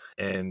thrive.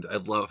 And I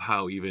love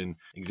how even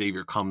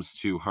Xavier comes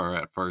to her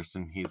at first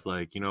and he's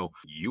like,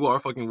 you are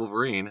fucking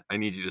Wolverine. I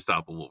need you to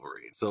stop a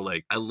Wolverine. So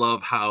like, I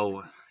love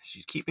how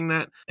she's keeping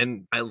that.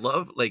 And I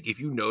love, like, if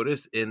you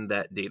notice in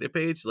that data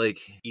page, like,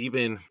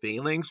 even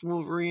Phalanx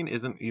Wolverine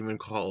isn't even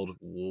called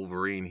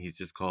Wolverine. He's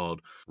just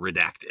called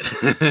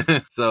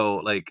Redacted. So,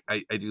 like,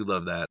 I do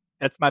love that.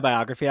 That's my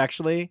biography,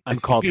 actually.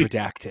 I'm called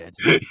Redacted.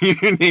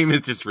 Your name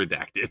is just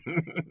Redacted.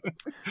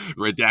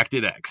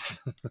 Redacted X.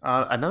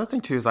 Another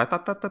thing, too, is I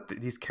thought that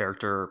these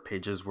character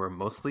pages were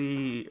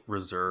mostly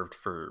reserved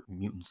for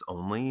mutants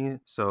only.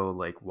 So,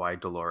 like, why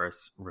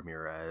Dolores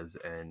Ramirez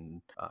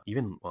and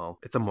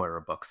it's a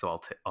Moira book,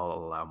 so I'll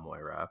allow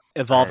Moira.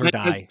 Evolve or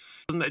die.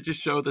 Doesn't that just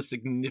show the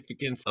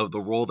significance of the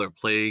role they're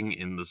playing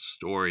in the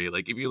story?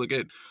 Like, if you look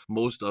at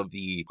most of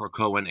the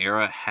Krakoan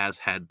era has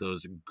had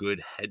those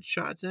good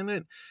headshots in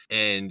it.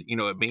 And,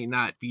 it may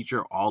not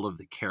feature all of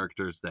the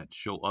characters that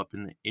show up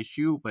in the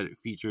issue, but it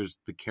features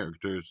the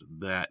characters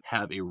that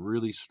have a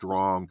really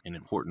strong and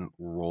important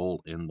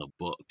role in the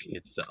book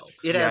itself.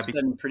 It has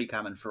been pretty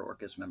common for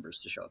Orcus members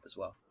to show up as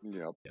well.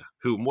 Yep. Yeah.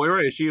 Who,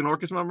 Moira, is she an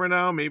Orcus member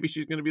now? Maybe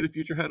she's going to be the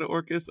future head of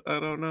Orcus? I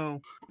don't know.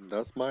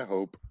 That's my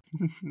hope.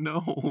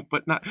 No,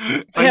 but not.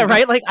 Yeah,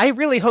 right? Like, I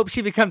really hope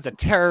she becomes a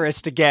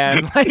terrorist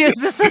again. Like,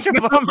 it's just such a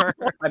bummer.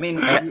 I mean,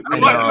 I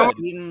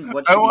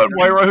want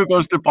Moira who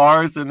goes to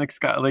bars and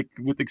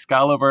with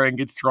Excalibur and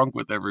gets drunk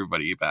with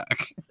everybody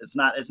back. It's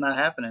not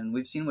happening.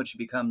 We've seen what she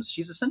becomes.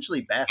 She's essentially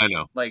Bastion.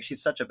 I know. Like,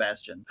 she's such a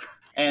Bastion.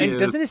 And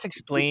doesn't this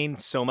explain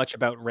so much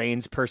about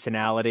Reign's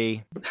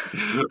personality?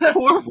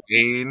 Poor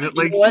Reign.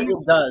 Like, what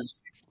it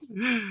does.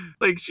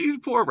 Like, she's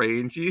poor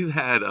Rain. She's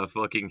had a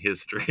fucking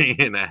history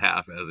and a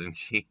half, hasn't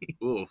she?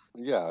 Oof.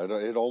 Yeah,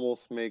 it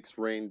almost makes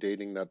Rain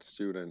dating that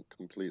student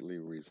completely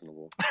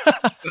reasonable.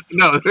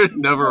 No, there's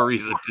never a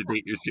reason to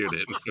date your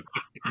student.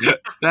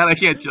 That I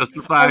can't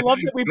justify. I love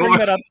that we bring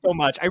that up so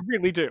much. I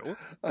really do.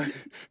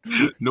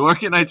 Nor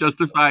can I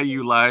justify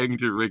you lying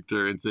to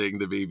Richter and saying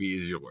the baby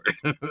is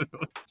yours.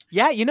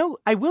 Yeah,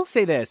 I will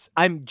say this.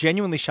 I'm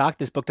genuinely shocked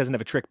this book doesn't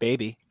have a trick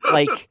baby.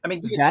 Like, I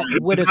mean, that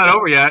would have not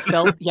over yet.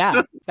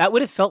 that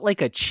would have felt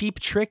like a cheap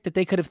trick that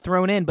they could have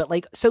thrown in. But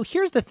like, so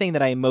here's the thing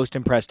that I am most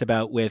impressed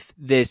about with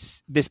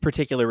this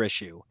particular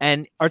issue.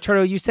 And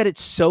Arturo, you said it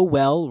so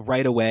well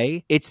right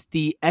away. It's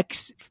the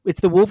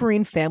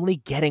Wolverine family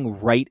getting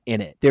right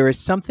in it. There is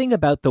something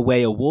about the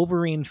way a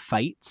Wolverine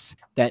fights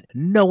that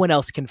no one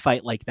else can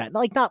fight like that.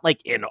 Like, not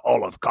like in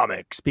all of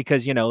comics,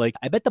 because, like,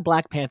 I bet the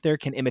Black Panther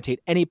can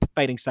imitate any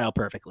fighting style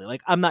perfectly.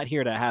 Like, I'm not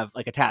here to have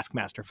like a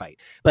Taskmaster fight,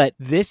 but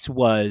this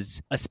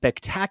was a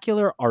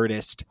spectacular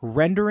artist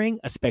rendering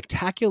a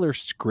spectacular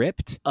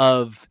script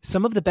of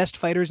some of the best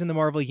fighters in the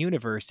Marvel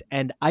universe.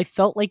 And I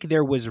felt like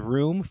there was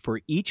room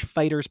for each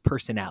fighter's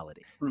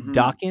personality. Mhm.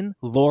 Daken,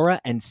 Laura,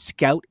 and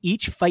Scout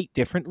each fight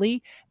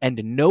differently, and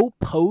no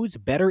pose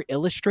better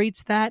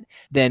illustrates that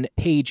than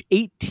page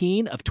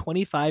 18 of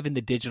 25 in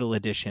the digital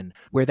edition,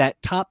 where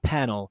that top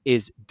panel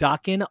is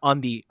Daken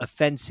on the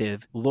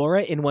offensive,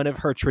 Laura in one of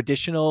her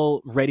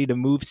traditional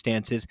ready-to-move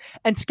stances,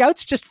 and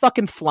Scout's just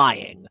fucking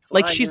flying.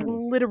 Like, she's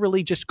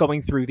literally just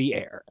going through the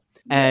air.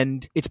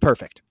 And it's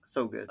perfect.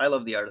 So good. I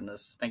love the art in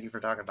this. Thank you for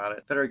talking about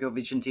it. Federico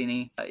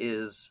Vicentini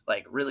is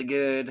like really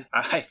good.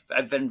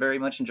 I've been very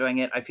much enjoying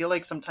it. I feel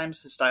like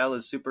sometimes his style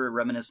is super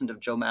reminiscent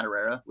of Joe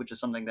Madureira, which is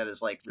something that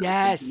is like really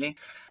good to me.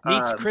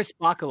 Meets Chris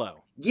Bacalo.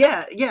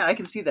 Yeah, I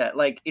can see that.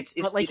 Like it's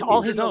like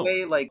all his in a own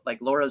way like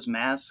Laura's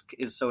mask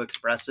is so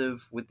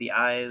expressive with the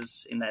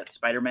eyes in that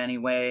Spider-Man-y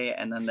way,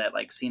 and then that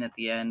like scene at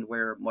the end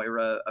where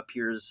Moira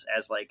appears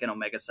as like an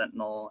Omega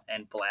Sentinel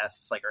and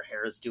blasts like her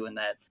hair is doing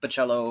that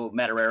Bocello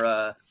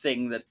Madureira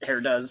thing that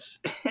hair does.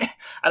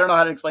 I don't know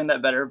how to explain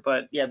that better,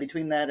 but yeah,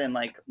 between that and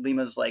like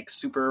Lima's like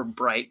super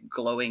bright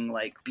glowing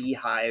like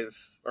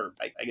beehive, or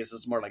I guess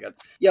it's more like a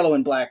yellow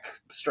and black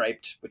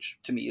striped, which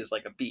to me is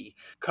like a bee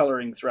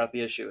coloring throughout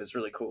the issue is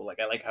really cool. Like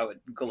I like how it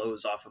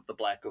glows off of the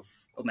black of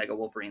Omega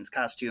Wolverine's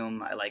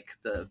costume. I like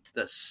the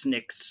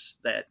snicks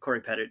that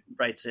Corey Pettit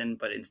writes in,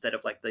 but instead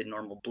of like the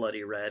normal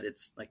bloody red,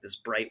 it's like this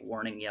bright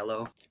warning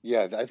yellow.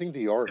 Yeah, I think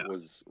the art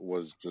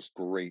was just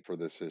great for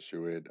this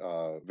issue. It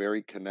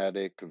very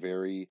kinetic,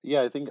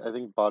 I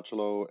think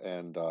Bachelot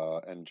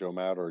and Joe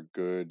Mad are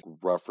good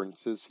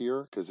references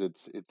here, because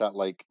it's that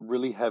like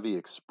really heavy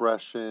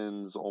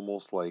expressions,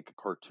 almost like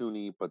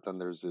cartoony, but then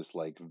there's this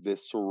like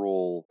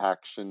visceral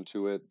action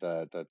to it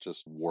that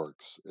just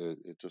works.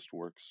 It just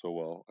works so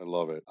well. I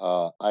love it.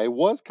 I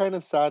was kind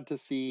of sad to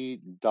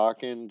see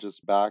Daken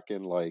just back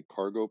in like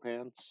cargo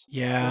pants.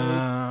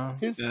 Yeah.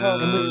 Like, his and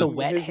costume, with the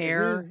wet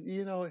hair.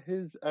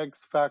 His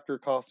X Factor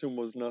costume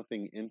was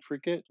nothing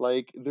intricate.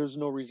 Like, there's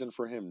no reason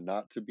for him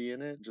not to be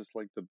in it. Just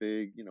like the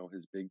big,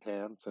 his big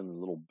pants and the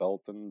little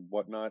belt and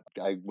whatnot.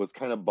 I was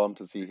kind of bummed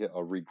to see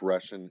a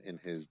regression in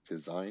his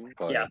design,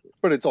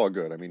 but it's all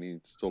good. I mean, he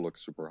still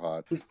looks super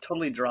hot. He's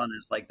totally drawn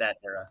as like that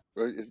era.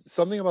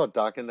 Something about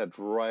Daken that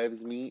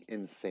drives me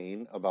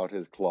insane about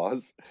his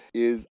claws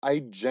is I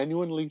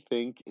genuinely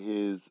think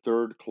his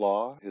third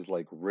claw, his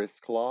like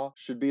wrist claw,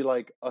 should be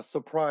like a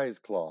surprise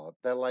claw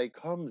that like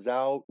comes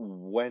out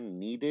when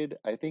needed.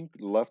 I think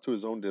left to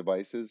his own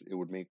devices, it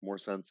would make more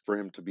sense for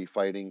him to be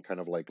fighting kind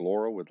of like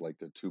Laura with like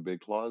the two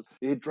big claws.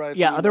 It drives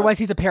me otherwise nuts.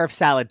 he's a pair of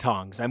salad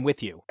tongs. I'm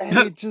with you. And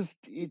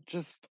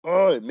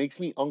it makes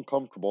me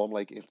uncomfortable. I'm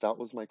like, if that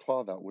was my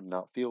claw, that would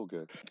not feel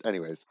good.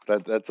 Anyways,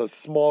 that's a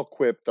small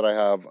quip that I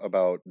have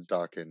about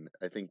Daken.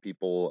 I think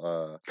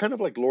people kind of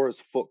like Laura's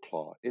foot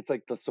claw. It's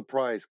like the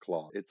surprise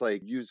claw. It's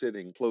like use it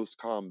in close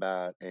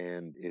combat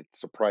and it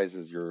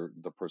surprises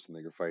the person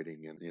that you're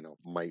fighting and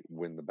might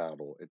win the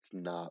battle. It's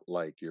not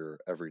like your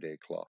everyday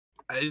claw.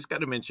 I just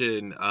got to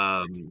mention,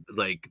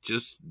 like,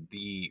 just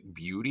the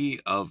beauty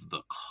of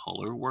the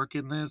color work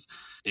in this.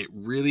 It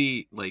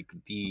really, like,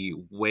 the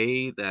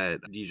way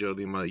that DJ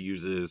Lima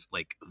uses,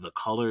 like, the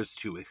colors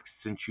to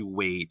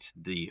accentuate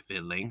the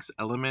phalanx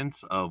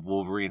elements of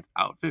Wolverine's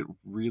outfit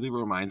really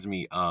reminds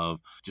me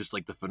of just,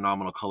 like, the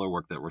phenomenal color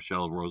work that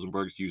Rochelle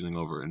Rosenberg's using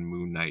over in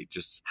Moon Knight.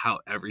 Just how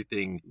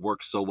everything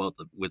works so well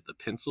with the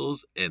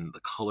pencils, and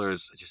the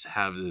colors just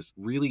have this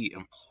really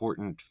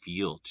important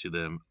feel to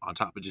them on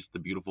top of just the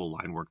beautiful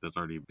line work that's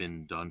already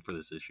been done for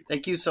this issue.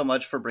 Thank you so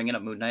much for bringing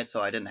up Moon Knight,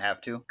 so I didn't have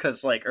to.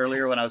 Because like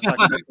earlier when I was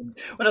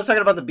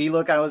talking about the B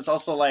look, I was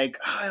also like,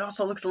 it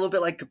also looks a little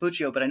bit like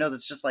Cappuccio, but I know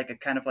that's just like a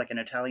kind of like an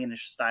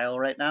Italianish style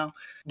right now.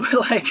 But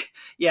like,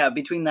 yeah,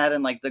 between that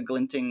and like the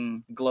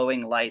glinting,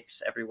 glowing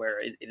lights everywhere,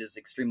 it is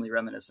extremely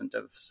reminiscent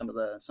of some of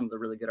the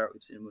really good art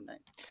we've seen in Moon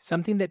Knight.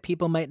 Something that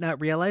people might not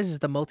realize is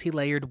the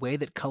multi-layered way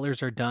that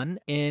colors are done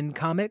in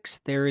comics.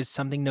 There is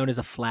something known as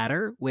a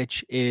flatter,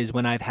 which is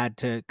when I've had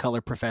to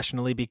color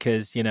professionally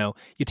because,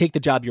 you take the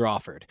job you're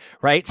offered,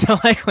 right? So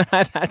like when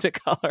I've had to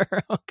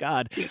color, oh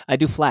God, I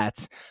do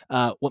flats.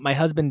 What my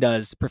husband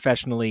does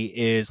professionally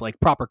is like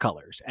proper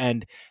colors.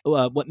 And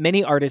what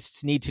many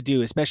artists need to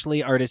do,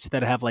 especially artists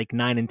that have like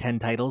 9 and 10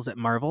 titles at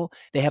Marvel,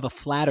 they have a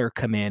flatter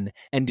come in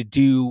and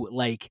do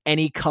like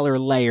any color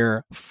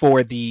layer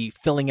for the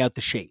filling out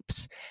the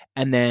shapes.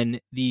 And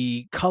then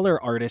the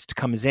color artist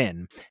comes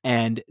in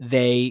and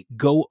they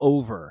go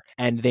over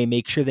and they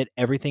make sure that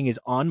everything is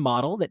on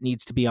model that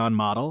needs to be on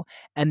model.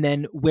 And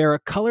then where a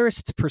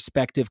colorist's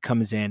perspective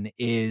comes in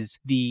is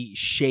the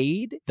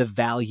shade, the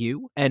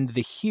value, and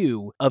the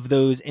hue of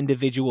those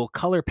individual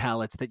color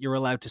palettes that you're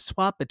allowed to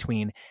swap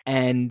between.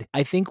 And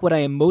I think what I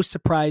am most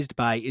surprised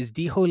by is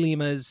Diho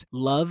Lima's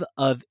love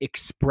of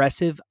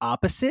expressive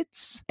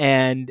opposites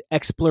and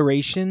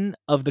exploration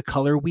of the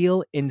color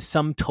wheel in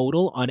sum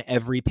total on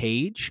every page.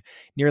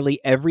 Nearly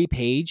every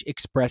page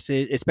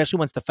expresses, especially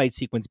once the fight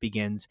sequence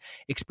begins,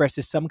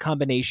 expresses some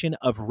combination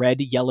of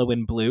red, yellow,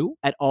 and blue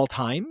at all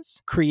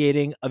times,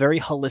 creating a very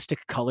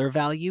holistic color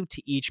value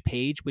to each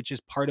page, which is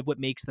part of what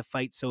makes the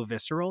fight so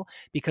visceral,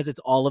 because it's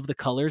all of the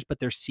colors, but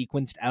they're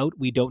sequenced out.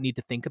 We don't need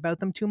to think about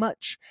them too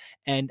much.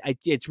 And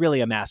it's really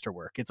a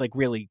masterwork. It's like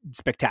really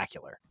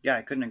spectacular. Yeah,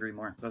 I couldn't agree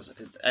more.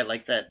 I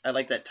like that. I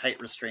like that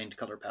tight, restrained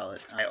color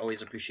palette. I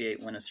always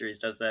appreciate when a series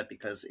does that,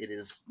 because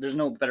there's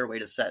no better way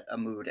to set a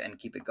mood and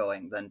keep it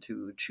going than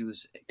to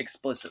choose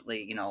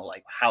explicitly,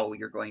 like how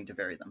you're going to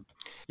vary them.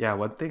 Yeah,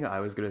 one thing I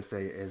was going to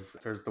say is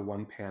there's the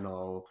one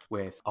panel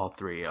with all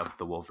 3 of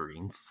the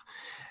Wolverines.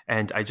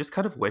 And I just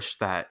kind of wish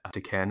that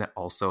Daken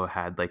also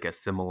had like a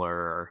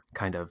similar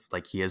kind of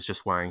like, he is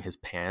just wearing his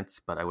pants,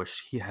 but I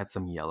wish he had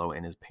some yellow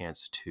in his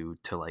pants too,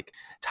 to like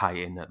tie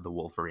in the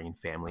Wolverine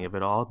family of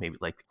it all. Maybe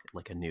like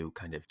a new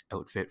kind of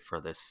outfit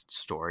for this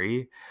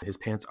story. His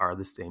pants are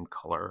the same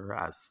color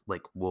as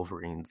like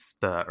Wolverine's,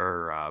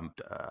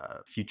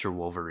 future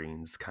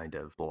Wolverine's kind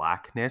of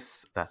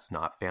blackness that's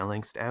not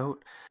phalanxed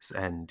out.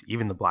 And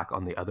even the black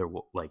on the other,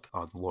 like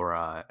on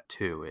Laura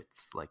too,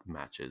 it's like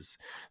matches.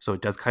 So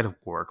it does kind of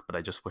work, but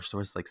I just wish there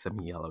was like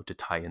some yellow to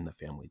tie in the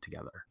family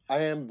together. I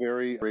am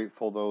very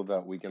grateful, though,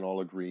 that we can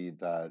all agree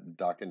that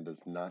Daken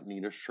does not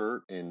need a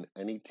shirt in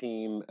any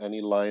team,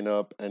 any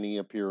lineup, any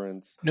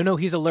appearance. No,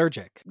 he's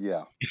allergic.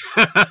 Yeah.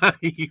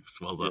 He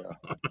swells up.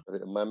 Yeah.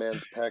 My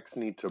man's pecs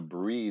need to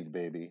breathe,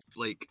 baby.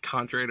 Like,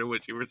 contrary to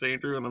what you were saying,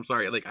 Drew, and I'm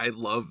sorry, like, I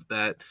love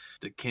that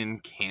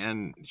Daken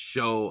can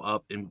show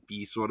up and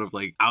be sort of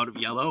like out of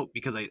yellow,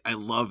 because I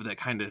love that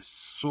kind of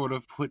sort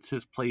of puts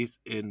his place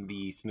in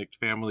the Snikt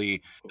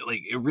family.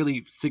 Like, it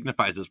really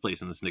signifies his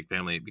place in the Snikt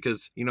family,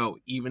 because,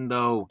 even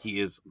though he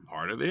is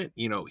part of it,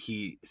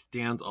 he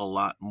stands a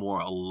lot more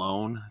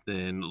alone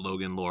than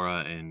Logan,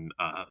 Laura, and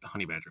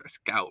Honey Badger.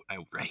 Scout,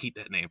 I hate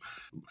that name.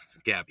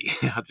 Gabby.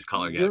 I'll just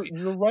call her Gabby.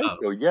 You're right,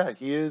 though. Yeah,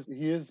 he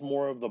is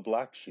more of the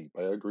black sheep.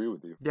 I agree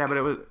with you. Yeah, but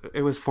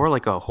it was for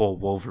like a whole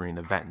Wolverine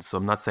event, so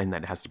I'm not saying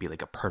that it has to be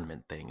like a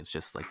permanent thing. It's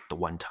just like the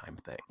one-time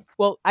thing.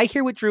 Well, I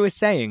hear what Drew is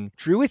saying.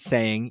 Drew is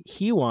saying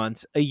he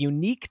wants a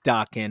unique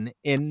Daken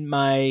in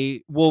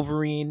my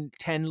Wolverine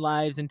 10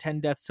 Lives and 10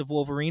 Deaths of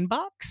Wolverine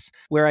box,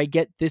 where I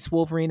get this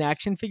Wolverine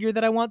action figure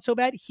that I want so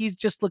bad. He's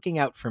just looking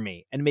out for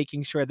me and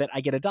making sure that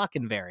I get a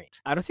Daken variant.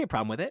 I don't see a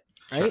problem with it,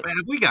 right?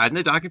 Have we gotten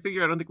a Daken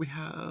figure? I don't think we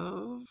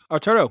have.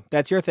 Arturo,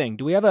 that's your thing.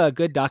 Do we have a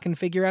good Daken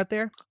figure out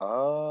there?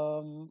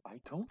 I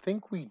don't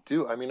think we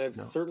do. I mean, I've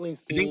certainly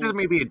seen. I think there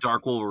may be a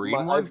Dark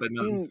Wolverine one, but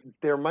no.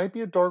 There might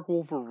be a Dark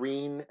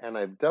Wolverine, and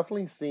I've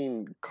definitely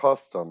seen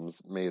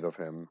customs made of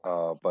him.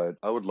 But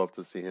I would love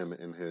to see him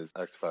in his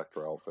X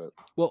Factor outfit.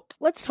 Well,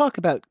 let's talk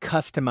about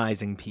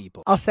customizing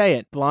people. I'll say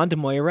it. Blonde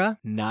Moira,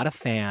 not a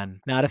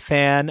fan. Not a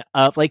fan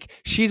of, like,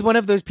 she's one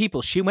of those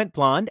people. She went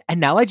blonde, and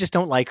now I just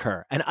don't like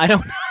her. And I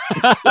don't.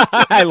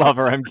 I love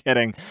her. I'm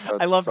kidding.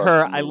 I love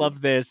her. I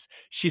love this.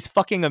 She's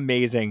fucking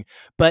amazing.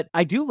 But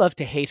I do love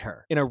to hate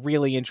her in a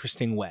really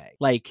interesting way.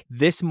 Like,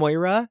 this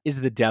Moira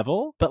is the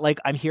devil, but like,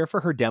 I'm here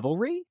for her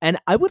devilry. And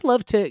I would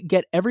love to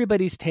get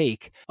everybody's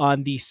take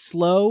on the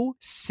slow,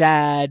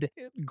 sad,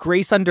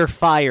 Grace Under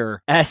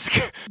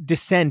Fire-esque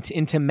descent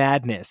into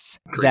madness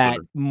that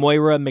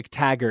Moira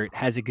McTaggart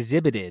has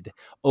exhibited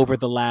over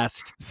the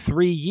last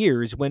 3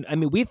 years. When, I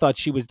mean, we thought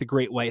she was the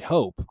Great White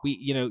Hope.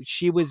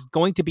 She was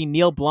going to be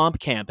Neil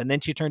Blomkamp, and then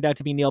she turned out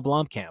to be Neil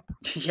Blomkamp.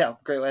 Yeah,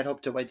 Great White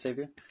Hope to White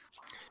Savior.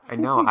 I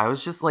know. I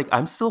was just like,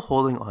 I'm still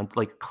holding on,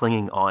 like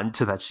clinging on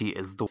to that she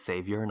is the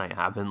savior, and I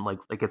haven't like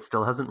it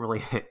still hasn't really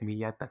hit me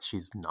yet that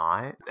she's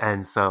not.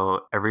 And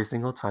so every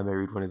single time I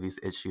read one of these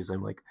issues,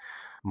 I'm like,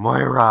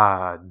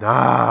 Moira,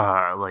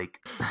 nah,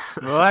 like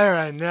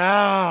Moira,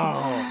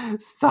 no,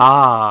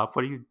 stop!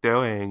 What are you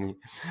doing?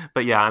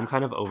 But yeah, I'm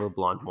kind of over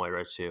blonde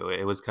Moira too.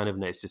 It was kind of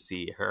nice to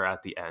see her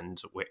at the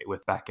end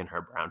with back in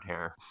her brown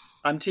hair.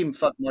 I'm team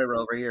fuck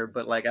Moira over here,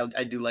 but like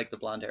I do like the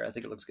blonde hair. I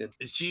think it looks good.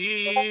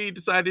 She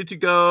decided to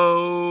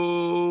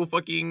go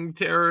fucking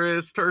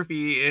terrorist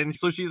turfy, and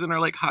so she's in her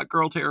like hot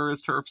girl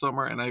terrorist turf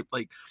summer, and I'm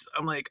like,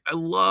 I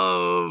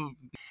love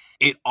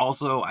it.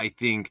 Also, I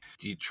think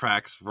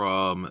detracts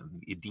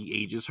from, it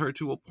de-ages her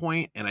to a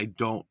point, and I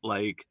don't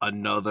like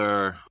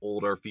another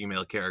older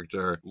female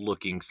character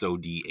looking so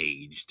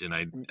de-aged. And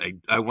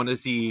I want to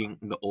see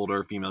the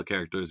older female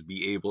characters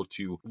be able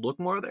to look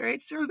more of their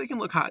age. Sure, they can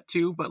look hot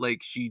too, but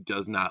like she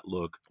does not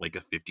look like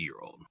a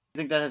 50-year-old. You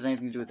think that has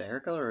anything to do with the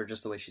hair color or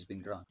just the way she's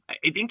being drawn?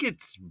 I think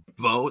it's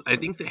both. I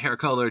think the hair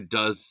color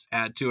does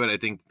add to it. I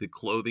think the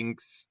clothing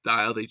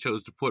style they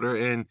chose to put her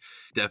in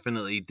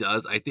definitely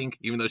does. I think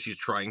even though she's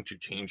trying to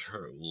change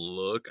her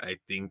look, I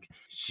think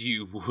she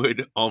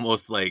would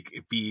almost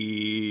like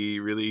be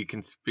really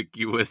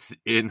conspicuous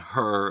in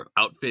her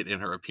outfit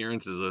and her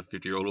appearance as a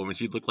 50-year-old woman.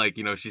 She'd look like,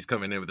 she's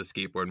coming in with a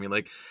skateboard and be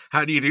like,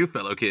 how do you do,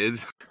 fellow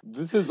kids?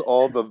 This is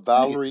all the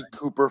Valerie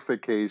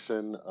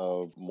Cooperification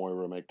of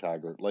Moira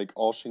McTaggart. Like,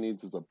 all she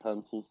needs is a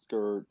pencil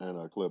skirt and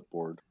a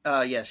clipboard.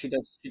 Yeah, she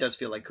does. She does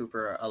feel like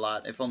Cooper a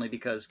lot, if only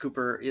because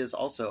Cooper is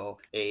also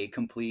a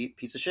complete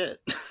piece of shit.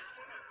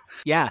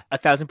 Yeah,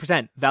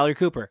 1,000%. Valerie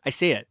Cooper. I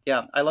see it.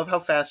 Yeah, I love how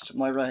fast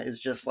Moira is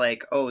just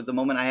like, oh, the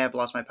moment I have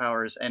lost my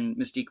powers, and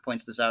Mystique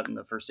points this out in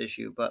the first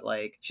issue, but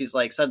like, she's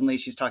like, suddenly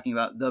she's talking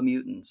about the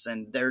mutants,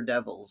 and they're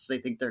devils, they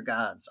think they're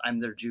gods,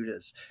 I'm their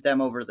Judas, them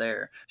over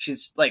there.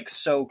 She's like,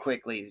 so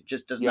quickly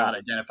just does not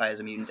identify as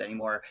a mutant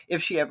anymore.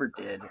 If she ever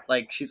did,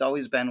 like, she's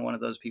always been one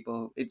of those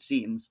people, it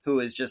seems, who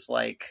is just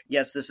like,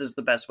 yes, this is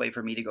the best way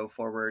for me to go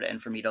forward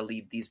and for me to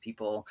lead these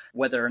people,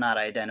 whether or not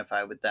I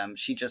identify with them.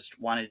 She just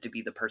wanted to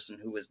be the person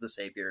who was the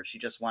savior. She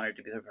just wanted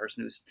to be the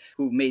person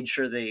who made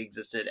sure they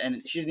existed,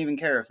 and she didn't even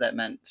care if that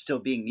meant still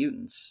being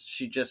mutants.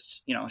 She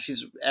just,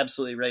 she's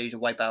absolutely ready to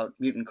wipe out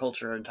mutant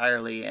culture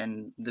entirely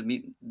and the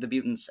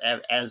mutants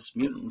as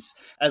mutants,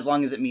 as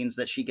long as it means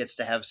that she gets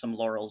to have some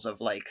laurels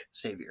of like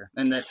savior.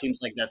 And that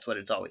seems like that's what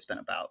it's always been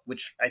about,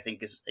 which I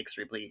think is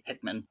extremely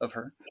Hickman of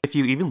her. If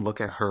you even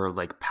look at her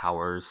like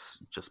powers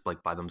just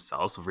like by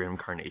themselves of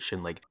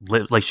reincarnation, like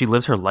she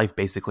lives her life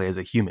basically as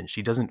a human.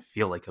 She doesn't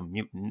feel like a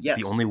mutant.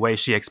 Yes. The only way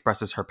she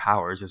expresses her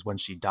powers is when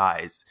she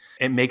dies.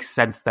 It makes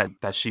sense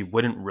that she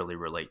wouldn't really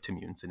relate to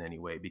mutants in any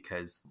way,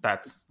 because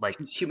that's like,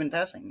 it's human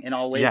passing in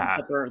all ways,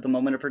 except for the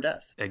moment of her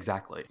death.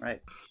 Exactly.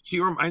 Right.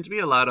 She reminds me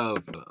a lot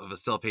of a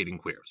self-hating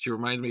queer. She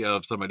reminds me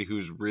of somebody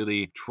who's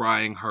really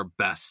trying her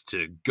best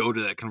to go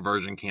to that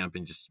conversion camp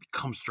and just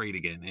come straight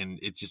again. And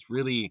it's just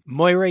really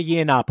Moira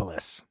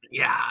Yiannopoulos.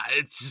 Yeah,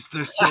 it's just,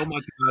 there's so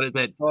much about it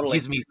that Totally.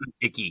 gives me some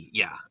icky.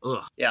 Yeah.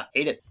 Ugh. Yeah,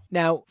 hate it.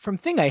 Now, from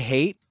thing I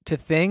hate to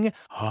thing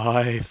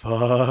I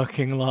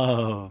fucking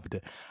loved.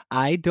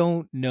 I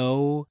don't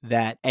know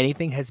that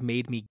anything has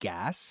made me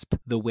gasp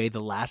the way the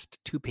last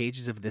 2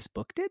 pages of this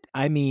book did.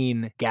 I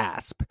mean,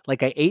 gasp.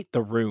 Like I ate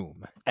the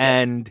room.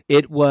 Yes. And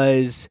it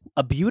was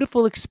a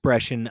beautiful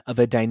expression of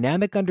a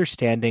dynamic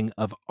understanding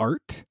of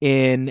art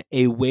in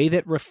a way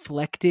that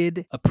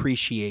reflected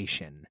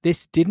appreciation.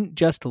 This didn't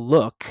just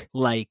look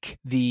like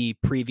the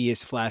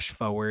previous Flash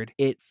Forward.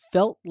 It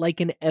felt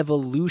like an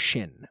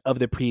evolution of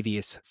the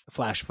previous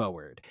Flash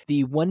Forward.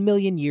 The 1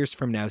 million years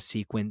from now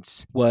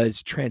sequence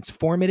was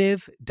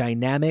transformative,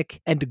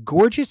 dynamic, and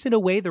gorgeous in a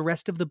way the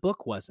rest of the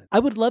book wasn't. I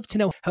would love to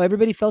know how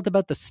everybody felt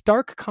about the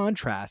stark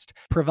contrast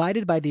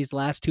provided by these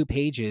last 2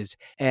 pages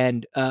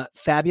and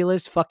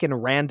fabulous fucking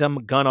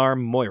random gun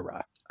arm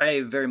Moira.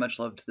 I very much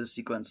loved this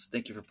sequence.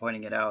 Thank you for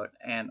pointing it out.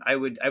 And I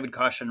would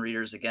caution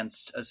readers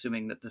against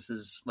assuming that this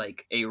is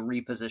like a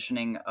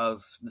repositioning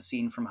of the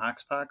scene from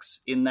Hoxpox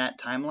in that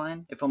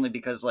timeline, if only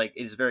because like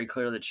it's very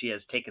clear that she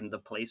has taken the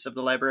place of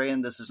the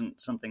librarian. This isn't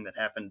something that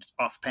happened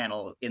off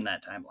panel in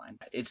that timeline.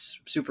 It's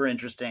super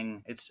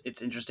interesting.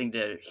 It's interesting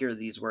to hear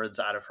these words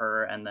out of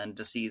her, and then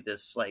to see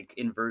this like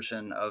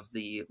inversion of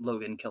the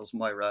Logan kills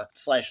Moira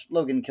 /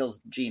 Logan kills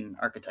Jean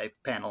archetype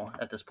panel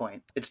at this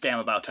point. It's damn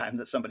about time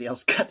that somebody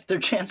else got their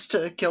chance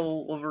to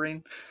kill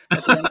Wolverine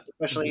at the end,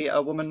 especially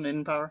a woman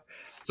in power.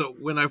 So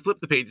when I flip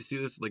the page to see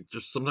this, like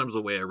just sometimes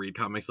the way I read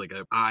comics, like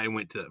I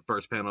went to that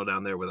first panel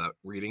down there without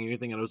reading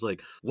anything, and I was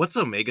like, what's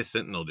Omega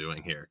Sentinel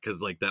doing here?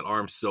 Because like that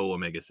arm's so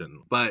Omega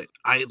Sentinel. But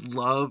I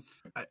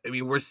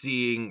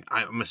mean,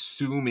 I'm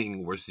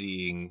assuming we're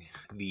seeing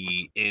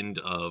the end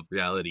of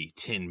reality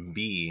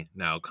 10B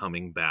now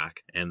coming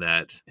back, and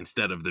that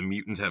instead of the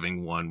mutants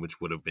having won, which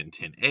would have been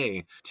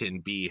 10A,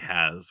 10B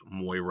has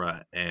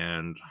Moira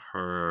and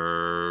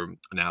her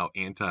now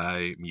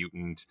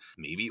anti-mutant,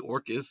 maybe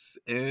Orcus,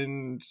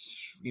 and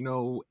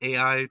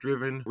AI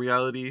driven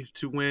reality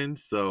to win.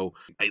 So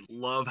I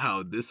love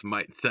how this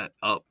might set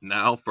up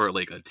now for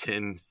like a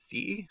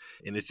 10C,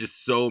 and it's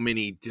just so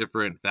many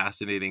different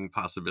fascinating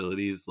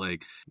possibilities.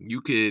 Like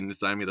you can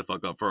sign me the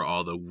fuck up for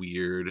all the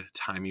weird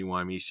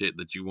timey-wimey shit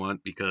that you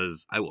want,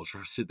 because I will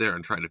sit there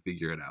and try to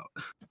figure it out.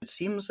 It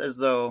seems as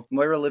though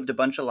Moira lived a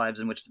bunch of lives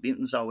in which the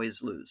mutants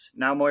always lose.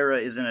 Now Moira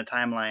is in a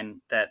timeline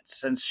that,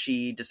 since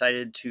she decided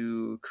decided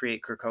to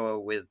create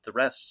Krakoa with the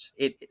rest,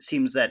 it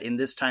seems that in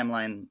this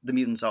timeline, the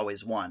mutants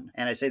always won.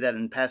 And I say that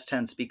in past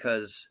tense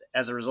because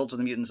as a result of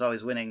the mutants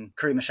always winning,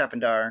 Karima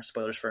Shapandar,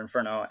 spoilers for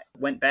Inferno,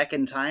 went back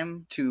in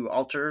time to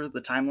alter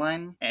the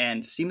timeline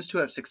and seems to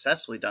have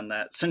successfully done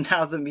that. So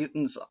now the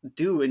mutants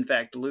do in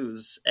fact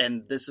lose,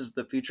 and this is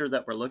the future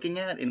that we're looking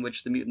at, in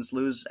which the mutants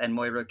lose and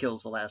Moira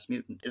kills the last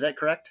mutant. Is that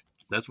correct?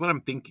 That's what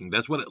I'm thinking.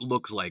 That's what it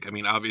looks like. I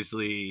mean,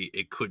 obviously,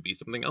 it could be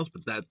something else,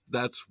 but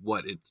that's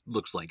what it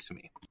looks like to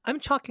me. I'm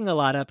chalking a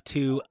lot up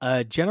to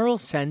a general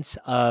sense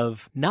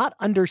of not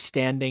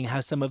understanding how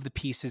some of the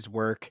pieces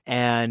work.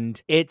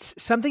 And it's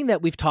something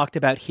that we've talked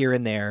about here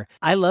and there.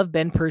 I love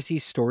Ben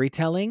Percy's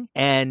storytelling,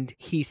 and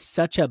he's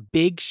such a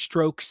big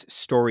strokes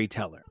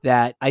storyteller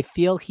that I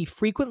feel he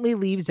frequently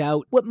leaves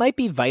out what might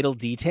be vital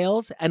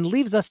details and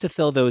leaves us to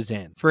fill those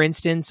in. For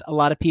instance, a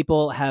lot of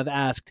people have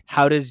asked,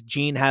 how does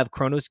Jean have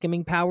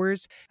chronoskimming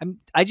powers?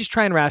 I just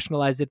try and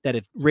rationalize it that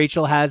if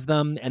Rachel has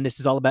them and this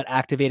is all about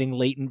activating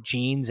latent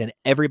genes and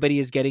everybody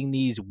is getting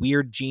these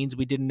weird genes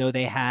we didn't know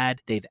they had,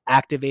 they've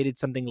activated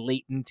something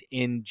latent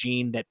in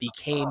Jean that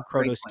became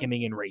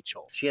chronoskimming in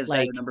Rachel. She has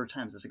died a number of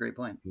times. That's a great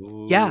point.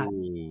 Yeah.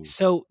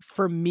 So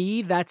for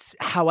me, that's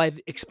how I've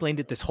explained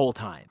it this whole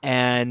time.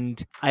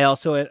 And I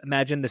also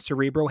imagine the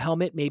Cerebro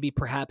helmet, maybe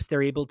perhaps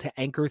they're able to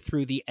anchor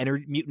through the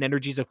mutant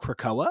energies of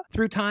Krakoa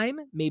through time.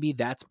 Maybe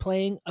that's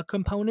playing a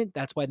component.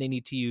 That's why they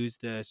need to use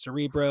the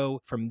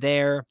Cerebro from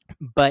there.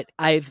 But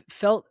I've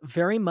felt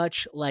very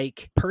much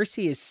like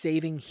Percy is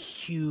saving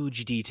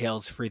huge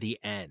details for the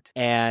end.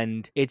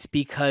 And it's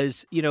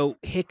because,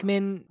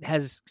 Hickman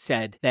has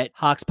said that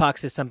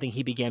Hoxpox is something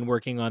he began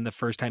working on the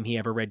first time he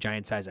ever read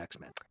Giant Size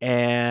X-Men.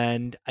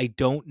 And I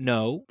don't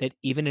know that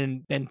even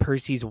in Ben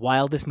Percy's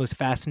wildest, most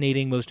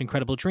fascinating, most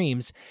incredible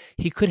dreams,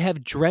 he could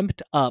have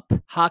dreamt up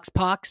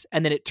Hoxpox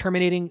and then it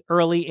terminating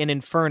early in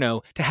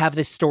Inferno to have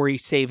this story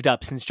saved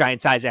up since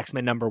Giant Size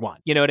X-Men #1.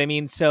 You know what I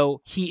mean?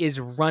 So he is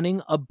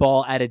running a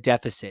ball at a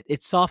deficit.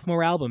 It's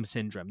sophomore album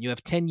syndrome. You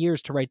have 10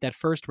 years to write that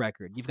first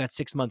record. You've got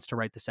 6 months to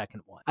write the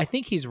second one. I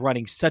think he's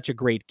running such a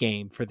great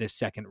game for this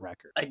second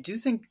record. I do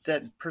think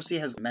that Percy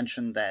has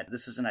mentioned that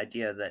this is an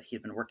idea that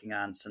he'd been working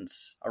on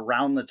since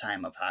around the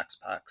time of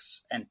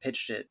Hoxpox and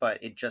pitched it,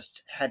 but it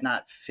just had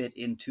not fit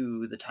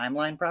into the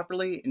timeline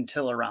properly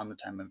until around the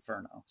time of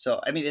Inferno.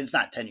 So, I mean, it's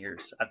not 10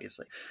 years,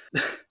 obviously.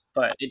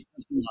 But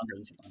it's longer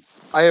than 6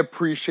 months. I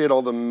appreciate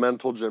all the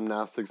mental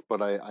gymnastics,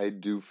 but I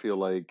do feel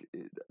like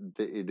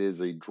it is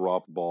a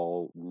drop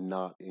ball,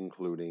 not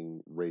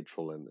including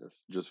Rachel in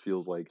this. Just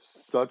feels like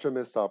such a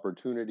missed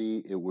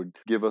opportunity. It would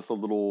give us a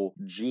little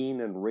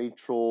Jean and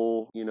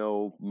Rachel,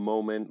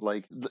 moment,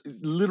 like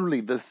literally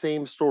the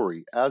same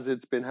story as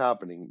it's been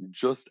happening.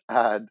 Just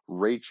add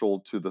Rachel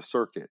to the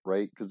circuit,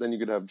 right? Because then you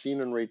could have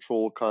Jean and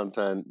Rachel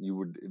content.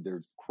 Their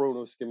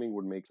chrono skimming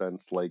would make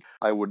sense. Like,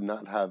 I would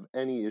not have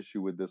any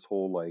issue with this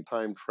whole like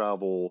time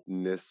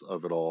travel-ness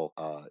of it all.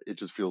 It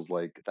just feels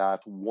like that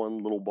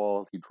one little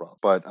ball he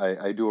dropped. But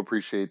I do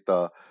appreciate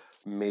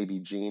maybe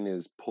Jean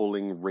is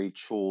pulling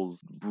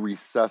Rachel's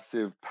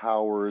recessive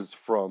powers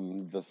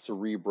from the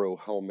Cerebro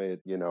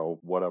helmet,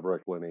 whatever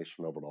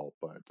explanation of it all,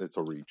 but it's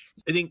a reach.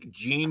 I think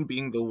Jean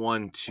being the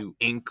one to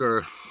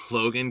anchor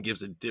Logan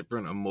gives a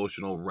different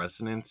emotional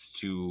resonance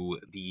to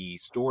the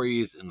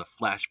stories and the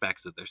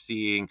flashbacks that they're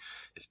seeing,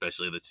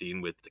 especially the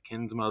scene with the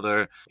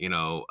Kinsmother,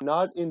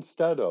 Not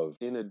instead of,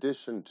 in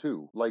addition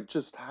to, like,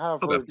 just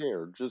have her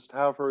there. Just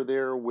have her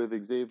there with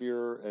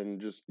Xavier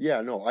and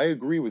I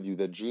agree with you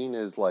that Jean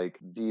is like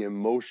the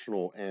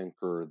emotional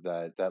anchor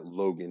that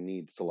Logan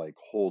needs to like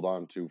hold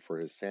on to for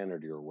his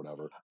sanity or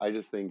whatever. I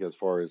just think as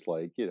far as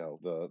like,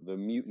 the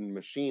mutant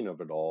machine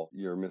of it all,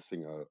 you're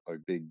missing a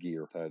big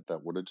gear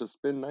that would have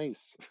just been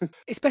nice.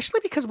 Especially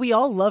because we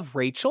all love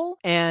Rachel,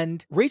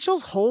 and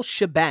Rachel's whole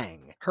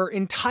shebang, her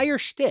entire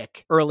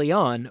shtick early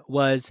on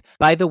was,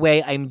 by the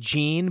way, I'm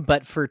Jean,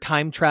 but for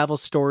time travel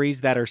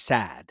stories that are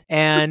sad.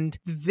 And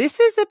this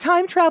is a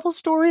time travel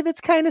story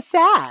that's kind of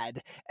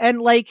sad.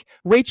 And like,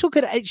 Rachel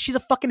she's a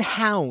fucking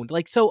hound.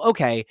 Like, so,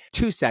 okay,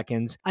 2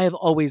 seconds. I have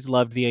always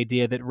loved the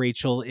idea that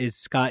Rachel is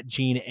Scott,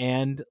 Jean,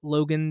 and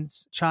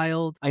Logan's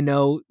child. I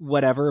know,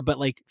 whatever, but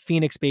like,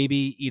 Phoenix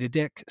baby, eat a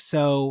dick.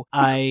 So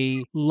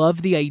I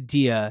love the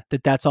idea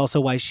that that's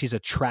also why she's a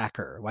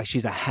tracker, why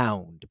she's a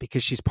hound,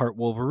 because she's part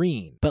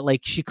Wolverine. But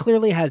like, she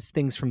clearly has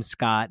things from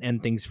Scott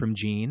and things from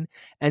Jean.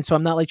 And so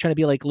I'm not like trying to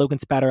be like Logan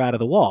spat her out of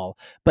the wall,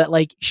 but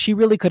like, she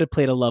really could have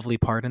played a lovely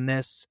part in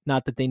this.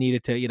 Not that they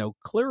needed to,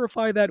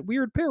 clarify that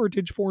weird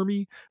parentage for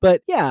me.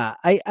 But yeah,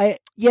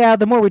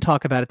 the more we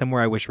talk about it, the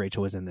more I wish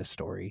Rachel was in this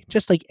story.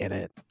 Just like in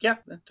it. Yeah,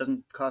 it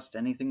doesn't cost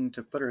anything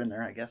to put her in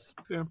there, I guess.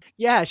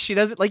 Yeah, she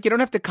doesn't, like, you don't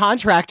have to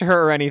contract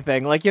her or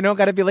anything. Like, you don't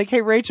got to be like,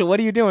 hey, Rachel, what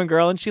are you doing,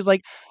 girl? And she's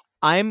like,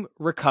 I'm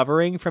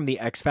recovering from the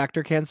X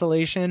Factor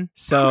cancellation,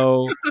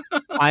 so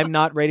I'm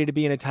not ready to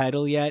be in a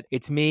title yet.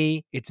 It's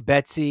me, it's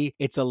Betsy,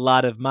 it's a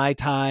lot of my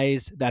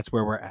ties. That's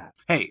where we're at.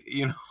 Hey,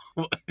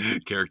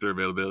 character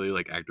availability,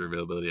 like actor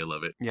availability. I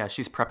love it. Yeah,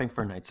 she's prepping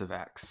for Knights of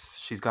X.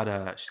 She's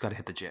gotta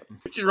hit the gym.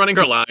 She's running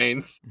her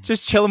lines.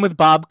 Just chilling with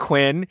Bob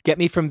Quinn. Get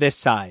me from this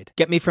side.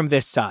 Get me from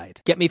this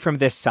side. Get me from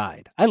this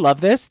side. I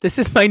love this. This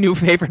is my new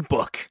favorite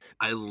book.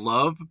 I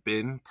love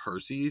Ben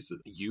Percy's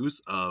use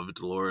of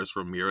Dolores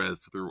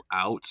Ramirez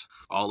throughout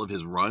all of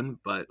his run,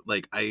 but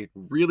like I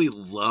really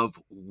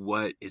love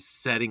what is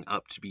setting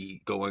up to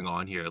be going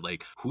on here.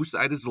 Like, whose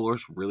side is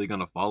Dolores really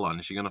gonna fall on?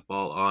 Is she gonna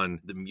fall on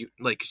the mutant?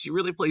 Like, she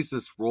really plays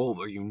this role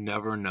where you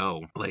never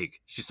know.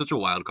 Like, she's such a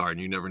wild card,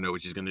 and you never know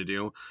what she's gonna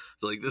do.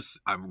 So like this,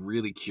 I'm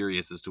really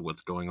curious as to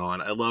what's going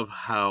on. I love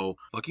how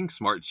fucking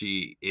smart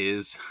she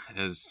is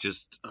as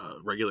just a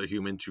regular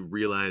human to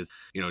realize,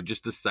 you know,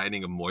 just the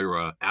sighting of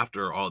Moira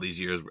after all these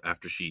years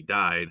after she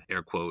died,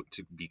 air quote,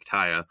 to be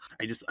Taya.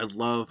 I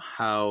love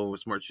how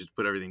smart she's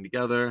put everything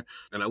together,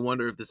 and I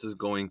wonder if this is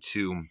going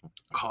to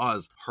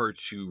cause her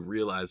to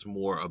realize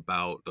more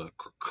about the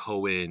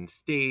Krakoan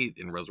state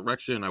and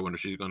resurrection. I wonder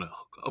if she's going to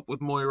hook up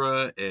with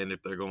Moira, and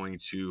if they're going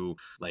to,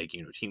 like,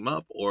 you know, team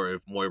up, or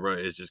if Moira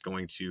is just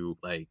going to,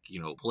 like, you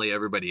know, play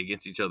everybody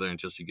against each other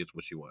until she gets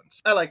what she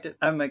wants. I liked it.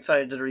 I'm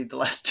excited to read the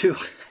last two.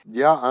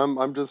 Yeah,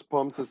 I'm just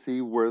pumped to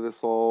see where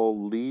this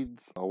all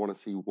leads. I want to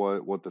see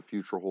what the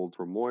future holds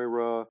for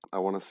Moira. I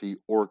want to see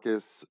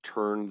Orcus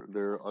turn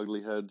their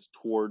ugly heads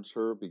towards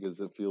her, because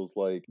it feels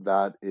like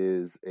that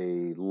is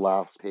a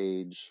last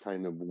page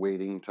kind of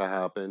waiting to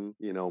happen.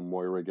 You know,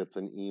 Moira gets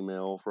an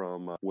email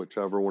from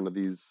whichever one of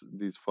these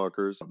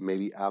fuckers.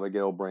 Maybe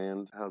Abigail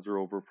Brand has her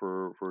over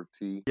for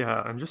tea.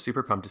 Yeah, I'm just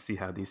super pumped to see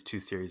how these two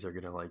series are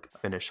gonna like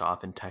finish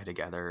off and tie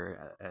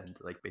together, and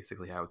like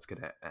basically how it's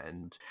gonna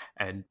end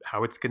and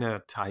how it's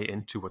gonna tie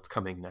into what's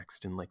coming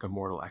next in like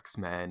Immortal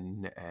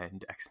X-Men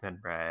and X-Men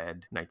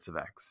Red, Knights of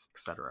X,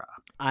 etc.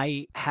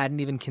 I hadn't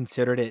even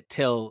considered it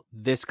till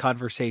this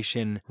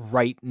conversation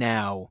right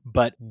now,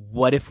 but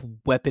what if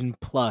Weapon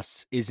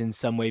Plus is in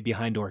some way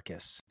behind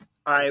Orcus?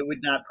 I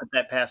would not put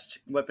that past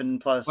Weapon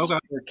Plus or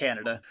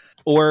Canada.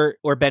 Or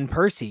Ben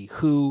Percy,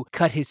 who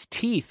cut his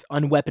teeth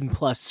on Weapon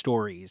Plus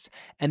stories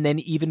and then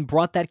even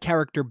brought that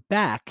character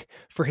back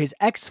for his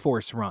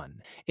X-Force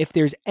run. If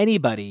there's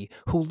anybody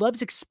who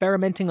loves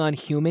experimenting on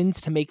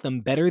humans to make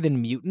them better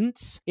than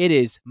mutants, it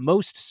is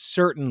most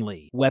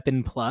certainly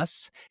Weapon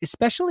Plus,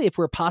 especially if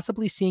we're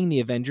possibly seeing the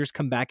Avengers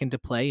come back into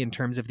play in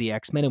terms of the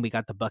X-Men, and we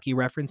got the Bucky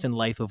reference in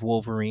Life of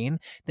Wolverine,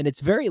 then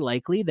it's very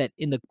likely that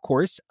in the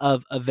course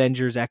of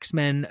Avengers X-Men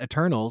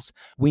Eternals,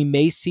 we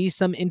may see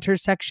some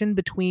intersection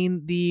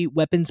between the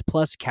Weapons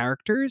Plus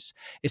characters,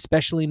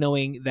 especially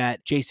knowing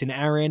that Jason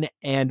Aaron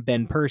and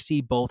Ben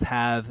Percy both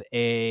have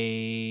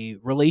a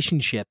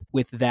relationship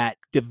with that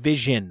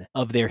division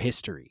of their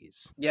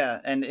histories.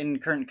 Yeah, and in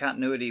current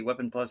continuity,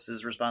 Weapon Plus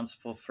is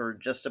responsible for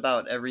just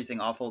about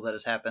everything awful that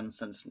has happened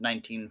since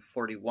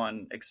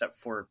 1941, except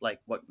for like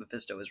what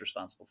Mephisto is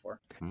responsible for.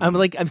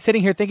 I'm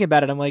sitting here thinking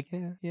about it. I'm like,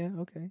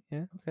 okay.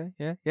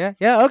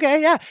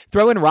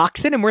 Throw in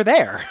Roxanne and we're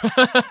there.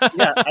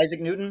 Yeah, Isaac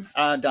Newton,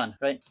 done,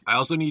 right? I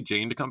also need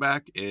Jane to come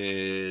back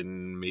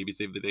and maybe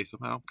save the day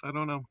somehow. I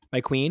don't know.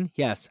 My Queen?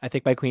 Yes. I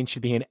think My Queen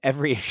should be in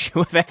every issue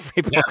of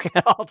every book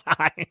at all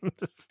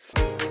times.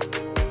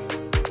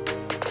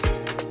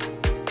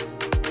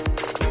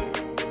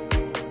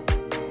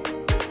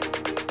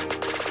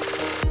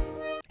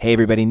 Hey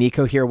everybody,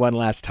 Nico here one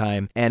last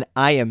time, and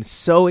I am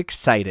so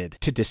excited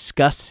to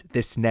discuss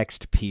this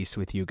next piece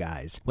with you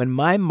guys. When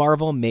my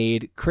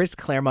Marvel-made Chris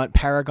Claremont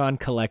Paragon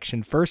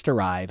collection first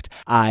arrived,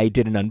 I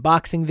did an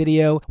unboxing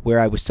video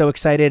where I was so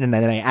excited, and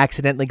then I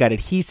accidentally got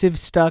adhesive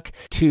stuck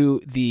to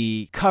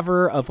the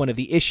cover of one of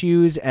the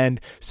issues,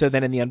 and so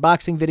then in the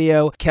unboxing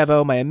video,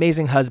 Kevo, my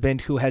amazing husband,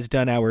 who has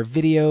done our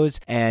videos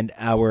and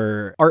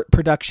our art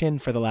production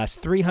for the last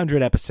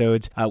 300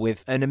 episodes,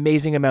 with an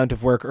amazing amount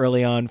of work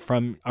early on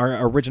from our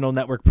original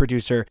network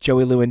producer,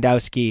 Joey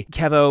Lewandowski.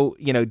 Kevo,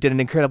 did an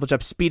incredible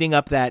job speeding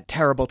up that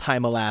terrible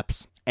time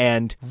elapse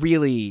and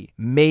really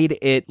made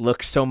it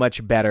look so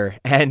much better.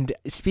 And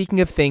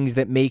speaking of things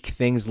that make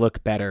things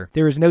look better,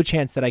 there is no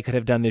chance that I could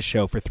have done this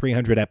show for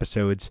 300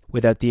 episodes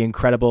without the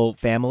incredible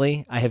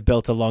family I have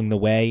built along the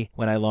way.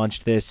 When I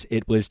launched this,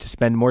 it was to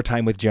spend more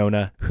time with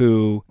Jonah,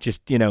 who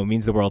just,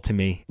 means the world to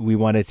me. We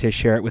wanted to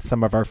share it with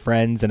some of our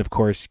friends, and of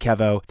course,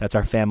 Kevo, that's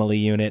our family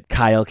unit.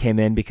 Kyle came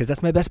in because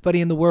that's my best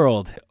buddy in the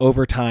world.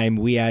 Over time,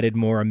 we added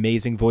more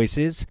amazing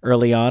voices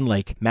early on,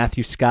 like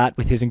Matthew Scott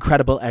with his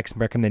incredible X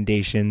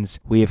recommendations.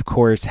 We, of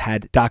course,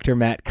 had Dr.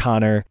 Matt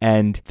Connor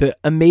and the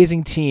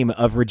amazing team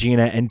of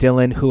Regina and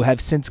Dylan, who have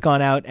since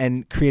gone out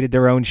and created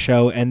their own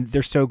show, and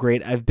they're so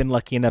great. I've been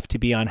lucky enough to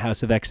be on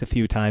House of X a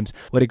few times.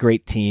 What a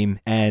great team.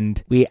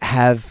 And we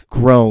have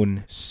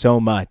grown so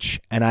much,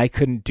 and I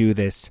couldn't do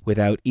this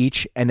without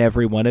each and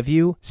every one of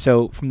you.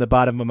 So from the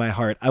bottom of my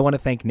heart, I want to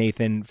thank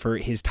Nathan for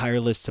his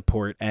tireless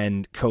support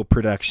and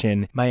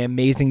co-production. My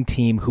amazing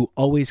team who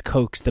always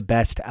coax the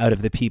best out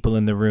of the people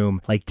in the room,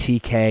 like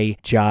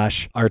TK,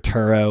 Josh,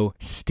 Arturo,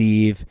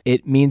 Steve.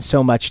 It means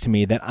so much to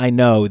me that I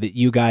know that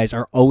you guys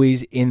are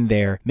always in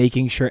there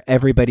making sure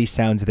everybody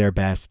sounds their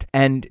best.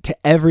 And to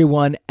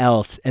everyone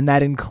else, and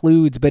that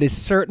includes, but is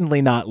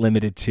certainly not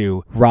limited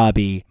to,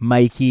 Robbie,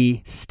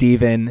 Mikey,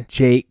 Steven,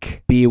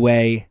 Jake,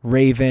 B-Way,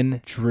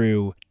 Raven,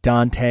 Drew,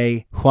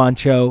 Dante,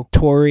 Juancho,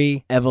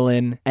 Tori,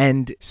 Evelyn,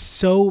 and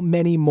so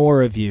many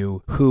more of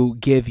you who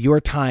give your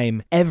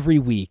time every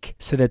week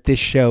so that this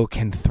show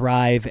can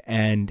thrive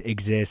and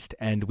exist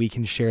and we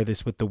can share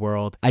this with the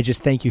world. I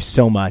just thank you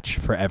so much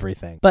for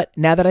everything. But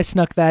now that I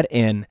snuck that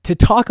in, to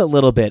talk a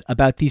little bit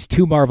about these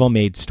two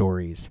Marvel-made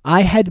stories,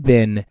 I had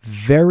been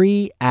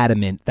very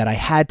adamant that I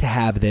had to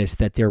have this,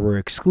 that there were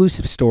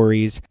exclusive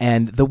stories,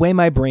 and the way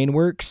my brain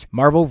works,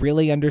 Marvel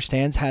really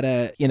understands how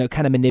to,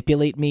 kind of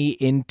manipulate me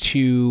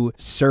into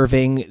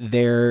serving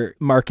their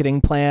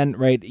marketing plan,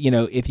 right?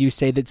 If you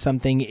say that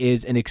something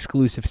is an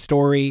exclusive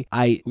story,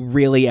 I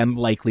really am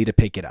likely to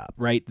pick it up,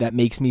 right? That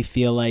makes me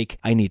feel like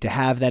I need to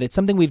have that. It's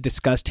something we've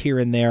discussed here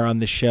and there on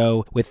the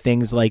show with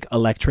things like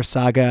Elektra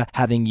Saga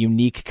having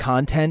unique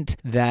content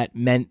that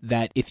meant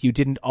that if you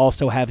didn't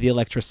also have the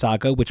Elektra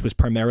Saga, which was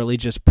primarily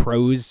just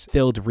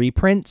prose-filled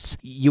reprints,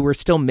 you were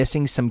still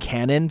missing some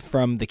canon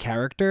from the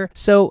character.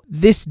 So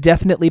this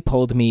definitely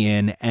pulled me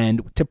in,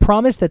 and to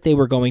promise that they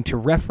were going to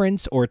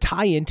reference or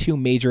tie into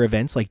major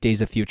events like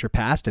Days of Future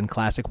Past and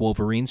classic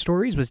Wolverine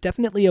stories was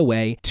definitely a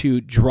way to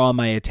draw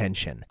my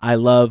attention. I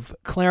love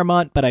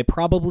Claremont, but I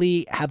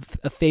probably have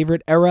a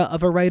favorite era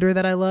of a writer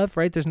that I love,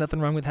 right? There's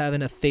nothing wrong with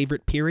having a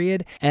favorite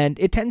period, and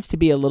it tends to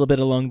be a little bit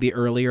along the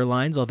earlier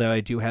lines, although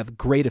I do have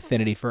great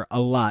affinity for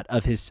a lot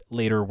of his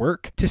later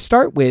work. To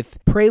start with,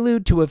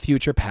 Prelude to a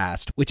Future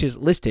Past, which is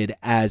listed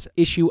as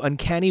issue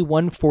Uncanny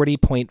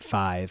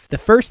 140.5. The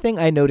first thing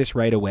I noticed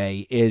right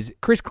away is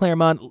Chris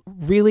Claremont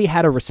really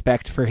had a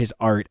respect for his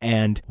art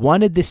and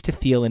wanted this to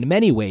feel in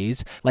many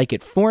ways like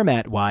it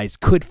format-wise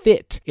could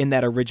fit in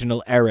that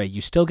original era. You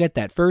still get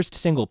that first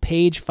single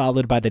page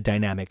followed by the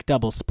dynamic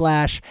double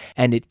splash,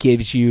 and it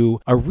gives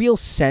you a real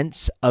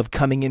sense of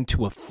coming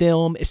into a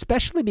film,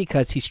 especially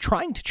because he's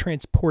trying to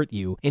transport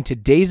you into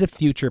Days of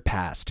Future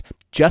Past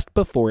just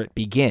before it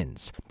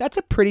begins. That's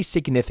a pretty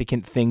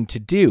significant thing to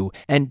do,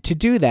 and to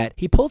do that,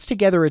 he pulls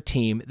together a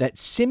team that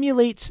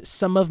simulates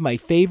some of my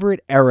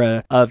favorite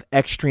era of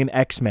Extreme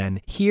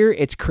X-Men. Here,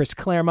 it's Chris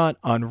Claremont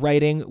on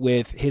writing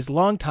with his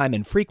longtime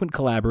and frequent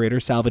collaborator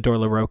Salvador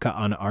Larroca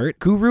on art,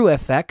 Guru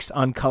FX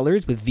on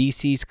colors with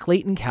VC's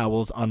Clayton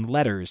Cowles on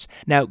letters.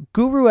 Now,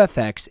 Guru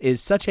FX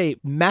is such a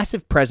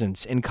massive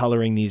presence in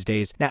coloring these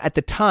days. Now, at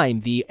the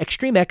time, the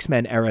Extreme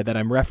X-Men era that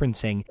I'm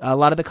referencing, a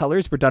lot of the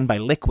colors were done by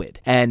Liquid,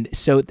 and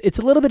so it's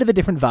a little bit of a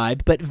different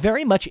vibe, but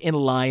very much in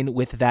line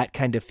with that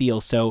kind of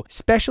feel. So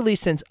especially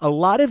since a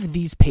lot of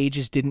these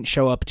pages didn't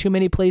show up too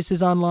many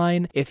places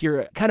online, if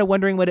you're kind of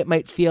wondering what it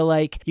might feel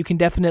like, you can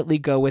definitely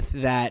go with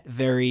that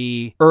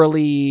very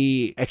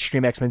early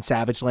Extreme X-Men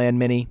Savage Land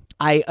mini.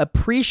 I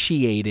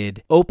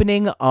appreciated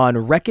opening on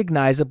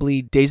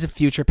recognizably Days of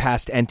Future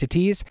Past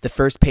entities. The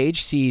first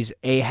page sees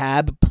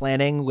Ahab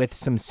planning with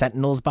some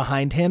sentinels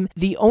behind him.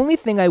 The only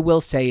thing I will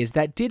say is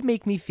that did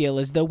make me feel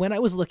as though when I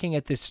was looking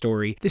at this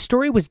story, the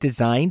story was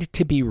designed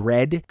to be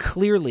read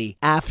clearly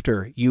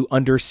after you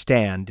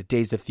understand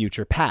Days of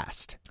Future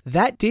Past.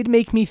 That did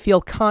make me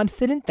feel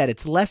confident that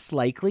it's less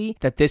likely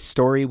that this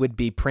story would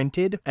be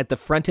printed at the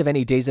front of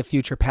any Days of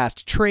Future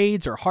Past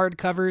trades or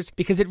hardcovers,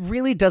 because it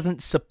really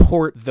doesn't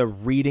support the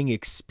reading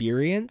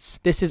experience.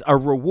 This is a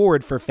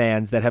reward for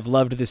fans that have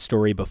loved this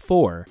story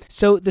before.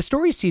 So the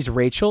story sees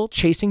Rachel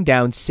chasing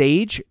down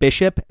Sage,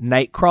 Bishop,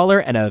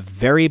 Nightcrawler, and a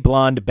very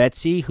blonde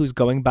Betsy who's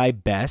going by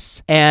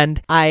Bess.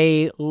 And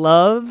I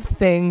love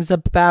things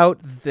about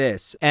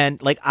this. And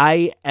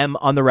I am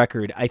on the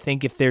record. I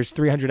think if there's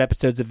 300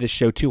 episodes of this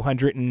show,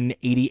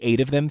 288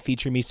 of them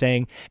feature me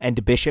saying,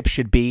 and Bishop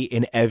should be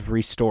in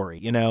every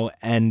story,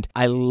 and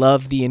I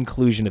love the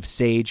inclusion of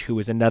Sage, who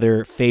is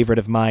another favorite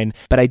of mine,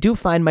 but I do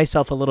find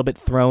myself a little bit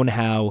thrown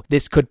how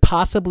this could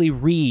possibly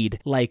read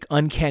like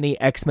Uncanny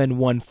X-Men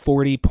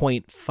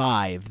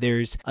 140.5.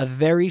 There's a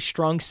very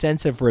strong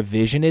sense of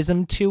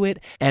revisionism to it,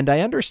 and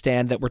I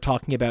understand that we're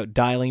talking about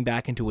dialing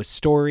back into a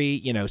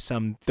story,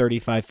 some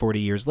 35, 40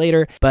 years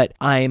later, but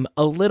I'm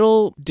a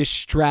little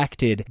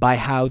distracted by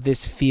how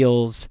this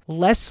feels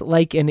less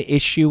like an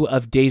issue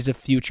of Days of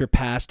Future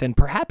Past and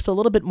perhaps a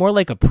little bit more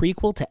like a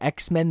prequel to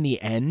X-Men The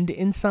End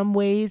in some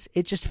ways.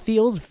 It just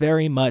feels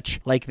very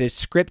much like this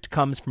script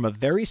comes from a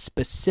very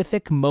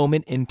specific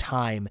moment in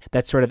time,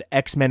 that sort of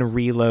X-Men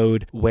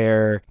Reload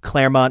where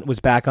Claremont was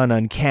back on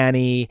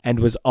Uncanny and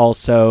was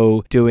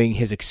also doing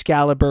his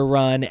Excalibur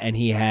run, and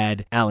he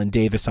had Alan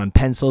Davis on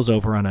pencils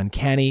over on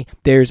Uncanny.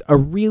 There's a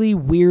really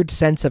weird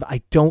sense of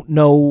I don't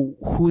know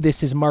who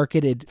this is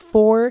marketed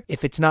for,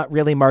 if it's not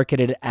really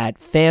marketed at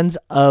fans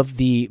of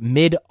the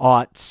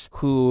mid-aughts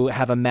who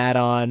have a mat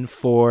on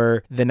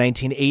for the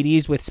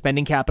 1980s with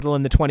spending capital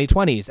in the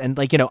 2020s. And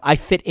I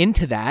fit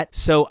into that,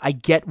 so I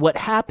get what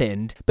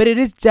happened, but it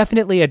is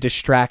definitely a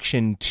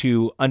distraction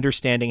to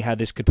understanding how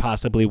this could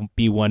possibly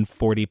be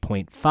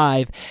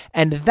 140.5.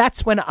 And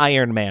that's when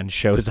Iron Man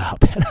shows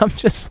up. And I'm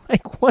just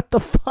like, what the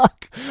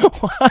fuck?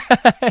 Why?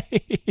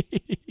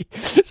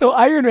 So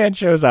Iron Man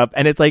shows up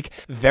and it's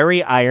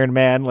very Iron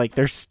Man,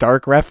 there's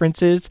Stark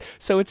references.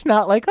 So it's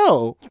not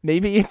oh,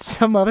 maybe it's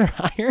some other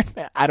Iron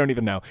Man. I don't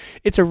even know.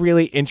 It's a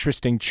really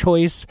interesting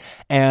choice.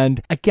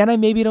 And again, I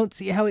maybe don't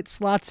see how it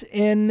slots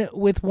in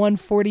with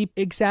 140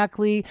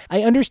 exactly.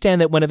 I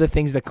understand that one of the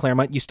things that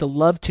Claremont used to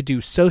love to do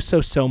so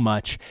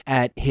much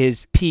at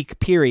his peak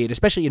period,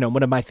 especially,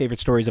 one of my favorite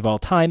stories of all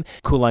time,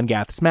 Kulan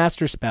Gath's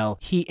Master Spell,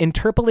 he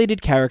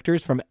interpolated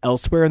characters from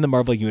elsewhere in the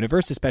Marvel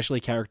Universe, especially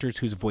characters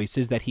whose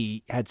voices that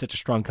he had such a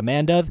strong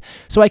command of.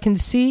 So I can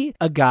see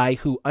a guy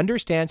who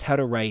understands how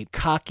to write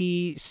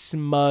cocky,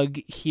 smug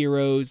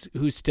heroes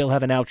who still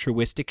have an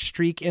altruistic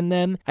streak in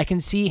them. I can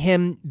see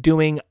him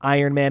doing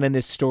Iron Man in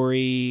this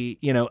story.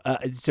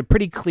 It's a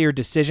pretty clear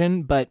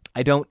decision, but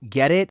I don't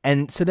get it.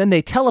 And so then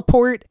they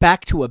teleport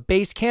back to a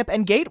base camp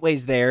and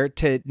Gateway's there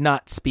to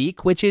not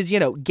speak, which is,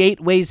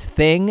 Gateway's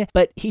thing,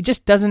 but he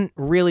just doesn't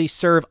really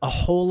serve a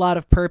whole lot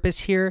of purpose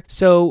here.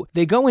 So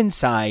they go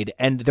inside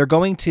and they're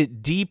going to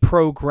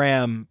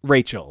deprogram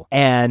Rachel.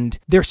 And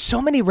there's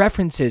so many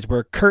references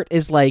where Kurt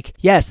is like,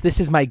 yes, this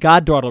is my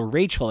goddaughter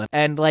Rachel.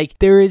 And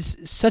there is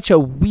such a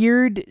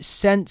weird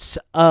sense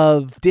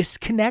of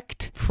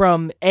disconnect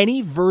from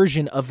any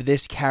version of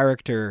this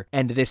character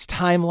and this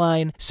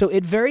timeline. So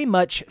it very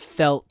much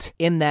felt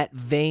in that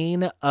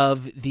vein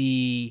of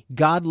the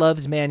God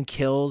Loves, Man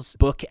Kills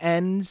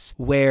bookends,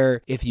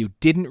 where if you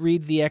didn't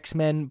read the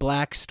X-Men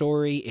Black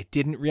story, it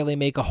didn't really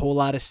make a whole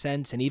lot of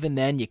sense. And even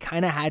then, you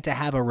kind of had to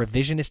have a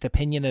revisionist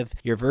opinion of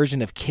your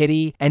version of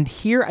Kitty. And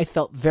here I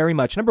felt very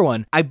much, number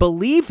one, I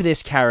believe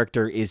this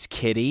character is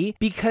Kitty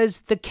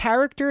because the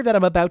character that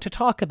I'm about to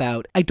talk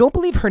about, I don't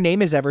believe her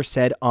name is ever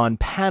said on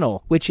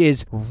panel, which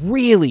is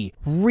really,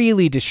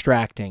 really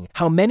distracting.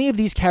 How many of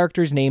these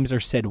characters' names are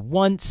said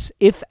once,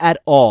 if at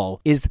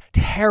all, is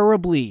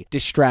terribly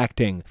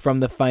distracting from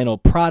the final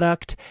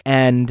product.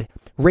 And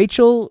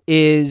Rachel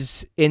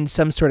is in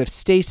some sort of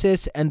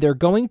stasis, and they're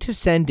going to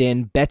send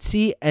in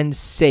Betsy and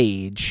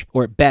Sage,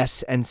 or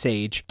Bess and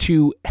Sage,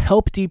 to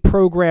help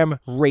deprogram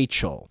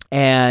Rachel.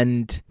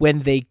 And when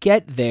they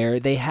get there,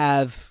 they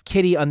have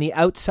Kitty on the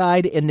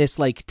outside in this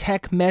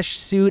tech mesh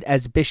suit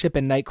as Bishop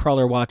and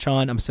Nightcrawler watch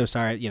on. I'm so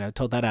sorry,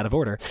 told that out of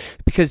order.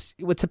 Because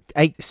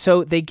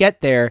so they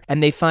get there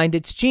and they find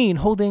it's Jean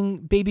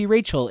holding baby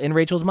Rachel in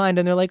Rachel's mind,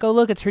 and they're like, oh,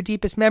 look, it's her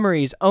deepest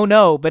memories. Oh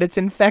no, but it's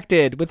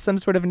infected with some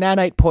sort of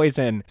nanite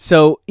poison.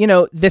 So,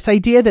 this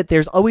idea that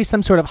there's always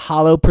some sort of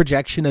hollow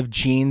projection of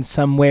Jean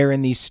somewhere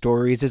in these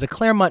stories is a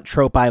Claremont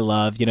trope I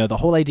love. The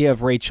whole idea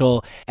of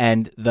Rachel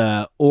and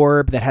the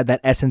orb that had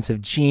that essence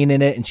of Jean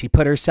in it, and she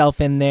put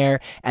herself in there.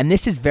 And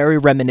this is very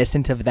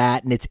reminiscent of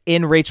that, and it's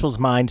in Rachel's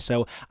mind.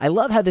 So I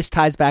love how this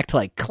ties back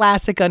to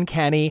classic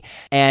Uncanny.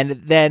 And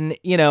then,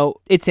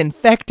 it's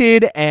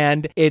infected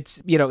and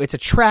it's, it's a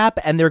trap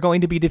and they're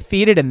going to be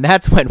defeated. And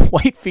that's when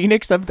White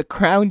Phoenix of the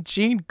Crown,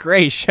 Jean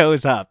Grey,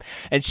 shows up.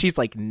 And she's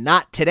like,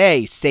 not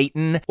today,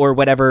 Satan, or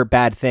whatever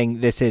bad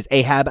thing this is.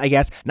 Ahab, I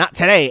guess. Not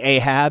today,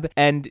 Ahab.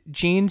 And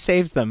Jean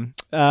saves them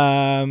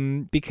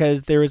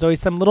because there is always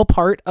some little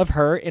part of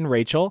her in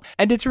Rachel.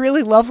 And it's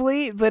really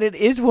lovely, but it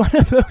is one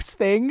of those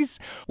things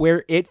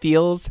where it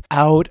feels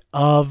out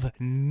of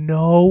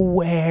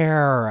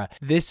nowhere.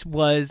 This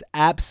was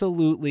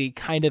absolutely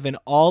kind of an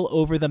all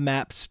over the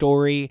map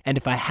story. And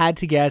if I had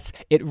to guess,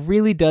 it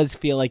really does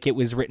feel like it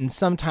was written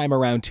sometime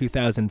around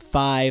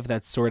 2005.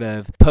 That's sort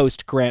of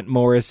post Grant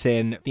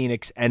Morrison,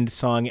 Phoenix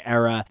Endsong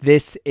era.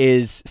 This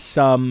is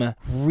some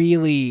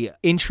really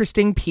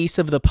interesting piece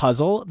of the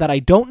puzzle that I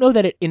don't know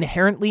that it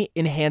inherently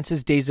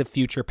enhances Days of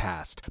Future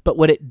Past. But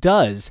what it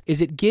does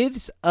is it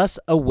gives us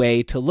a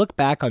way to look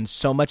back on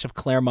so much of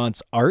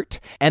Claremont's art.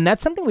 And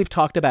that's something we've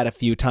talked about a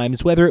few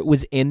times, whether it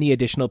was in the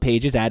additional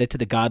pages added to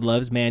the God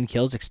Loves, Man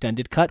Kills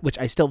extended cut, which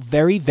I still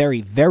very,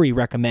 very, very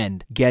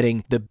recommend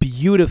getting the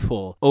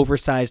beautiful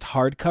oversized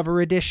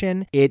hardcover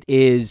edition. It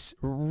is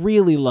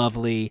really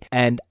lovely.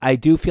 And I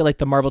do feel like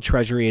the Marvel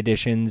Treasury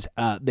editions,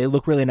 they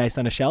look really nice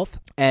on a shelf.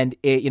 And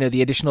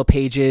the additional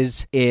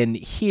pages in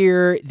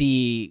here,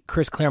 the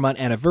Chris Claremont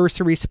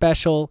anniversary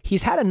special,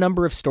 he's had a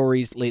number of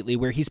stories lately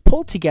where he's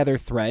pulled together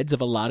threads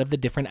of a lot of the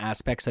different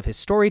aspects of his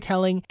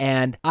storytelling.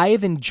 And I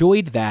have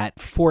enjoyed that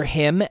for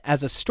him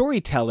as a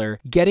storyteller,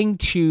 getting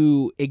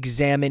to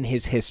examine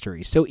his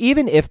history. So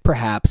even if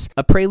perhaps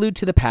A Prelude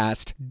to the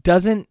Past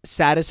doesn't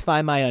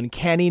satisfy my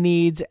uncanny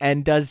needs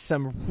and does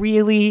some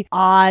really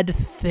odd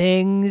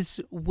things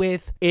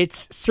with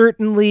its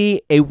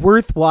certainly a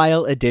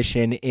worthwhile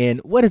addition in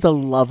what is a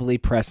lovely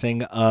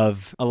pressing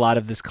of a lot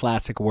of this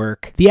classic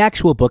work. The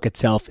actual book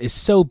itself is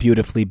so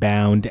beautifully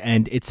bound,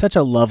 and it's such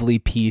a lovely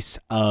piece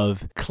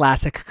of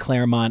classic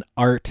Claremont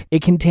art.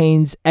 It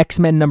contains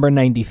X-Men number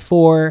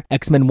 94,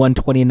 X-Men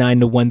 129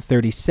 to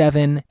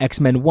 137,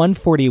 X-Men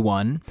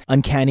 141,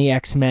 Uncanny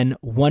X-Men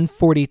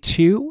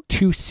 142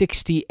 to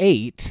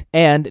 68,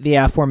 and the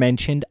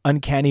aforementioned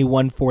Uncanny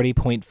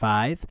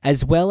 140.5,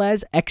 as well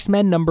as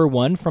X-Men number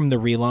 1 from the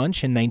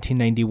relaunch in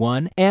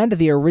 1991, and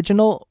the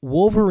original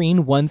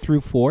Wolverine 1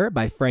 through 4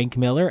 by Frank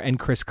Miller and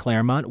Chris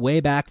Claremont way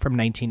back from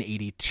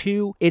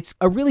 1982. It's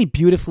a really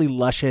beautifully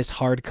luscious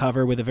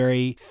hardcover with a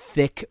very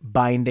thick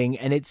binding,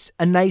 and it's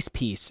a nice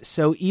piece.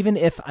 So even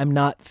if I'm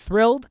not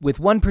thrilled with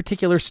one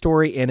particular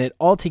story in it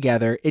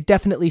altogether, it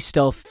definitely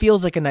still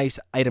feels like a nice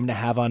item to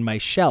have on my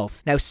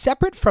shelf. Now,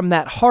 separate from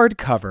that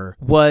hardcover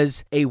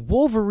was a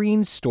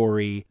Wolverine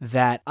story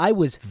that I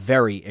was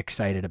very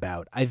excited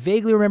about. I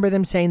vaguely remember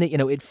them saying that,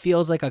 it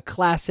feels like a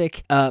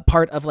classic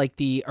part of like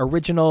the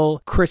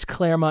original Chris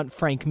Claremont,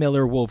 Frank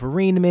Miller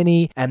Wolverine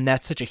mini, and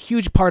that's such a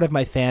huge part of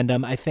my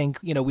fandom. I think,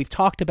 we've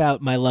talked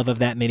about my love of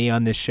that mini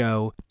on this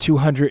show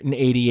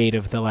 288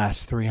 of the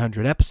last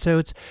 300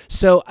 episodes.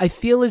 So I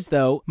feel as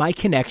though my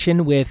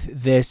connection with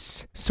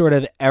this sort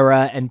of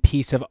era and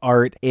piece of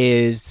art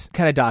is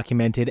kind of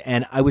documented,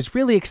 and I was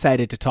really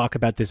excited to talk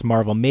about this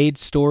Marvel Made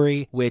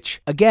story,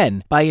 which,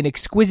 again, by an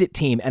exquisite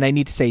team, and I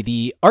need to say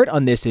the art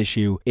on this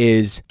issue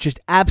is just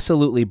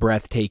absolutely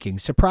breathtaking.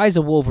 Surprise,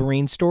 a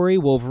Wolverine story,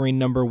 Wolverine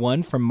number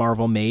 1 from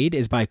Marvel Made,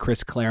 is by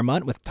Chris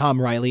Claremont with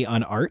Tom Riley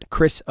on art,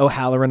 Chris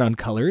O'Halloran on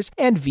colors,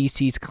 and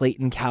VC's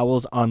Clayton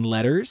Cowles on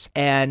letters.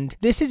 And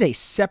this is a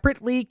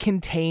separately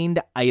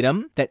contained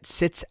item that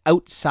sits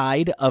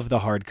outside of the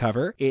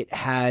hardcover. It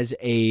has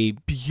a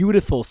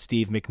beautiful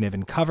Steve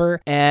McNiven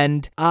cover,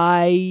 and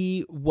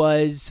I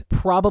was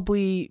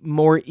probably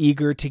more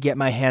eager to get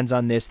my hands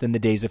on this than the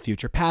Days of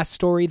Future Past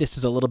story. This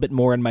is a little bit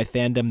more in my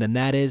fandom than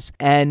that is,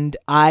 and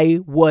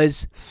I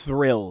was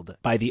thrilled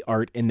by the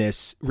art in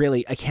this.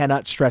 Really, I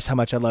cannot stress how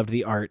much I loved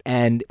the art,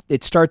 and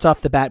it starts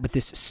off the bat with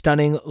this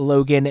stunning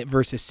Logan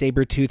versus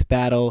Sabretooth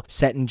battle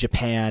set in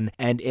Japan,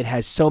 and it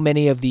has so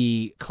many of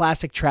the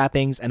classic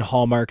trappings and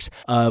hallmarks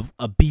of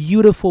a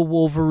beautiful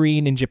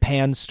Wolverine in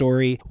Japan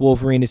story.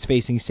 Wolverine is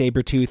facing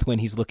Sabretooth when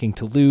he's looking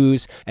to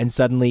lose, and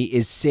suddenly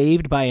is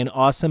saved by an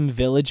awesome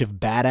village of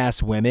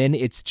badass women.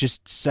 It's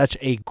just such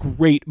a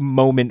great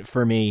moment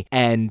for me,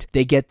 and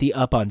they get the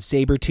up on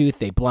Sabretooth,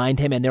 they blind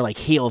him, and they're like,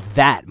 "Heal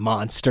that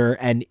monster,"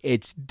 and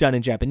it's done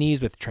in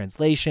Japanese with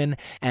translation,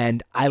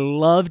 and I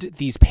loved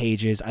these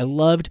pages. I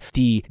loved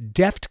the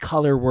deft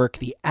color work,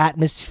 the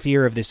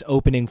atmosphere of this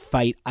opening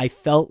fight. I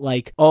felt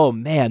like, oh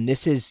man,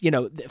 this is,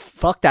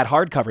 fuck that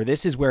hardcover.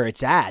 This is where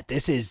it's at.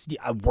 This is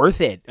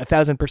worth it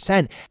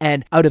 1,000%.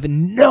 And out of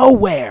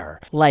nowhere,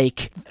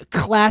 like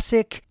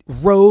classic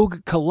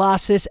Rogue,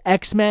 Colossus,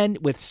 X-Men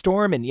with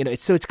Storm, and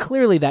it's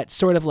clearly that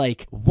sort of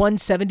like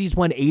 170s,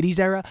 180s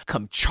era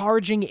come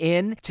charging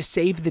in to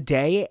save the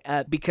day,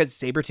 because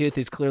Sabretooth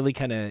is clearly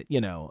kind of,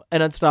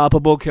 an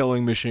unstoppable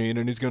killing machine,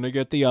 and he's gonna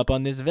get the up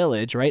on this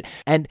village, right?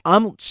 And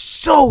I'm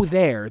so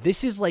there.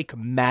 This is like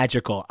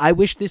magical. I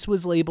wish this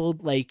was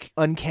labeled like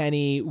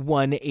Uncanny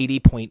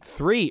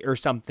 180.3 or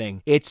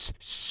something. It's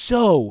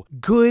so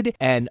good,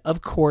 and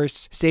of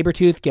course,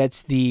 Sabretooth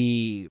gets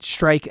the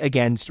strike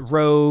against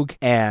Rogue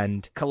and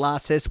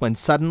Colossus when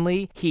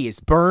suddenly he is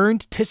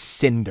burned to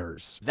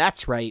cinders.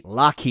 That's right,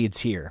 Lockheed's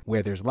here.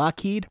 Where there's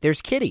Lockheed,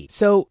 there's Kitty.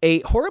 So a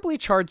horribly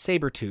charred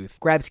Sabretooth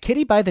grabs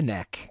Kitty by the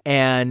neck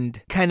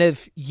and kind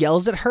of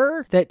yells at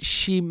her that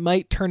she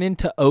might turn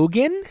into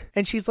Ogun.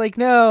 And she's like,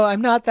 "No,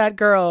 I'm not that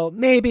girl.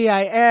 Maybe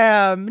I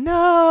am.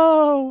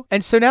 No."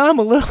 And so now I'm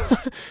a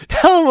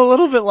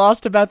little bit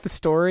lost about the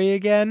story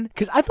again,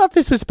 because I thought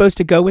this was supposed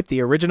to go with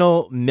the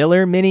original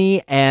Miller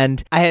mini,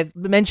 and I had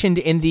mentioned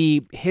in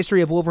the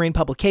History of Wolverine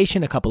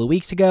publication a couple of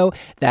weeks ago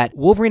that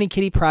Wolverine and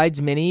Kitty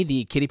Pryde's mini,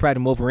 the Kitty Pryde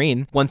and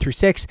Wolverine 1 through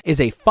 6, is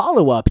a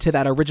follow-up to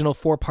that original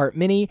 4-part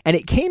mini, and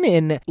it came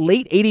in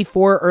late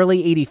 84,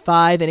 early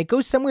 85, and it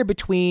goes somewhere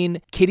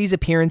between Kitty's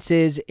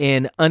appearances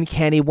in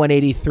Uncanny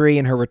 183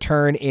 and her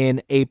return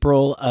in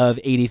April of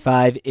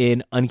 85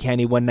 in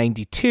Uncanny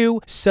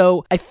 192.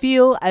 So I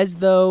feel as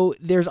though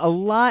there's a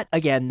lot,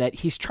 again, that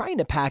he's trying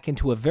to pack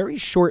into a very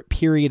short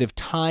period of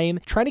time,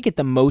 trying to get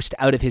the most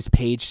out of his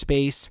page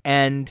space,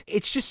 and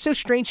it's just so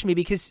strange to me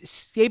because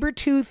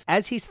Sabretooth,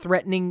 as he's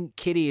threatening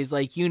Kitty, is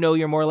like,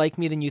 "You're more like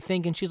me than you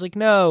think," and she's like,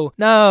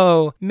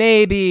 no,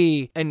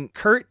 maybe, and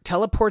Kurt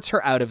teleports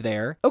her out of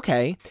there.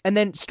 Okay, and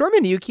then Storm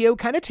and Yukio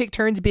kind of take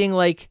turns being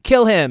like,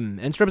 "Kill him,"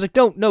 and Storm's like,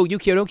 no,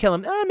 Yukio, don't kill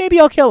him. Maybe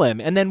I'll kill him,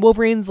 and then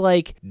Wolverine's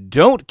like,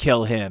 "Don't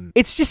kill him."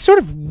 It's just sort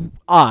of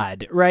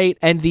odd, right?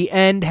 And the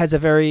end has a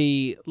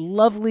very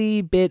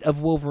lovely bit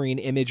of Wolverine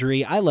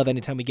imagery. I love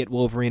anytime we get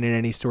Wolverine in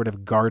any sort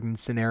of garden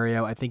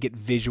scenario. I think it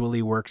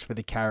visually works for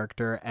the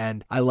character,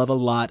 and I love a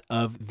lot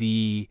of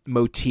the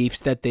motifs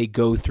that they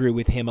go through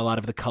with him, a lot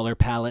of the color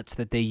palettes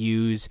that they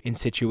use in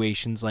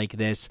situations like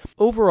this.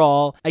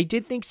 Overall, I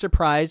did think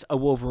Surprise, a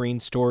Wolverine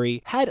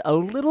story, had a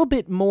little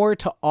bit more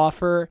to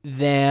offer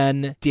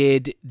than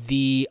did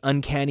the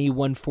Uncanny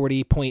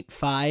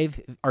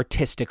 140.5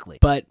 artistically.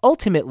 But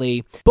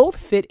ultimately, both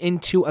fit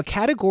into a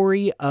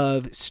category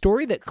of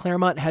story that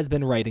Claremont has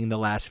been writing the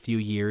last few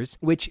years,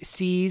 which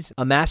sees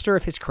a master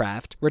of his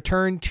craft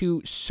return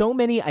to so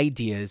many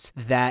ideas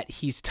that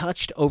he's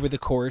touched over the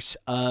course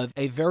of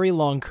a very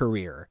long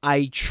career.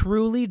 I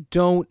truly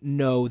don't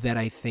know that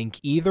I think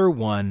either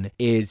one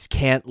is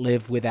Can't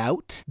Live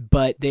Without,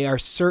 but they are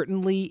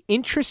certainly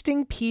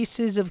interesting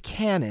pieces of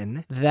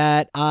canon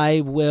that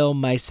I will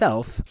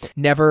myself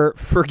never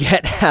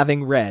forget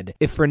having read.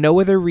 If for no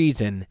other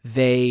reason,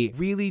 they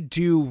really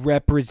do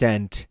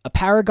represent a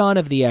paragon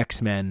of the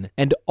X-Men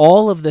and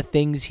all of the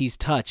things he's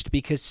touched,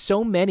 because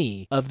so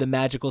many of the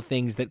magical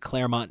things that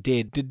Claremont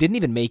didn't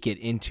even make it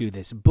into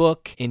this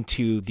book,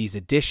 into these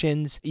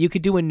editions. You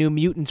could do a New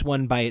Mutants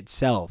one by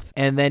itself,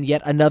 and then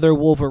yet another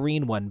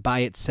Wolverine one by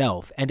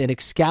itself, and an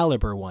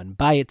Excalibur one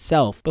by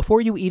itself,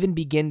 before you even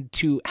begin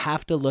to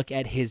have to look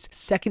at his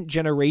second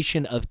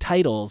generation of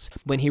titles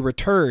when he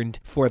returned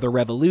for the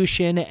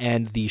Revolution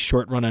and the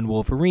short run on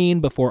Wolverine,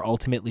 before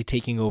ultimately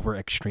taking over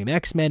Extreme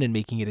X-Men and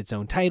making it its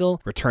own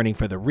title, returning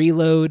for the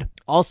Reload.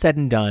 All said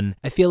and done,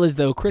 I feel as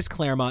though Chris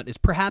Claremont is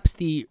perhaps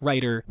the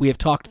writer we have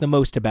talked the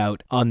most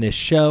about on this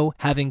show,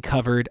 having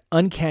covered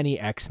Uncanny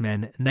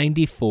X-Men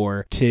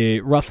 94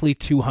 to roughly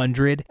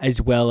 200,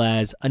 as well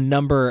as a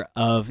number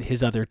of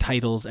his other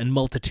titles and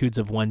multitudes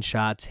of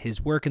one-shots,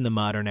 his work in the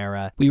modern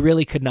era. We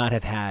really could not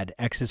have had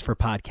X's for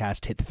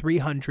Podcast hit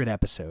 300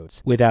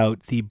 episodes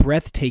without the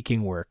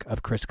breathtaking work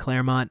of Chris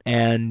Claremont.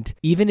 And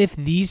even if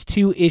these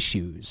two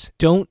issues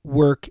don't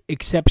work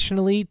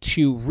exceptionally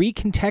to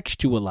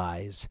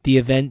recontextualize the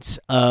events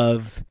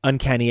of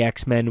Uncanny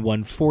X-Men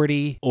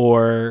 140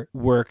 or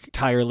work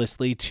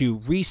tirelessly to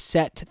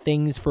reset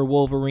things for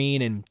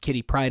Wolverine and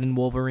Kitty Pryde and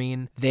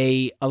Wolverine,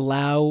 they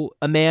allow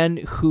a man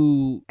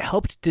who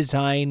helped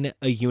design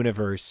a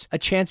universe a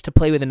chance to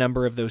play with a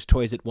number of those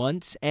toys at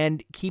once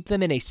and keep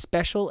them in a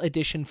special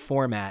edition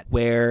format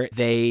where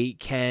they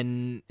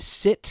can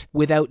sit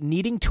without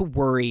needing to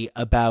worry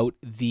about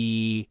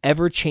the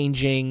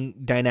ever-changing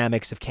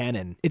dynamics of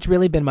canon. It's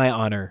really been my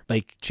honor,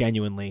 like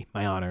genuinely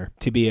my honor,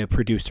 to be a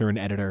producer and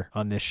editor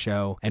on this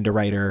show and a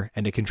writer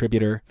and a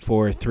contributor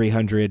for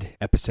 300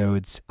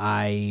 episodes.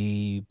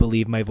 I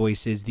believe my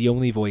voice is the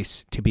only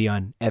voice to be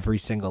on every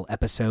single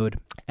episode,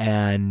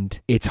 and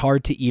it's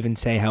hard to even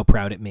say how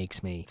proud it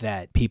makes me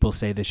that people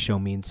say this show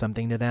means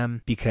something to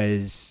them,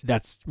 because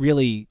that's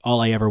really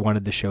all I ever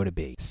wanted the show to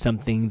be.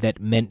 Something that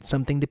meant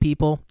something to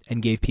people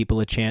and gave people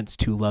a chance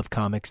to love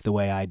comics the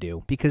way I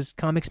do, because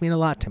comics mean a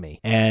lot to me.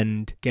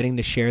 And getting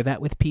to share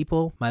that with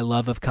people, my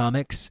love of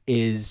comics,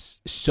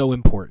 is so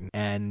important.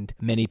 And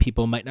many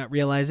people might not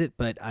realize it,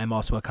 but I'm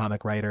also a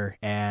comic writer,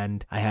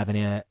 and I have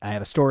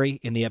a story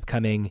in the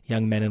upcoming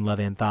Young Men in Love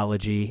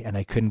anthology, and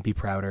I couldn't be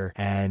prouder.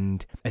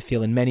 And I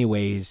feel in many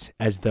ways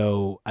as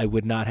though I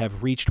would not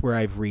have reached where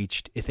I've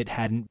reached if it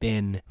hadn't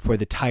been for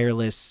the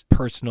tireless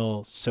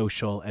personal,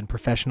 social, and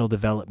professional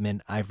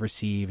development I've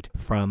received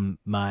from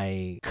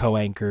my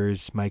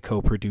co-anchors, my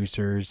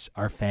co-producers,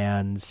 our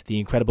fans, the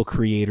incredible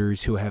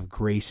creators who have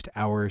graced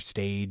our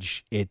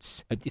stage.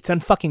 It's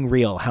unfucking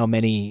real how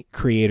many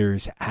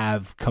creators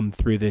have come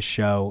through this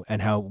show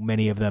and how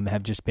many of them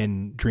have just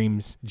been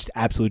dreams, just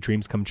absolute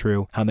dreams come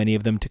true. How many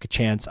of them took a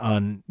chance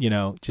on,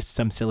 just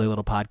some silly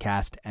little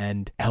podcast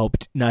and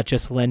helped not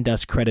just lend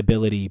us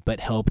credibility, but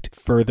helped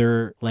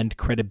further lend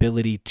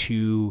credibility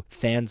to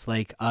fans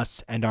like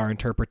us and our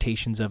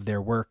interpretations of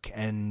their work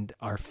and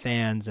our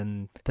fans.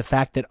 And the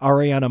fact that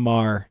Ariana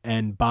Mar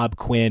and Bob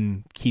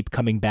Quinn keep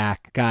coming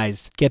back.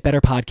 Guys, get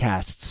better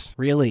podcasts,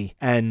 really.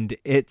 And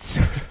it's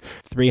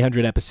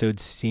 300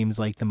 episodes seems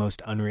like the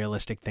most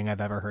unrealistic thing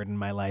I've ever heard in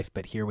my life,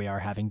 but here we are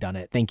having done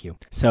it. Thank you.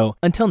 So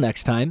until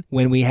next time,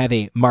 when we have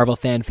a Marvel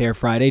Fanfare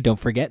Friday, don't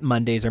forget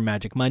Mondays are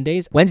Magic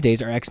Mondays,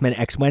 Wednesdays are X-Men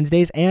X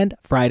Wednesdays, and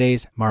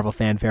Fridays, Marvel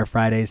Fanfare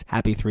Fridays.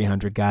 Happy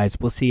 300, guys.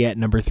 We'll see you at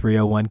number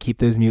 301. Keep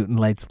those mutant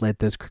lights lit,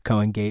 those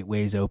Krakoan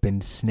gateways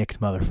open, snicked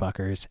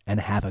motherfuckers, and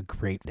have a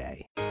great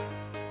day.